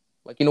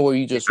 Like, where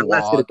you just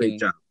Outlast did a walk great and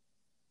job.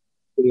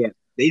 Yeah,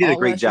 they did a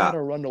great Outlast, you had job.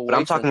 to run But I'm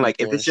away from talking like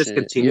if people it's and just shit.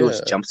 continuous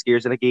Yeah, jump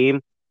scares in a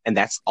game and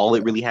that's all it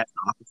yeah, really has to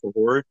offer for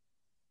horror,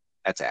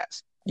 that's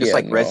ass. Just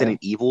yeah. like Resident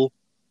No, Evil,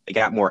 they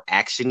got more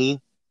actiony,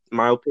 in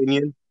my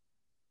opinion.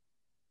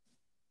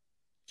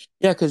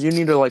 yeah, because you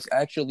need to like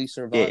actually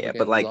survive Yeah,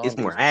 but against like it's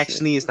more zombies and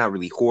shit. actiony. It's not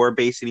really horror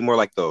based anymore,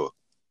 like the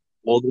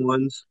old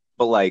ones.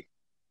 But like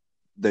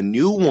the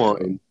new Yeah,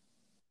 one,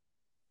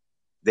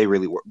 they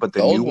really work. But the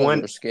the new old ones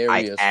one, were I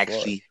scary as fuck.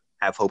 actually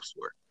have hopes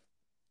for.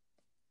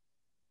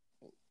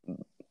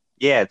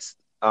 Yeah, it's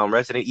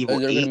Resident Evil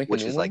They're gonna 8, make a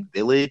which new is like one.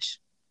 Village.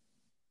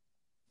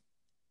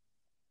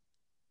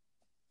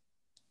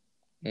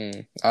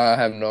 I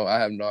have no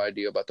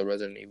idea about the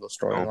Resident Evil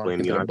story. Don't I'm blame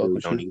you. keeping a I buck really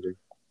with don't you, either.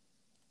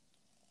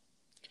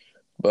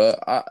 but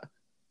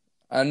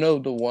I know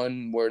the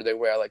one where they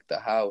were at like the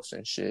house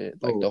and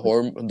shit, like Oh, the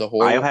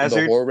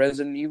Biohazard. horror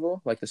Resident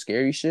Evil, like the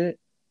scary shit.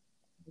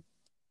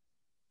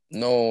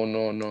 No,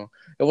 no, no.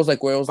 It was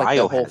like where it was like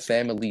that whole Biohazard.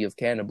 family of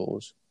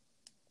cannibals.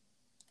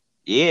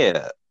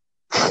 Yeah.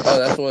 Oh,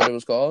 that's what it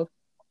was called.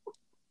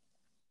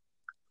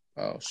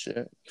 Oh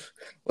shit.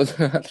 I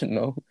don't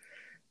know.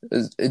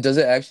 Does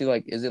it actually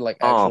like is it like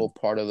actual Um,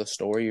 part of the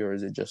story, or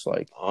is it just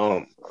like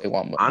um, they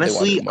wanted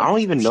honestly, I money don't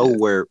from even know shit?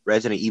 where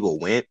Resident Evil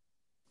went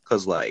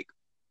because like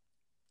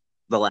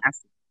the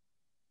last,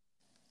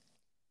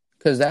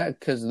 Because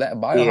that yeah,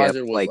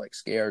 Biohazard was like like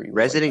scary. It was like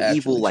Resident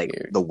Evil, actually like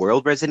scary. the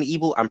world Resident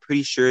Evil, I'm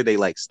pretty sure they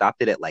like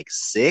stopped it at like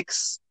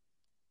 6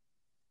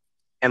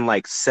 and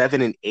like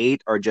 7 and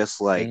 8 are just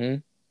like, Mm-hmm.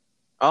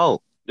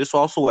 oh, this is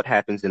also what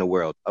happens in a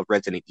world of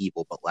Resident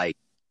Evil, but like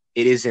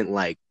it isn't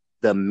like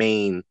the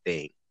main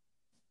thing.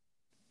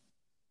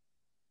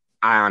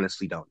 I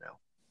honestly don't know.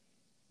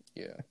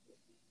 Yeah.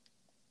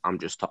 I'm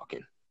just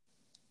talking.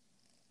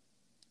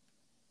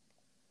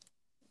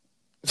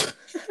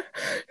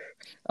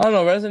 I don't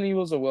know. Resident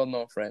Evil is a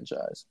well-known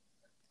franchise,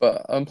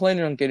 but I'm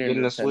planning on getting a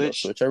Getting a Nintendo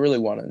Switch, Switch. I really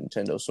want a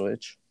Nintendo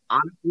Switch.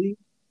 honestly,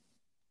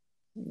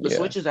 the Yeah,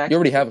 Switch is you actually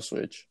already have a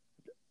Switch.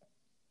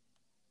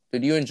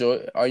 Did you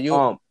enjoy? Are it's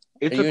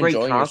a you great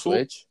enjoying your console.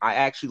 Switch? I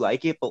actually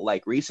like it, but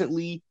like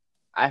recently,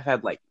 I've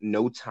had like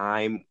no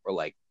time or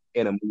like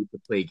in a mood to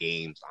play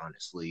games.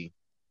 Honestly,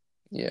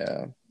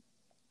 Yeah.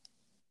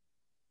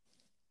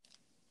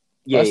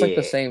 yeah, Well, that's like yeah,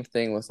 the yeah. same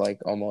thing with like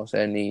almost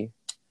any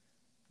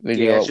Yeah,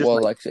 video. it's just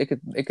Well, like, like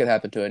it could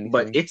happen to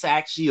but anything. it's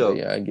actually But a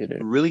yeah, I get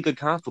it. really good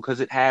console because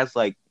it has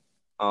like,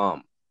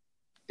 um,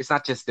 it's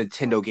not just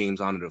Nintendo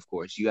games on it. Of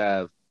course, you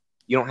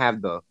don't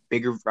have the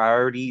bigger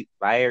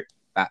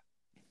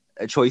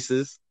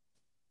choices.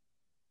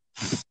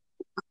 You don't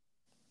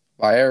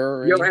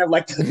Fiery. have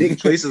like the big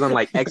choices on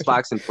like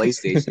Xbox and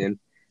PlayStation,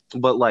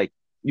 but like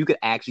you could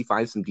actually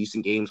find some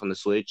decent games on the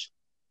Switch.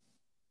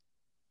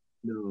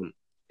 Um,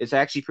 it's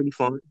actually pretty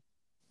fun.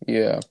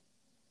 Yeah.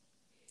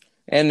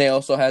 And they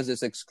also has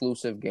this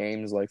exclusive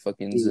games like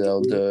fucking Mhm.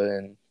 Zelda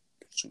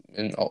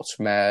and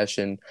Smash,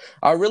 and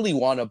I really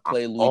want to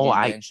play Oh, Luigi's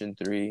Mansion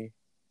 3.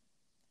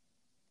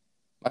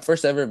 My the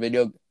first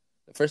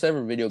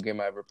ever video game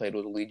I ever played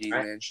was Luigi's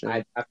I, Mansion.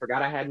 I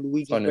forgot I had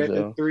Luigi's Fun as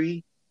Mansion hell.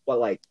 3, but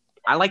like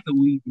I like the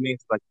Luigi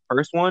Mansion like the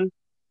first one.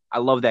 I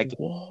love that game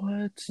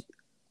What?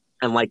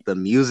 and like the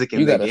music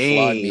in You the gotta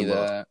slide me game.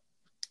 that.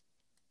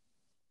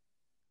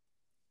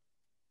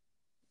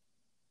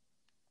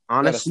 You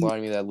gotta Honestly,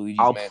 slide me that Luigi's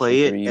I'll Mansion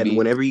play it, 3, and B.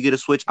 whenever you get a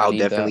Switch, I I'll need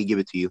definitely that. give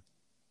it to you.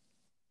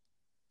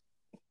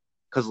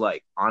 Cause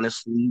like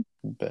honestly,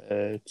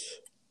 Bet.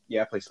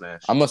 yeah, I play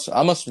Smash.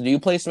 Do you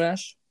play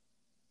Smash?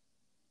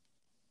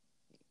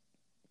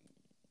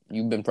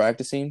 You've been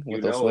practicing You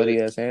with those know it.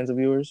 sweaty ass hands of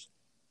yours?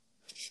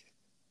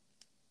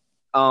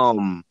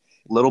 Um,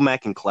 Little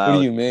Mac and What do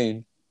Cloud. you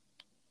mean?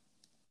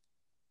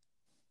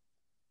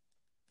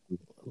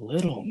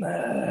 Little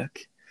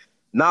Mac.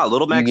 Nah,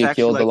 Little You Mac's get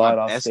actually killed a like my lot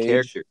off best stage?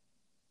 character.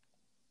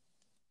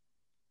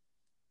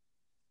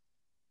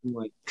 I'm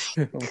like,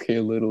 Okay,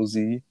 little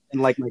Z.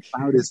 and like my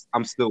cloud is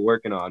I'm still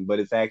working on, but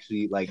it's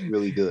actually like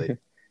really good.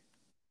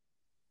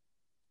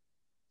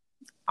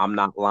 I'm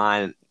not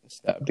lying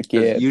Stop the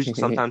because cat. usually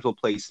sometimes we'll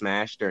play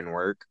Smash during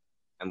work,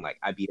 and like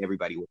I beat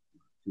everybody with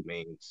two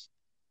mains.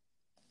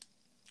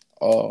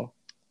 Oh,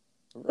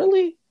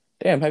 really?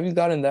 Damn, have you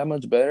gotten that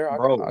much better?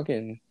 Bro, I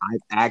can. I've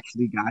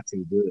actually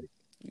gotten good.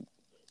 You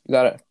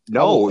gotta.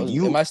 No, Am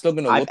you. I still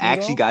gonna I've whoop you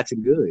actually though?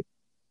 gotten good.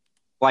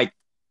 Like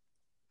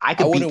I I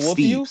could beat wouldn't whoop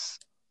you. Steve's.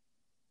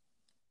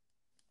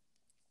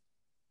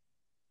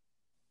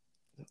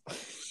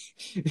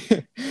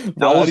 Bro, That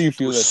how do was you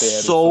feel that they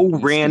added so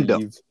fucking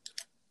random. Steve?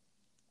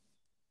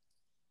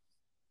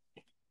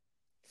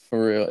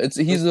 For real,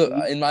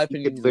 Like, in my he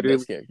opinion, could he's the best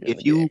literally, character in the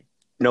if you game.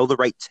 know the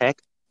right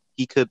tech,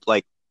 he could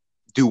like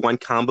do one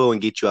combo and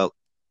get you out.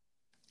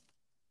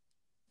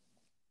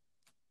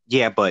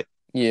 Yeah, but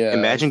Yeah,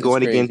 imagine it's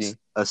going against crazy.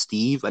 a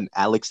Steve, an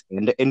Alex,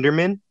 and an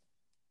Enderman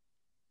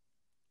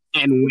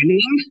and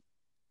winning.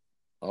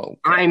 Oh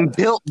I'm god,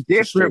 built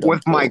just straight different up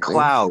with my building.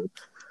 cloud.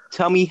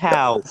 Tell me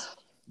how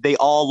they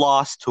all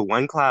lost to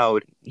one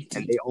cloud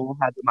and they all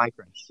had the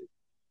Minecraft.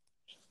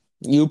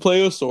 You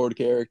play a sword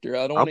character.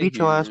 I don't I'll want to beat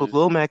your ass with hear.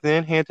 Lil Mac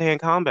then,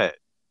 hand-to-hand combat.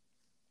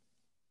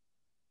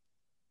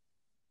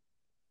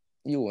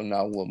 You will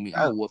not whoop me.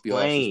 Stop I'll whoop your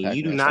ass as playing.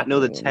 You do Pac-Man. not Stop know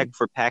the playing with tech me.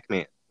 for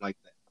Pac-Man like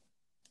that.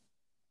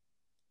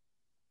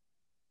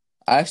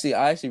 I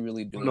actually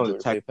really I do don't know the enjoy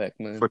to tech play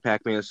Pac-Man. for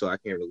Pac-Man, so I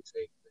can't really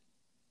say.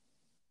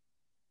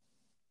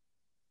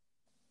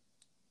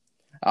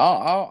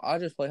 I'll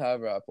just play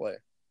however I play.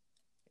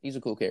 He's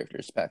a cool character.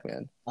 It's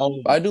Pac-Man.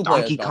 Oh, But I do play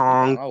as Donkey Donkey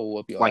Kong. Kong. I will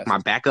whoop your Like ass my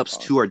as Donkey backups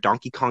Kong. too are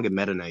Donkey Kong and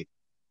Meta Knight.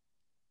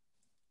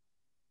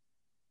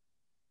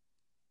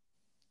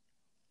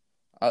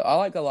 I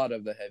like a lot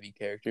of the heavy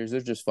characters. They're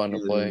just fun to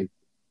play,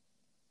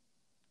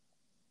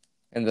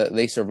 and that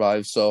they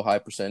survive so high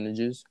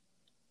percentages.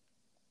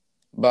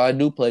 But I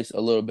do play a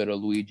little bit of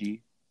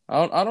Luigi.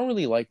 I don't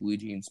really like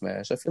Luigi in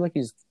Smash. I feel like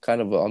he's kind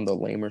of on the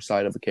lamer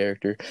side of a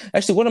character.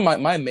 Actually, one of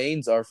my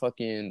mains are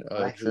fucking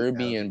But I hate Kirby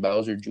Bowser. and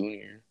Bowser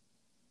Jr.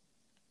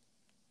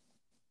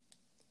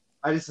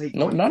 I just hate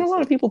No, going not a against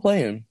lot of them. people play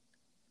him.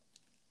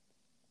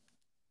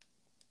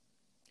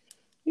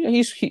 Yeah,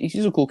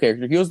 he's a cool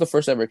character. He was the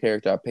first ever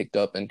character I picked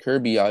up, and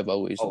Kirby I've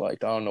always Oh,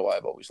 liked. I don't know why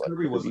I've always liked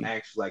Kirby was Kirby.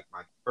 actually like my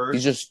He's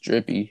first just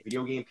drippy,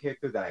 video game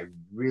character that I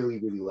really,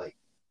 really like.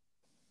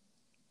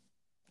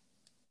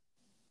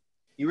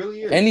 He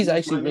really is. and He he's was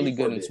actually my main really for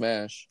good a in bit.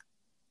 Smash.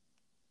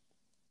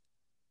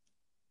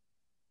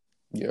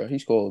 Yeah,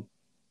 he's cool.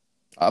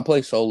 I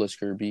play Soulless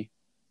Kirby.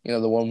 You know,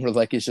 the one where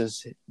like it's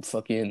just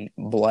fucking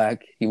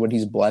black. When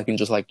he's black and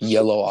just like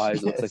yellow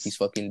eyes, it looks like he's Yes.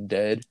 fucking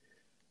dead.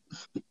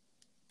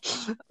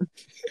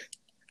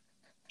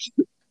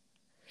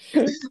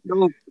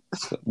 No,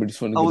 We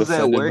just want to I get was at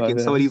offended work by and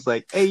that. somebody's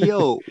like, "Hey,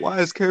 yo, why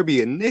is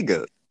Kirby a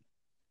nigga?"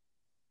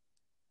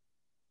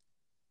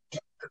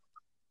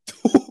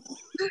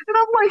 And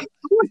I'm like,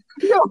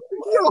 yo,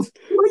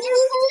 what'd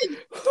you say?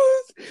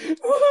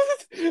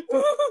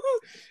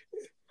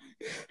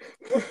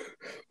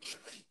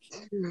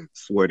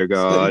 Swear to I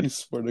God.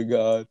 swear to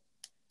God.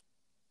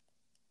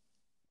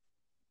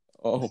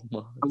 Oh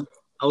my.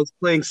 I was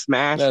playing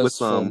Smash with That's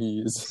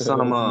funny as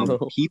some hell,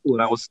 bro. people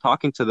and I was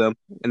talking to them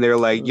and they're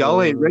like,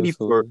 "Y'all ain't ready That's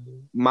for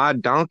hilarious. my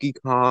Donkey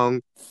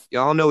Kong.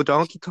 Y'all know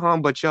Donkey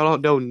Kong, but y'all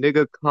don't know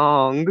nigga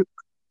Kong."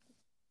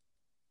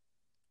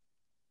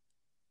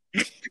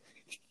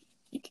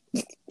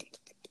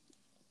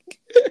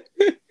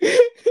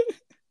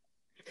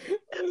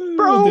 Did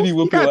Bro, he he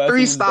whoop your got ass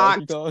three as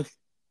Donkey stocks. Kong?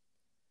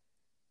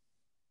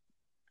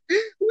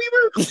 We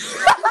were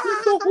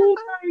cracking the whole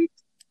night.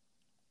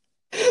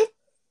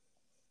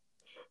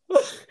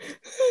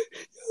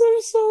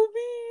 You're so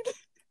mean.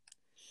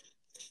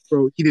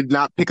 Bro, he did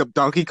not pick up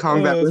Donkey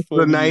Kong that Oh, that's rest of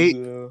the funny as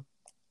night. hell.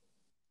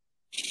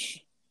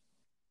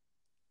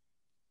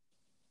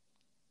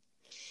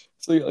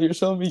 So you're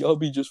telling me I'll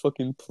be just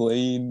fucking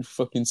playing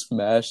fucking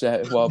Smash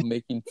at while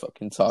making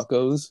fucking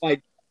tacos,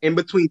 Like in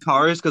between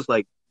cars, because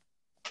like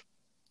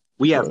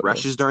we have bro?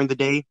 rushes during the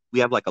day. We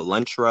have like a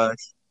lunch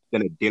rush,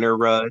 then a dinner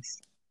rush.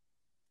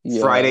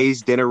 Yeah,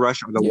 Fridays dinner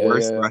rush are the yeah,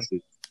 worst yeah, yeah.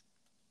 rushes.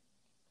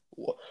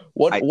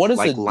 What I what is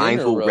a like lines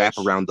dinner will wrap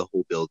rush? around the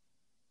whole building.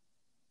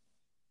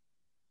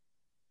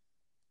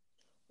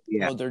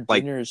 Yeah, Oh, their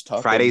like dinner is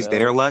Taco Friday's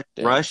dinner Bell.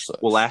 Damn, that rush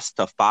will sucks. last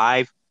to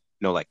five,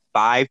 no, like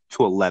 5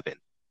 to 11.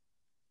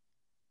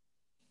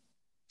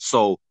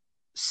 So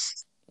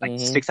like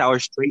Mm-hmm. 6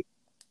 hours straight,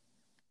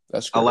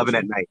 That's 11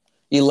 at crazy. night.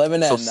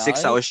 11 So at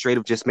 6 hours night? straight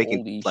of just making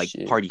Holy like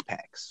shit. party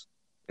packs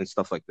and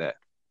stuff like that.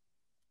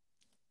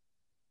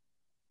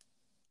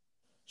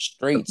 The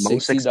Straight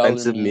most $60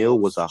 expensive meal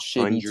was meals, a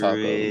shitty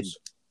hundred tacos.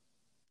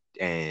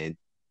 and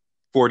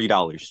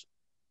 $40.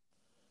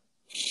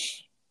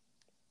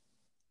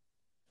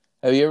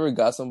 Have you ever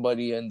got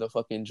somebody in the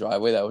fucking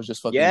driveway that was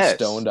just fucking Yes.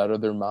 stoned out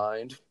of their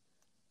mind?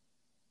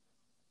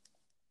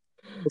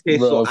 Okay,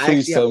 so Bro, I please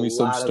actually have tell a me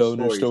some lot of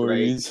stoner stories,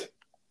 right? stories.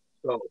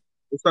 So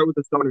we'll start with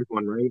the stoners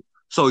one, right?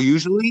 So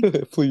usually,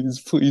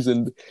 Please, please,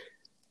 and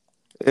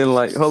And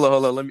like, hold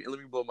on. Let me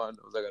blow my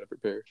nose. I gotta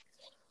prepare.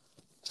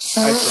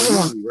 All right, so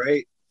usually,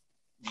 right,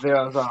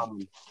 there's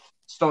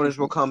stoners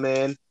will come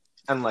in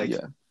and like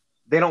Yeah.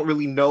 they don't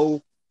really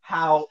know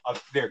how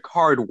their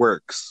card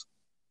works.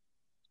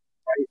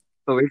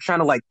 So they're trying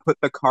to like put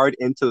the card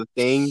into the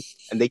thing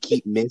and they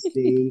keep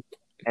missing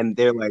and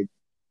they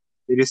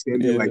just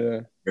stand there like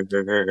Yeah.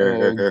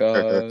 Oh and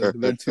God,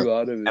 they're too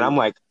out of I'm it.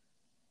 like,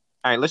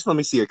 all right, let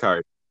me see your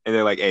card. And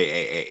they're like,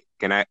 hey,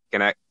 can I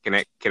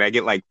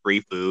get like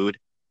free food?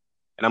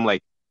 And I'm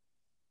like,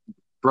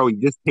 bro,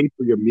 you just paid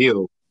for your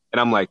meal. And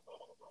I'm like,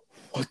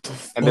 What the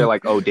and they're fuck?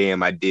 like, oh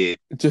damn, I did.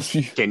 Just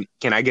Can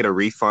I get a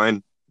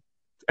refund?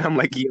 And I'm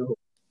like, yo,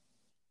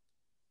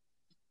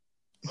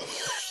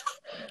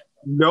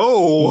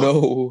 no.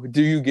 no.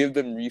 Do you give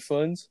them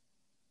refunds?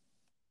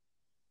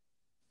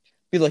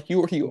 Be like, you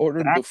already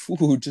ordered the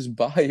food. Just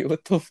buy it.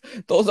 What the?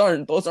 Those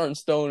aren't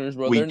stoners,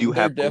 bro. We They're do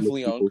they're have homeless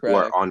definitely on people who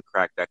are crack. on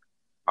crack at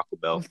Taco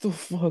Bell. What the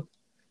fuck,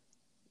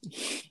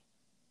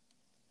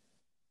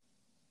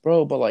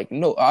 bro? But like,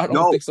 no, I don't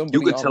No, think you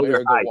somebody could on tell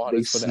their eyes. marijuana They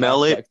is gonna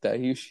smell act it like that.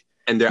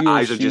 and their He or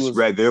eyes are she just was.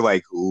 red. They're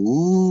like,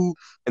 ooh,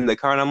 in the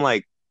car. And I'm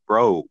like,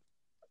 bro.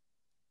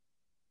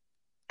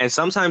 And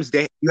sometimes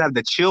you have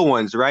the chill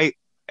ones, right?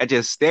 That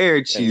just stare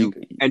at And you,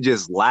 you and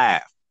just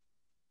laugh.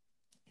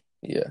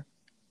 yeah.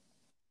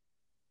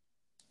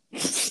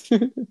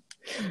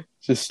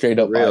 Just straight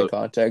For up eye real.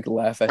 contact,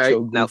 laugh All at right.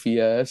 your Now, goofy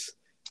ass.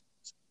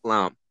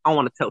 I don't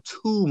want to tell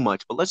too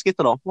much, but let's get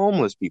to the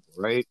homeless people,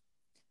 right?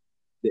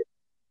 They're,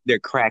 they're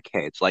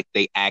crackheads. Like,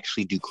 they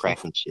actually do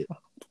crack and shit.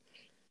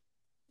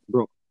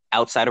 Bro,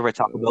 outside of our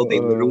Taco Bell, they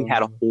literally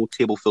had a whole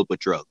table filled with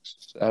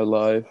drugs.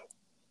 Alive.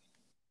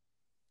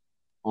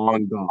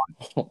 On God.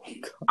 Oh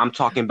God. I'm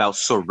talking about No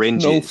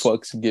syringes,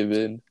 fucks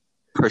given.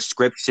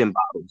 prescription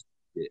bottles.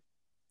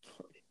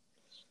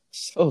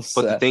 So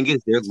But the sad. thing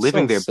is, they're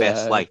living So their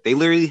best sad. life. They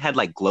literally had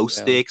like glow Yeah.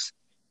 sticks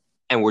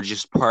and were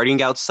just partying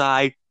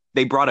outside.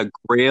 They brought a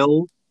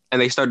grill and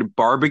they started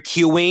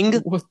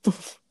barbecuing. What the?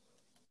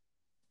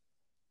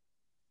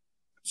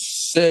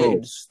 Say,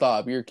 Bro,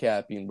 stop. You're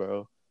capping,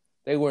 bro.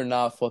 They were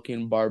not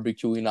fucking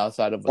barbecuing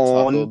outside of a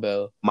Taco on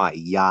Bell. my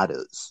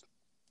yadas.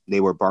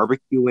 They were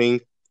barbecuing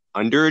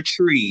under a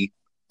tree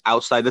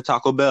outside the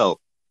Taco Bell.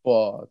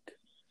 Fuck.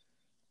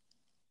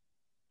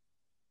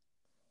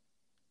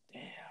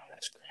 Damn,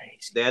 that's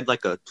crazy. They had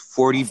like a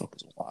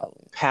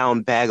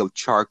 40-pound bag of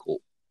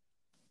charcoal.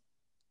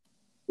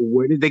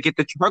 Where did they get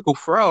the charcoal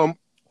from?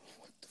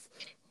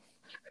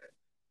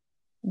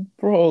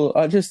 Bro,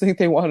 I just think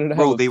they wanted to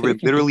have Bro, a they were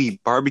picnic. literally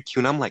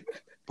barbecuing. I'm like,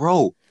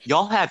 bro,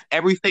 y'all have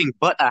everything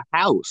but a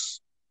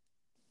house.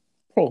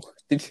 Bro,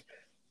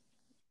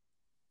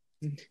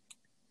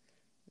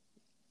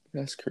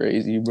 that's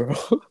crazy, bro.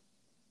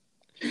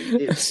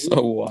 That's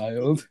so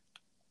wild.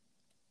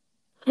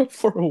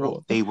 For Bro,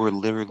 what? they were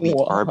literally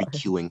Why?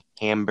 barbecuing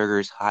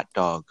hamburgers, hot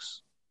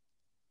dogs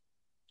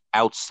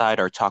outside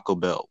our Taco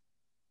Bell.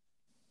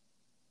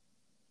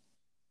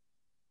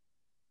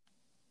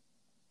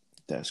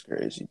 That's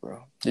crazy,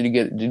 bro. Did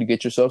you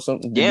get yourself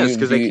something? Did Yes, you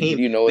because do you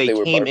do you know what they they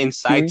were came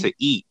inside barbecuing? to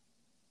eat.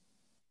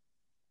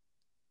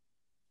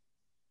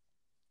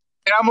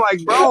 And I'm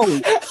like, bro,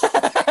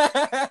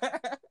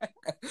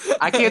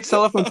 I can't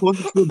tell if I'm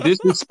supposed to feel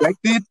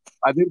disrespected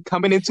by them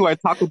coming into our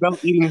Taco Bell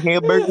eating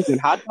hamburgers and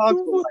hot dogs.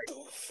 But What the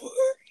fuck?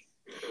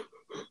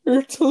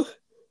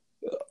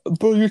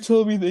 You're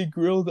telling me they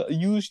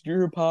used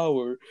your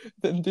power,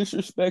 then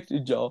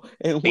disrespected y'all,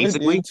 and went in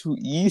basically, to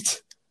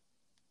eat?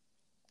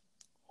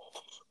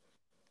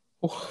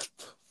 What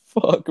the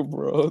fuck,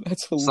 bro?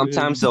 That's sometimes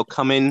hilarious. they'll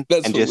come in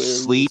That's and just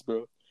hilarious, sleep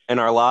bro. in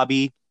our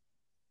lobby.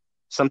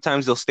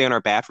 Sometimes they'll stay in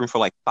our bathroom for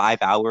like 5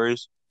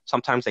 hours.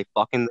 Sometimes they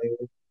fuck in there.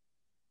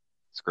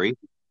 It's great.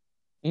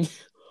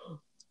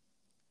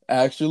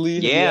 Actually,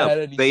 have you Yeah, had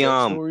any they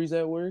sex stories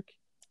at work?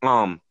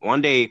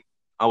 one day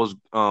I was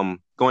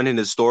going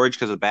into storage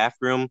because the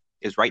bathroom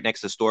is right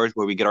next to storage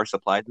where we get our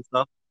supplies and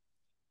stuff.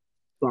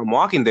 So I'm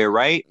walking there,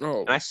 right?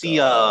 Oh And I see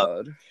a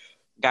God.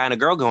 guy and a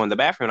girl go in the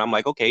bathroom. I'm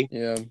like, okay.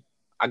 Yeah.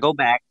 I go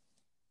back,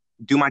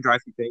 do my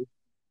drive-through thing,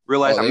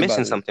 realize Oh, I'm they about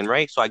missing to. something,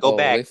 right? So I go Oh,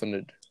 back, they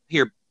finna.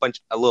 hear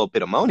a little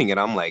bit of moaning, and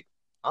I'm like,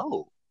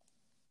 oh,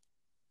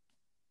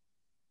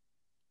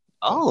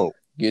 oh.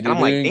 Get And I'm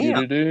it like, in, get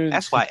damn. it in.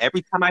 That's why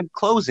every time I'm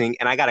closing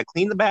and I gotta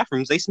clean the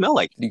bathrooms, they smell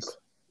like this.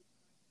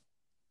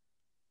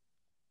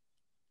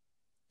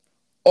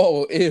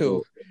 Oh,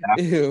 ew, So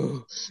that,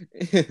 ew,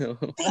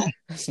 ew.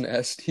 That's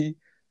nasty.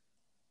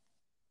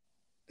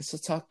 It's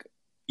a talk,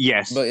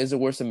 yes, but is it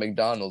worse than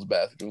McDonald's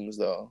bathrooms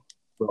though?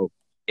 bro.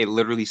 It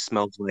literally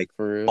smells like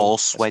For real, all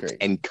that's sweat crazy.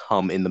 and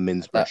cum in the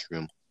men's That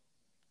restroom.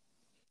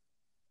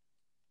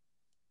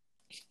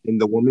 In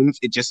the women's,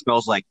 it just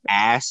smells like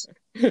ass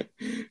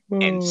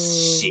and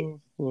shit.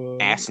 oh,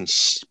 Ass fuck. and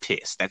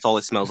piss. That's all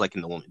it smells like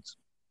in the women's.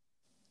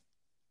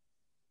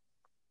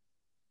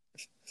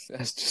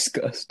 That's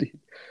disgusting.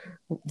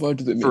 Why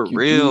do they For make you do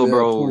real, that,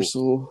 poor bro.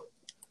 soul?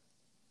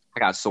 I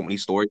got so many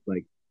stories.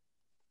 Like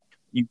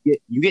you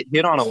get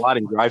hit on a lot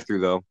in drive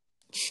through though.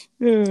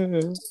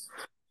 Yeah.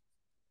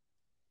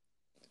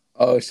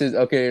 Oh shit.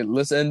 Okay,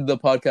 let's end the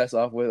podcast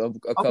off with a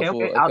Okay,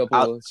 okay. couple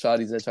I'll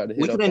shotties that try to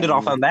we hit can up end it on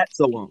off you. on that.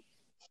 So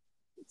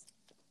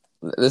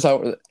This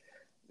how.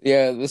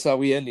 Yeah, this how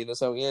we ending. That's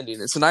how we ending.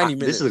 It's 90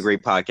 this is a minutes.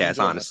 great I'm podcast.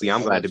 enjoying Honestly, myself.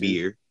 I'm How glad to about be you?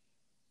 here.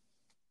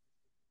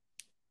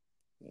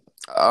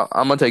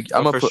 I'm gonna take.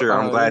 I'm Oh, gonna for put. sure.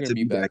 I'm You're glad gonna to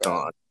be be back back on.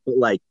 on, But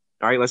like,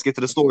 all right, let's get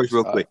to the of stories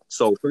course. real quick.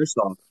 So first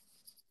off,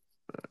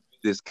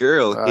 this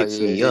girl hits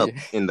Yeah, me up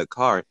yeah. in the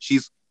car.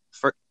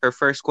 Her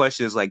first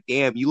question is like,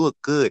 "Damn, you look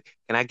good.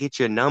 Can I get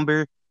your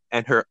number?"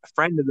 And her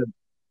friend of the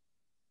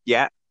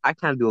yeah, I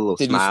kind of do a little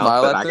Did you smile,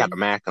 smile but at I got the them?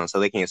 mask on, so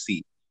they can't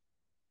see.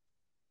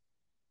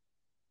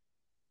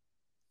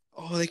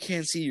 Oh, they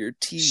can't see your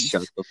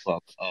Shut teeth, the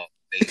fuck up.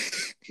 They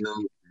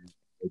still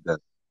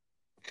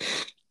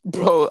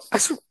bro.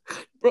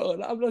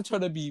 Bro, I'm not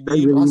trying to be they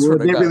mean. I really swear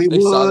would. to They God, if really they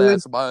saw that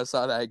would. smile,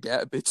 saw that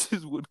gap,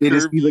 bitches would They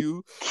just curve see the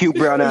you. cute They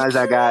brown would eyes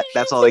I curve got.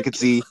 That's all they could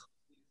see.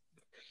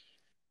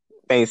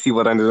 They ain't see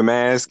what under the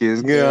mask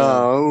is. you. Damn.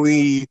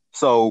 Golly.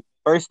 So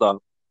first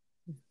off,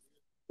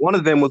 one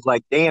of them was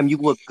like, "Damn, you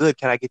look good.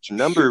 Can I get your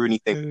number or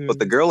anything?" But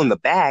the girl in the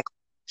back,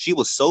 she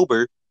was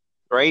sober,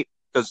 right?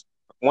 Because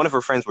one of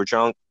her friends were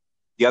drunk,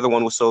 the other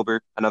one was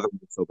sober, another one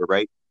was sober,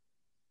 right?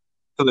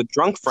 So the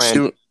drunk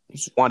friend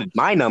Shoot. wanted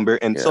my number,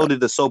 and so Yeah. did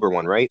the sober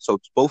one, right? So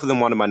both of them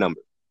wanted my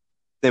number.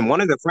 Then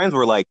one of the friends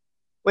were like,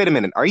 "Wait a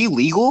minute, are you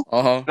legal?"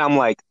 Uh And I'm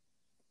like,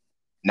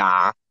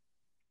 "Nah."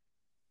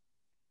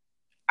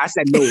 I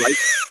said no, right?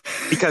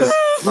 Because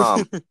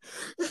huh.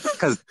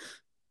 because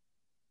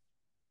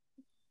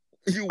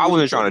You I wasn't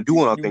wasn't trying trying to to do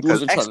do. nothing. You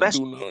Because wasn't trying to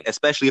do nothing.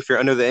 especially if you're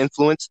under the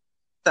influence,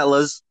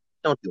 fellas,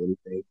 don't do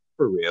anything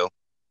for real.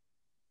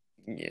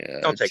 Yeah.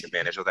 Don't take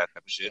advantage of that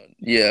type of shit.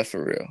 Yeah,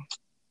 for real.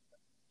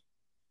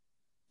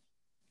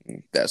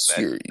 That's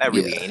That your. that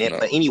really Yeah. ain't it. No.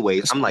 But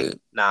anyways, That's I'm not like,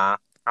 it. nah,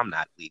 I'm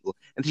not legal.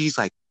 And she's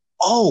like,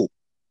 oh,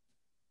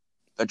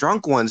 the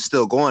drunk one's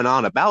still going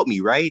on about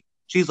me, right?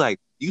 She's like,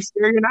 you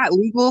sure you're not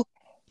legal?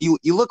 You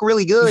look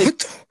really good.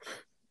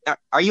 What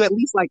Are you at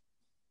least like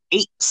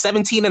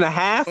 17 and a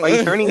half? Are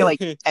you turning like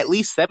the? at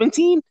least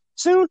 17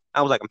 soon?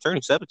 I was like, I'm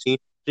turning 17.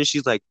 Then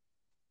she's like,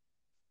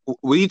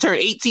 will you turn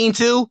 18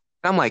 too?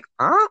 And I'm like,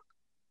 huh?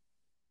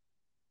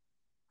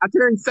 I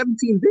turned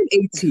 17, then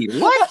 18.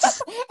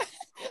 What?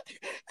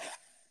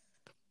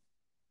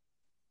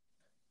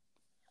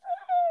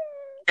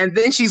 And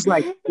then she's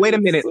like, wait a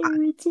That's minute. so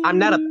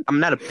retarded. I'm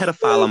not a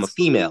pedophile. I'm a That's so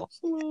female.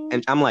 slow.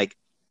 And I'm like,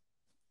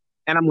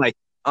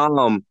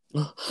 um,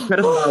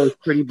 pedophile is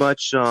pretty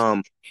much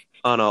an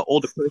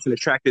older person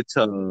attracted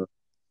to The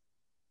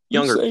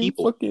younger same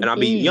people, fucking and I'll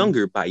be thing.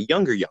 younger by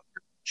younger.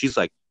 She's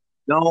like,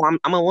 no,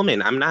 I'm a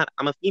woman. I'm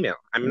a female.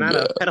 I'm not a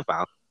Yeah.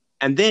 pedophile.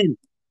 And then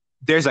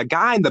there's a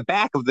guy in the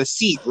back of the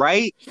seat,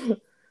 right?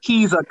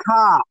 He's a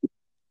cop.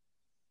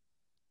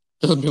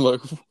 I'd be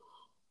like,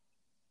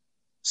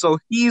 So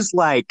he's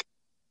like,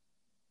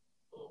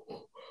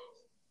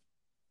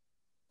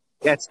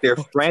 yes, their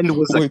what? friend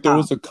was a Wait, there cop.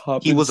 was a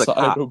cop He was a inside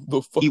cop. of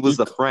the He was fucking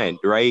the car. friend,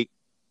 right?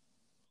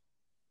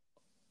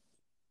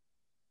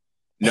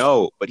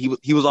 No, but he was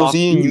Was off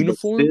he in duty, but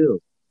uniform? still.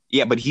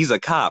 Yeah, but he's a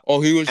cop.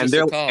 Oh, he was And just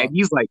a and cop.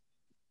 he's like,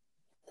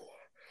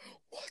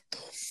 What the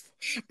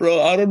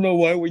Bro, I don't know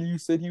why when you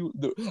said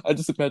I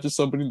just imagine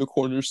somebody in the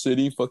corner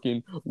sitting,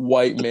 fucking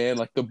white man,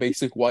 like the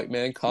basic white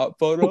man cop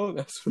photo.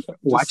 That's what I'm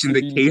just watching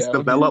the sitting case down here.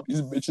 develop.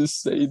 These bitches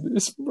say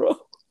this, bro.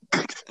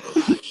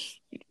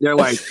 They're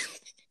like,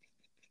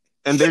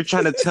 and they're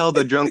trying to tell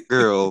the drunk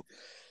girl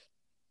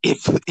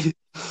if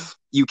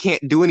you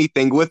can't do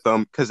anything with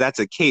him because that's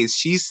a case.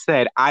 She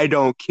said, I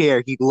don't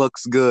care. He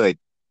looks good.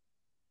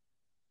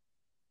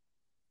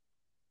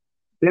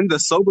 Then the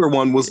sober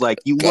one was like,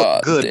 you look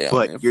God good, damn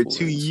but you're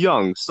too influence.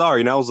 young.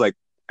 Sorry. And I was like,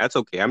 that's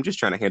okay. I'm just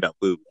trying to hand out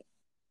food.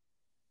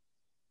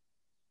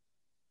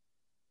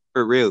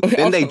 For real.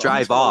 Then they I'm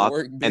drive trying to off,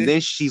 work, and bitch. then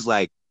she's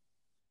like,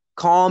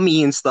 call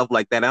me and stuff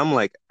like that. I'm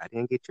like, I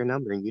didn't get your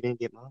number and you didn't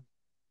get mine.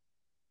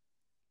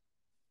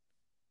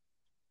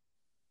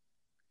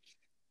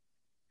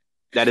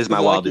 That is Is my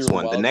that like wildest your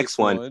one. The next wildest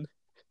one one?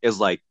 is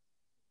like,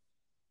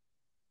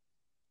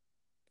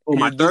 oh, Here,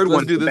 my just third let's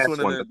one's do the this best one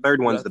and one. The then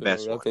third one's wrap the it up.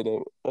 best Wrap one. it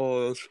up.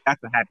 Oh,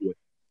 That's the happy one.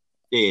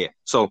 Yeah.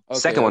 So okay,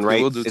 second one, okay.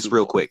 right? We'll do It's two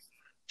real more. quick.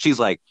 She's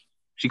like,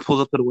 she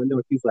pulls up to the window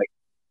and she's like,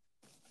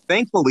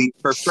 thankfully,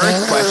 her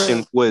first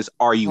question was,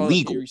 are you Hold on,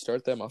 can you legal?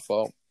 restart that? My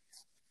fault.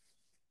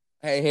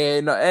 Hey,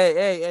 no,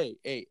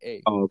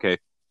 hey. Oh, okay.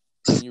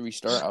 Can you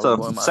restart? I was So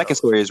blowing my second nose.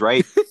 story is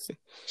right.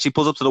 She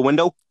pulls up to the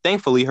window.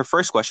 Thankfully, her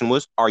first question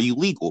was, are you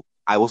legal?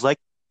 I was like,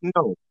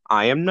 no,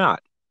 I am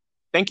not.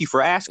 Thank you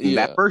for asking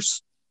that Yeah.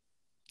 first.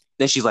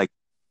 Then she's like,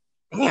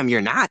 damn,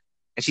 you're not.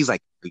 And she's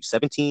like, are you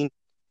 17?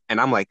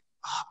 And I'm like,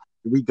 oh,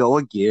 here we go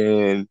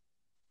again.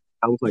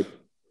 I was like,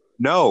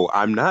 no,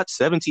 I'm not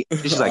 17.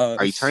 And she's like,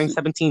 are you turning Shit.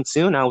 17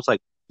 soon? I was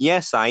like,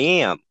 yes, I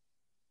am.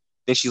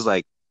 Then she's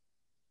like,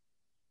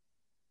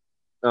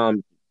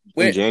 in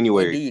When do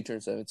January. you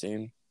turn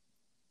 17?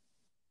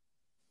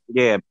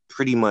 Yeah,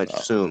 pretty much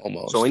soon. So,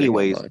 Almost 3 more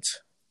anyways,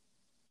 months.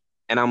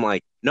 and I'm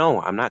like, no,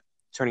 I'm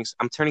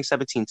turning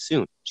 17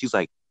 soon. She's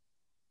like,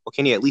 well,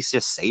 can you at least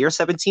just say you're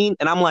 17?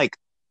 And I'm like,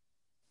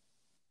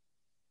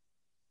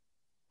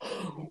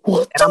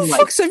 What And the I'm like,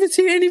 fuck?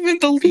 17 ain't even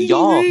the legal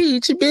y'all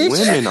age, bitch.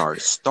 women are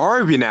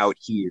starving out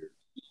here.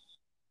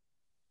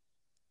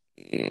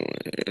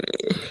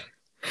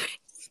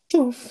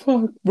 The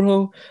fuck,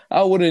 bro?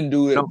 I wouldn't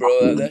do No, it,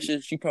 bro. That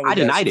shit, she I probably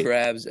has denied it.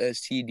 crabs,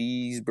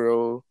 STDs,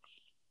 bro.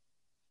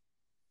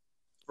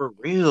 For Oh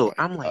real. my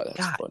I'm like, god,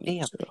 that's God funny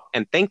damn. as hell.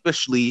 And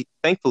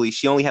thankfully,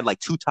 she only had like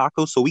 2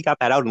 tacos, so we got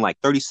that out in like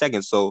 30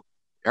 seconds. So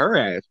her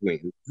ass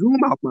went zoom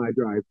out my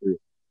drive-through.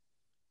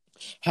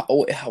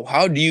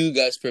 How do you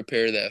guys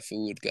prepare that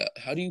food?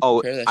 How do you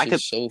Oh, prepare that I shit could,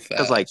 so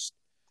cause like fast?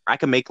 I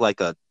could make like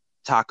a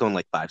taco in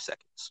like 5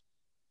 seconds.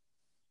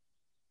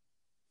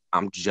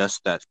 I'm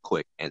just that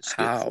quick and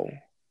skillful. How?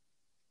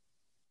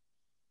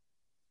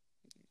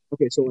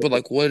 Okay, so But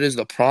like, what is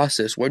the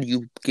process? Where do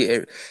you get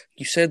it?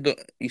 You said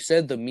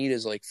the meat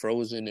is like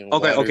frozen and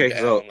okay, watered okay,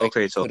 so down, like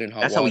okay, so put in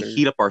hot that's how we water.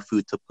 heat up our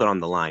food to put on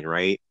the line,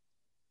 right?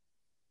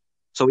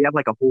 So we have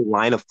like a whole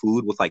line of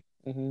food with like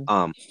Hmm.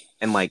 um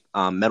and like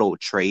metal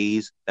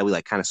trays that we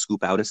like kind of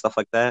scoop out and stuff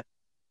like that.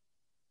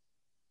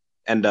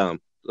 And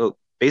so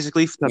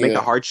basically to make a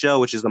Yeah. hard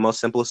shell, which is the most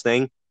simplest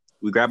thing,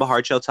 we grab a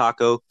hard shell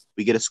taco,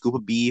 we get a scoop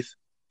of beef,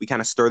 we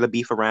kind of stir the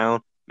beef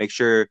around, make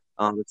sure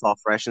it's all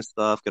fresh and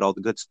stuff, get all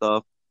the good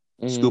stuff,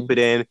 scoop Hmm. it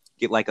in,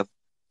 get like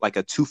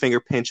a 2 finger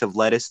pinch of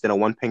lettuce, then a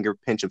 1 finger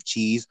pinch of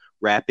cheese,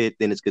 wrap it,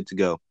 then it's good to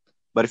go.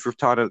 But if you're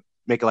taught to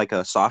make it like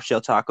a soft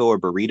shell taco or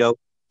burrito,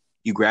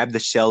 you grab the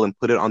shell and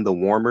put it on the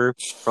warmer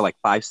for like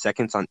 5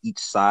 seconds on each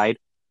side.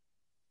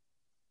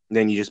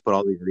 Then you just put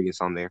all the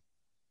ingredients on there.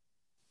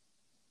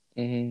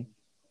 Hmm.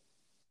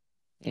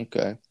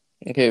 Okay.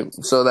 Okay.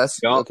 So that's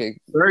Yup. okay.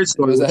 Third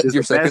story, Was which that is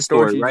your the second best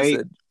story? story, You just right?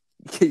 said.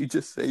 Can you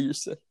just say your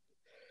second?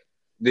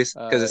 This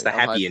because it's the I'm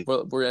hyped. happy end,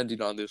 We're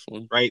ending on this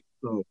one. right?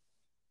 So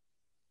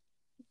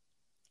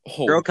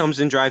girl Oh. comes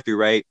in drive through,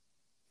 right?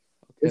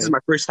 This is Okay. my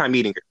first time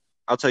meeting her.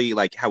 I'll tell you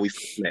like how we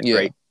first met, Yeah.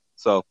 right?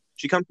 So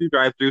she comes through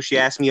drive through. She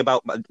Yeah. asked me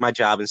about my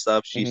job and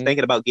stuff. She's Hmm.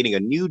 thinking about getting a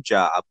new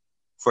job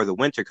for the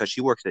winter because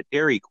she works at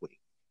Dairy Queen.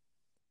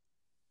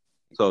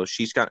 So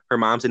she's got her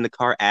mom's in the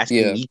car asking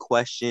Yeah. me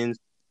questions.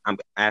 I'm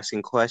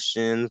asking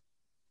questions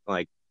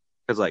like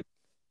because like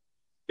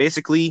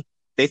basically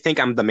they think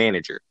I'm the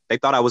manager. They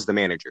thought I was the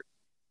manager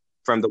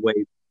from the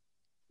way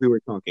we were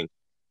talking.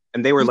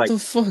 And they were What like, the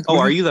fuck, "Oh, are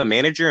bro? you the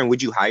manager? And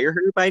would you hire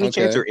her by any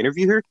chance Okay. or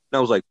interview her?" And I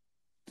was like,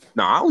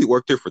 "No, I only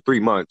worked there for 3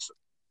 months."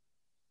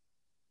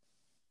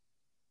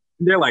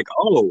 And they're like,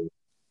 "Oh,"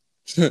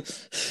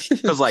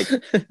 because like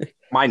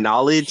my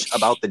knowledge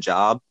about the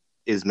job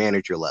is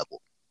manager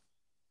level.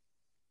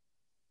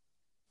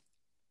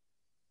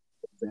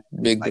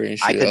 Big Like brain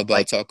shit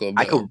about Taco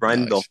I could Bell.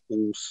 run the Nice.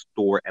 whole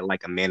store at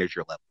like a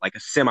manager level, like a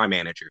semi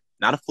manager,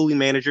 not a fully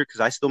manager because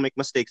I still make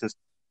mistakes and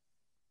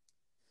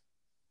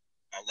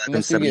How eleven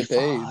much do you seventy get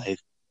paid? five.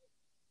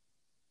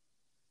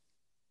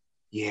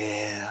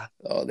 Yeah,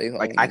 Oh, they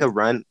like I homie. could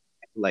run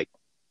like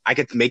I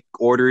could make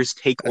orders,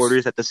 take That's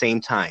orders at the same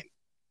time.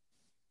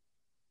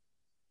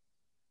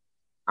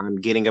 I'm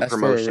getting a that's for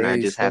a promotion. I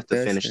raise. just have Fuck to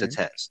that finish the shit.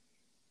 test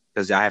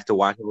because I have to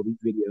watch all these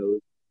videos.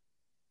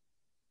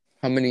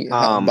 How many?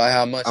 Um, By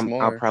how much I'll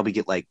more? probably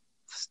get like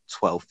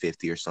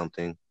 12.50 or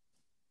something.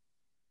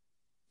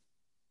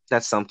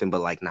 That's something,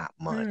 but like not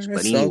much. But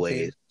That's anyways,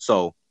 something.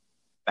 so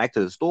back to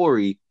the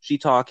story. She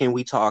talking,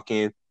 we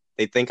talking.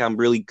 They think I'm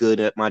really good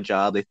at my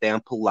job. They think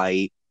I'm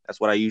polite. That's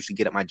what I usually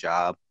get at my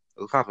job.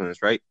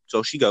 Compliments, right?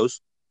 So she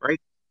goes, right?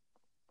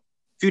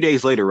 A few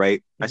days later,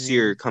 right? I see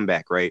her Hmm. come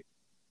back, right?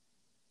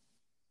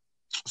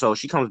 So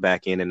she comes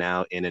back in and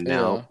out,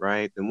 Yeah.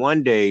 right? Then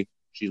one day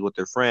she's with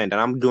her friend,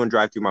 and I'm doing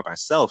drive through by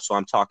myself, so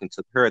I'm talking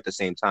to her at the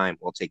same time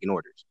while taking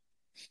orders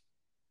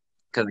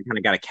because I kind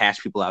of got to cash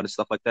people out and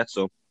stuff like that.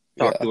 So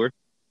talk Yeah. to her.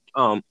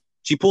 Um,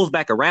 she pulls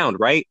back around,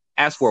 right?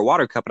 Asks for a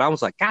water cup, and I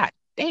was like, God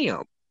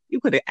damn, you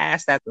could have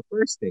asked that the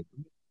first thing.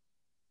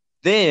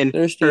 Then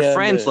Thirsty her ass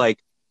friend's bitch. like,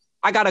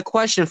 I got a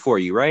question for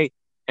you, right?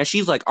 And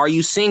she's like, Are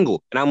you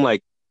single? And I'm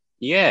like,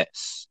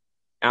 Yes.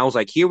 And I was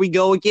like, Here we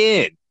go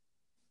again.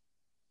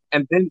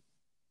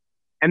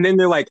 And then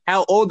they're like,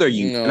 How old are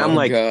you? And I'm Oh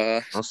like,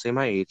 god. I'll say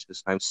my age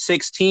this time,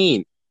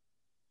 16,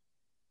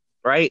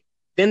 right?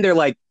 Then they're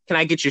like, Can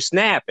I get your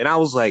snap? And I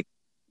was like,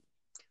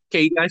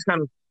 Okay, you guys Smoothcock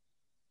kind of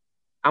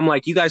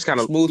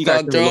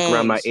look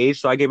around my Jones. age,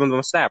 so I gave them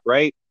a snap,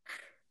 right?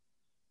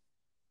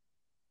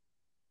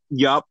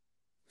 Yup.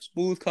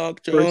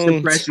 Smoothcock First Jones.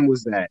 impression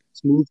was that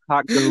smooth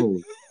cock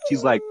Jones.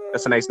 She's like,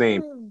 that's a nice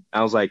name.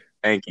 I was like,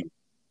 thank you.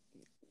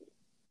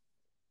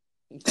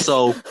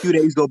 So a few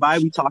days go by,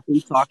 we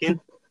talking,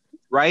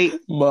 right?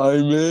 My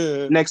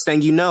man. Next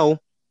thing you know,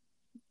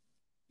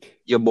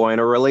 your boy in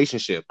a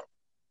relationship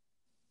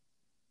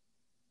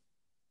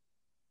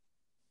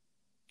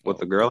with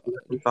the Oh girl who god.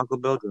 got some Taco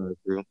Bell drive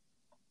through.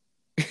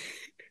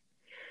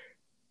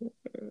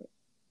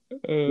 Does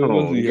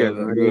Oh he yeah, have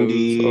that goes?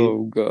 indeed.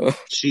 Oh god.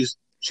 She's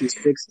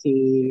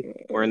 16.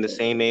 We're in the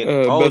same age.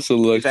 Oh, Best of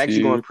luck it's to actually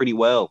you. going pretty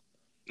well.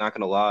 Not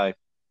gonna lie.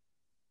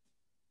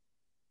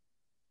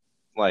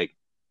 Like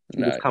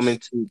she was coming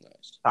Nice. to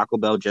Nice. Taco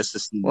Bell just to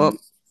see Well, me,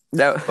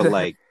 that but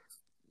like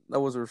that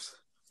was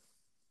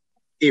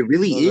It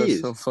really Oh, that's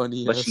is. some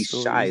funny But ass she's shy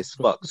stories, as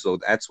bro. fuck, so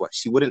that's why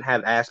she wouldn't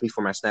have asked me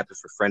for my snap if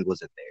her friend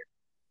wasn't there.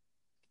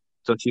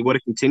 So she would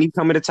have continued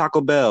coming to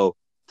Taco Bell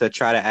to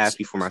try to ask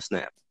me for my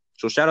snap.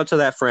 So shout out to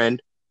that friend.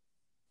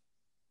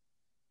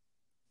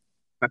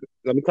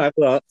 Let me clap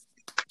it up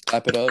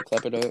Clap it up,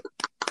 clap it up.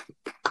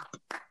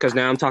 because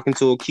now I'm talking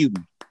to a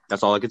Cuban.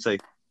 That's all I could say.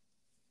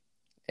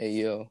 Hey,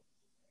 yo.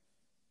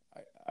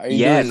 Are you doing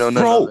Yes, No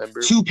Nut bro.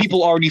 November? 2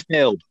 people already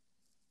failed.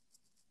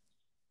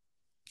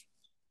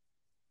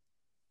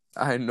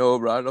 I know,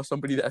 bro. I know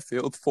somebody that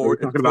failed Are we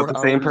in talking about the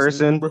same 4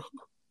 hours in, person? bro.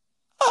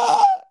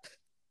 I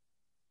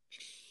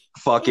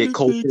Fuck it, think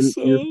Colton.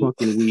 You're so.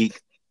 fucking weak.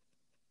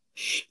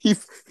 He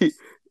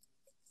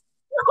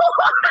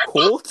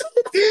Colt?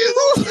 Who do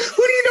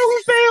you know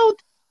who failed?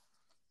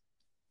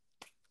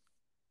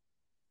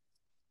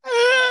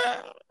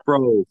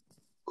 Bro,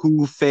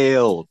 who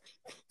failed?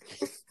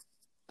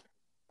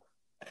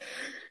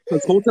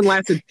 Because Colton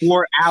lasted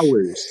 4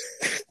 hours.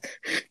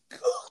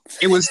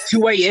 It was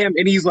 2 a.m.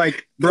 and he's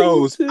like,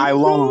 bros, Colton, I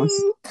lost.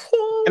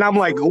 no. And I'm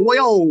like,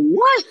 whoa,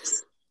 what?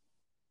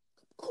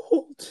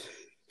 Colton.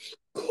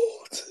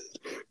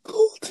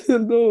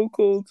 Colton, no,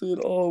 Colton.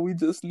 Oh, we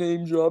just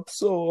name dropped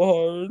so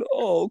hard.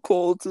 Oh,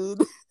 Colton.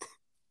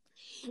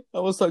 I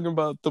was talking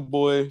about the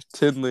boy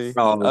Tinley.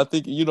 Oh, I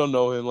think you don't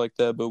know him like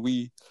that, but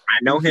I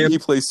know he him.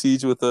 plays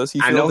Siege with us.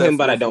 He I know failed at him,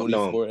 but I don't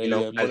know him. 4:44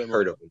 a.m. What I've am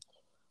heard I? of him.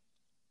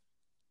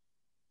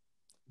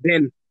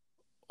 Then,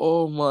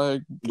 Oh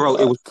my bro, it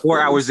God, was 4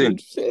 hours Colton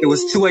in. It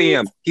was 2 failed.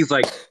 a.m. He's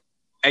like,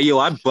 hey, yo,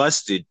 I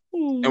busted.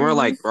 And we're Oh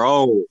like,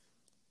 bro,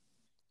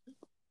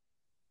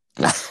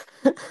 my.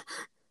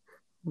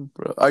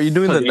 Bro, are you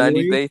doing till the 90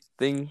 January? day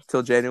thing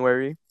till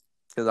January?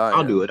 Because I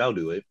I'll do am. it. I'll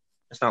do it.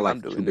 It's not like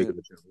I'm too doing big it. of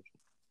a challenge.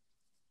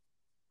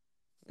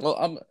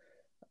 Well,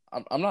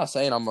 I'm not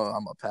saying I'm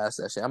a pass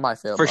that shit. I might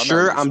fail, For but I'm not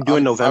sure, lose. I'm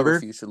doing I November,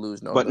 refuse to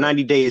lose no but nut.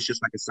 90 days is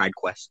just like a side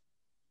quest.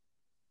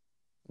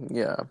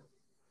 Yeah.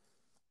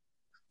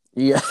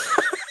 Yeah.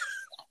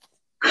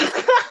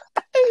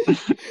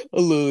 A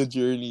little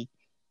journey.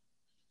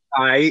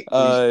 All right,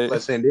 Uh,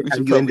 let's end it. we How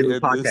do should you end probably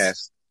the end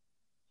this.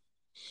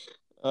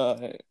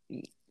 podcast? Uh,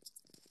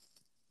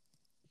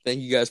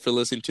 thank you guys for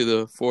listening to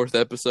the 4th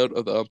episode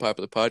of the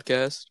Unpopular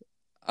Podcast.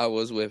 I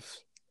was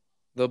with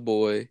the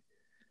boy,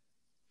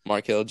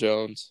 Markell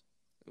Jones.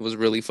 It was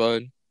really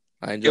fun.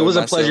 I It enjoyed was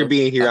a pleasure myself.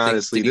 being here, I think,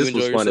 honestly. did you This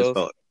enjoy was fun as yourself?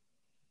 fuck.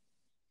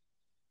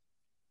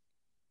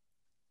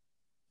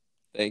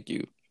 Thank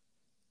you.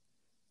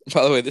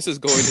 By the way, this is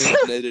going in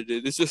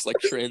unedited. It's just like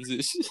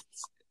transitions.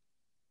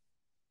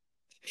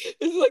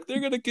 It's like they're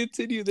gonna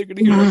continue. They're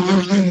gonna hear I'm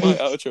gonna do my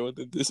outro, and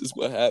then this is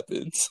what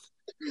happens.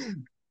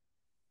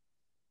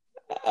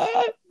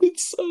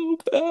 It's so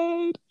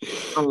bad.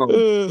 Um,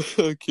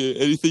 Okay.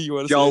 Anything you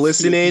want to y'all say to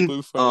the listening? people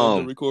before I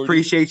end the recording?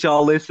 Appreciate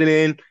y'all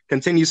listening.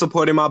 Continue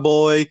supporting my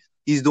boy.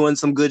 He's doing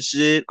some good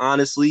shit,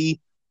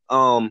 honestly.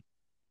 I'd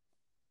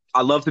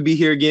love to be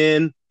here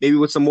again, maybe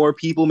with some more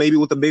people, maybe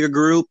with a bigger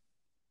group.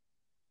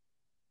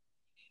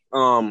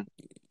 Um,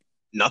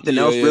 Nothing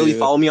Yeah, else yeah, really. yeah.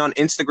 Follow me on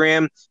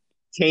Instagram,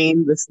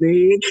 Tame the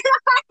Snake.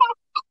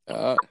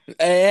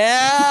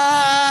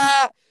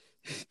 Yeah.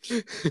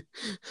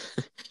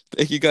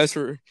 Thank you guys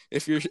for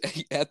if you're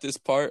at this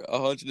part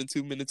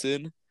 102 minutes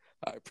in.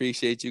 I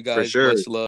appreciate you For guys. sure. Much love.